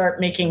really start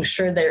making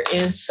sure there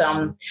is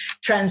some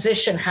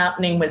transition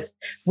happening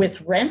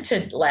with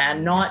rented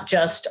land, not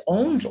just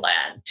owned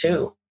land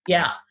too.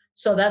 Yeah.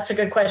 So that's a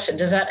good question.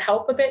 Does that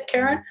help a bit,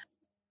 Karen?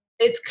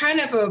 It's kind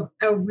of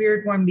a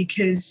weird one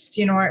because,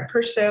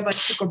 personally, I'd like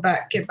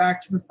to get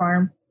back to the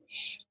farm.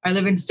 I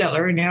live in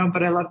Stettler right now,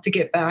 but I love to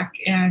get back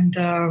and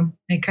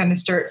kind of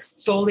start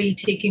slowly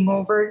taking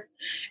over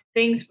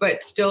things,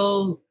 but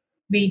still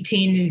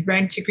maintain a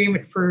rent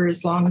agreement for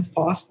as long as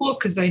possible.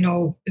 Because I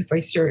know if I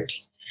start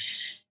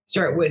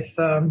with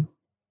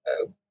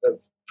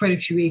quite a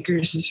few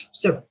acres,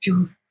 a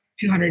few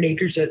hundred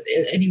acres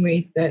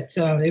anyway, that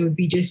it would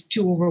be just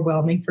too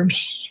overwhelming for me.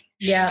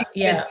 Yeah.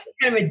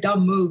 Kind of a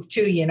dumb move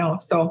too,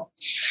 So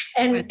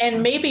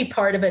and maybe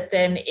part of it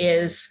then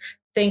is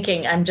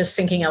I'm just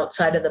thinking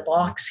outside of the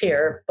box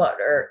here,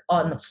 or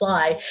on the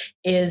fly,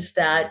 is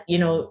that,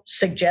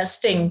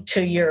 suggesting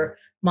to your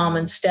mom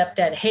and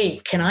stepdad, hey,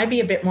 can I be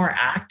a bit more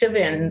active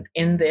in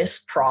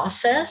this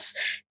process?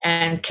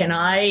 And can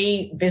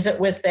I visit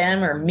with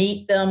them or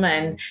meet them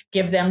and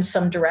give them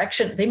some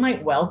direction? They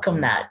might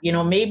welcome that.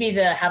 Maybe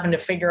the having to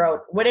figure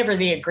out whatever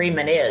the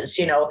agreement is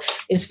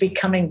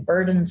becoming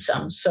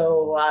burdensome.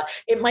 So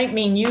it might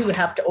mean you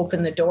have to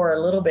open the door a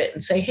little bit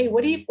and say, hey,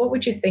 what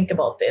would you think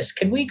about this?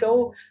 Can we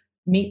go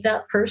meet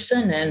that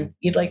person? And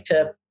you'd like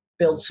to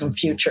build some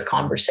future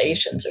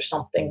conversations or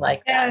something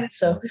like that.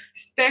 So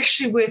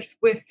especially with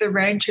the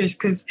ranchers,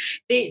 because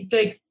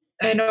I've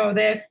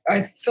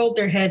filled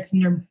their heads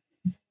and they're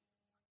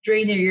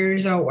drain their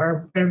ears out,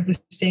 or whatever the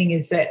saying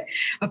is, that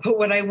about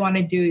what I want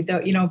to do,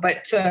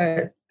 but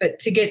to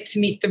get to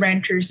meet the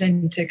renters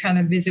and to kind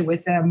of visit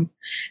with them,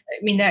 I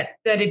mean,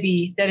 that'd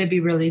be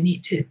really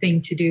neat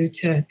thing to do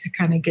to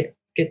kind of get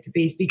to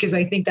base, because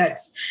I think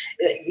that's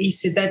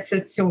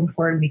so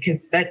important,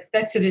 because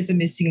it is a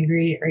missing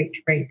ingredient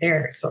right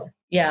there. So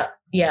yeah,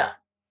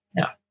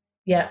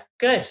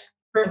 good,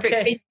 perfect.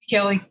 Okay. Thank you,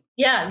 Kelly.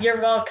 Yeah,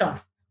 you're welcome.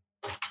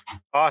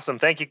 Awesome.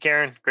 Thank you,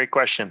 Karen. Great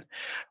question.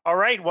 All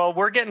right. Well,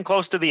 we're getting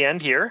close to the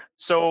end here.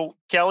 So,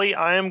 Kelly,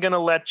 I am going to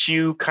let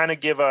you kind of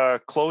give a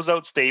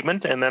closeout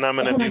statement, and then I'm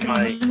going to do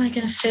my... What am I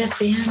going to say at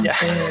the end?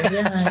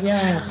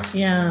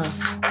 Yeah.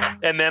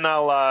 And then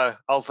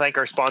I'll thank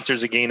our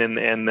sponsors again,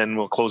 and then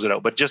we'll close it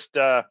out. But just,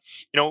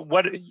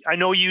 what I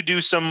know you do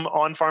some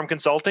on-farm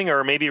consulting,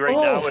 or maybe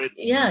now it's...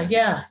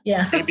 Yeah.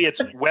 Maybe it's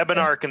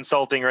webinar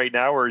consulting right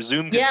now, or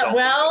Zoom consulting. Yeah,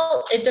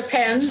 well, it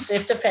depends.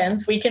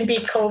 We can be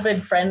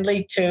COVID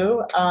friendly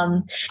too.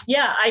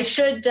 I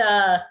should...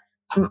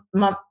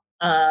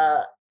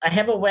 I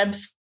have a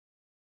website,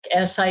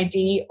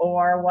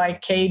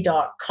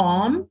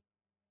 sidorYK.com.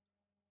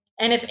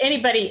 And if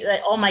anybody,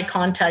 all my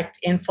contact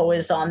info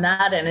is on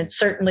that. And it's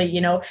certainly,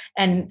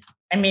 and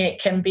I mean,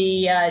 it can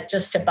be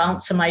just to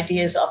bounce some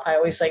ideas off. I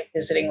always like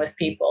visiting with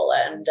people.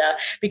 And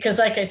because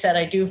like I said,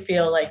 I do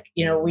feel like,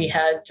 we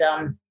had,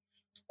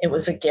 it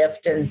was a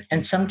gift.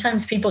 And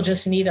sometimes people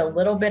just need a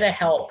little bit of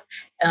help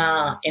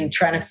in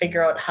trying to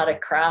figure out how to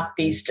craft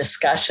these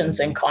discussions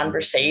and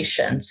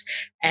conversations.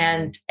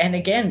 And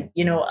again,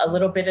 a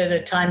little bit at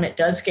a time, it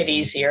does get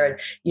easier,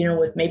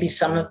 with maybe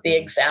some of the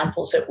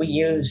examples that we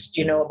used,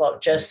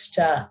 about just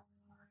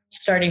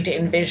starting to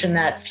envision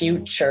that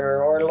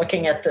future, or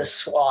looking at the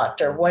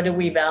SWOT, or what do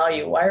we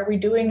value? Why are we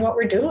doing what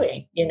we're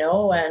doing?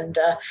 And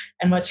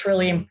what's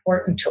really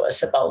important to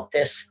us about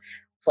this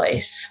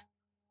place.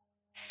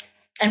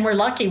 And we're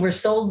lucky. We're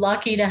so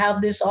lucky to have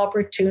this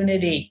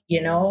opportunity,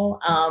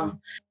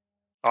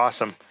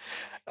 Awesome.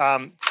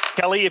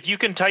 Kelly, if you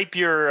can type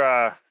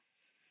your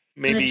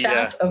maybe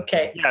chat?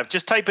 Okay. Yeah,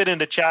 just type it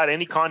into chat.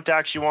 Any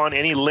contacts you want,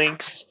 any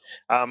links.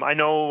 I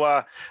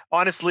know,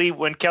 honestly,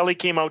 when Kelly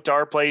came out to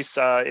our place,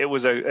 it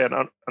was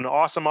an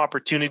awesome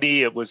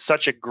opportunity. It was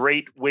such a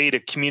great way to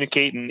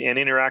communicate and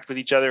interact with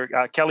each other.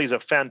 Kelly's a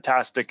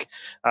fantastic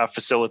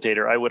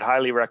facilitator. I would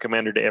highly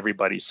recommend her to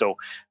everybody. So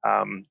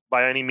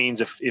by any means,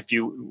 if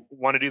you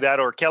want to do that,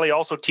 or Kelly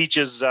also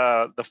teaches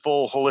the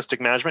full holistic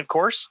management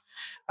course.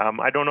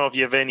 I don't know if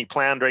you have any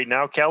planned right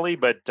now, Kelly,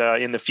 but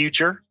in the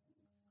future.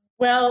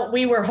 Well,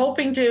 we were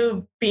hoping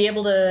to be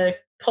able to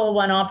pull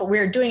one off.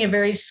 We're doing a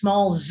very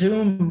small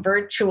Zoom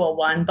virtual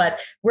one, but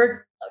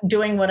we're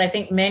doing what I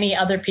think many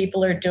other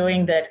people are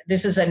doing, that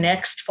this is a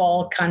next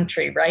fall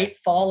country, right?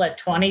 Fall of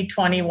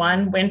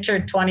 2021, winter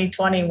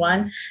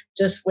 2021.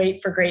 Just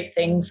wait for great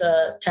things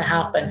to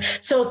happen.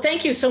 So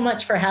thank you so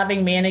much for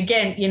having me. And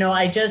again,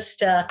 I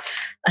just,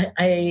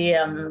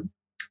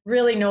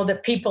 really know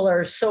that people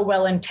are so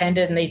well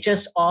intended, and they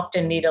just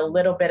often need a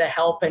little bit of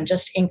help and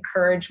just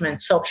encouragement.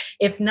 So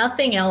if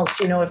nothing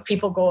else, if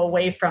people go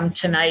away from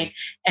tonight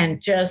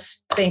and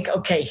just think,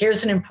 okay,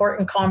 here's an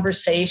important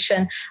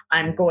conversation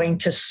I'm going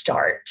to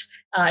start.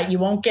 You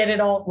won't get it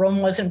all.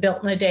 Rome wasn't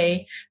built in a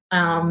day,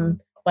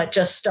 but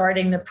just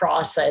starting the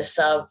process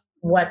of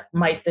what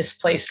might this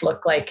place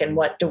look like, and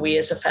what do we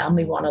as a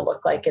family want to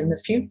look like in the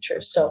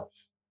future. So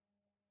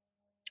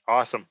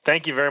awesome.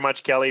 Thank you very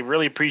much, Kelly.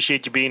 Really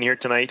appreciate you being here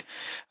tonight.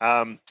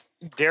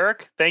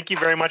 Derek, thank you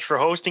very much for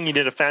hosting. You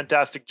did a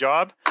fantastic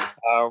job.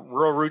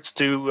 Rural Roots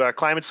to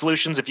Climate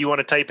Solutions. If you want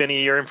to type any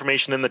of your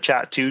information in the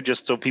chat too,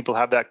 just so people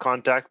have that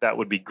contact, that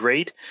would be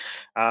great.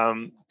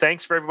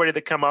 Thanks for everybody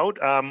that come out.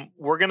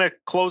 We're going to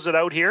close it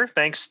out here.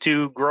 Thanks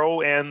to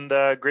GROW and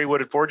the Grey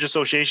Wooded Forage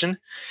Association.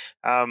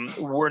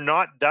 We're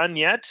not done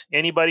yet.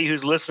 Anybody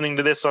who's listening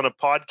to this on a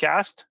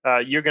podcast,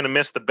 you're going to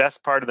miss the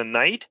best part of the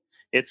night.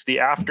 It's the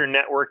after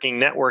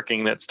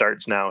networking that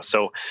starts now.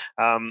 So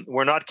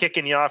we're not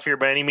kicking you off here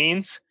by any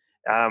means.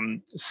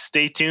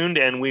 Stay tuned,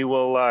 and we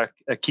will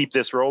keep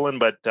this rolling,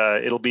 but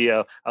it'll be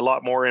a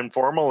lot more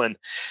informal. And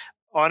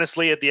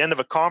honestly, at the end of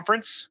a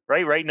conference,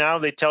 right now,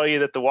 they tell you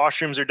that the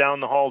washrooms are down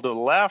the hall to the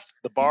left,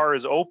 the bar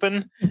is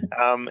open,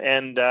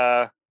 and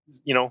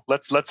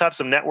let's have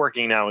some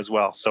networking now as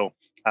well. So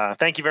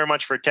thank you very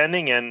much for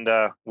attending, and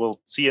we'll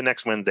see you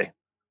next Wednesday.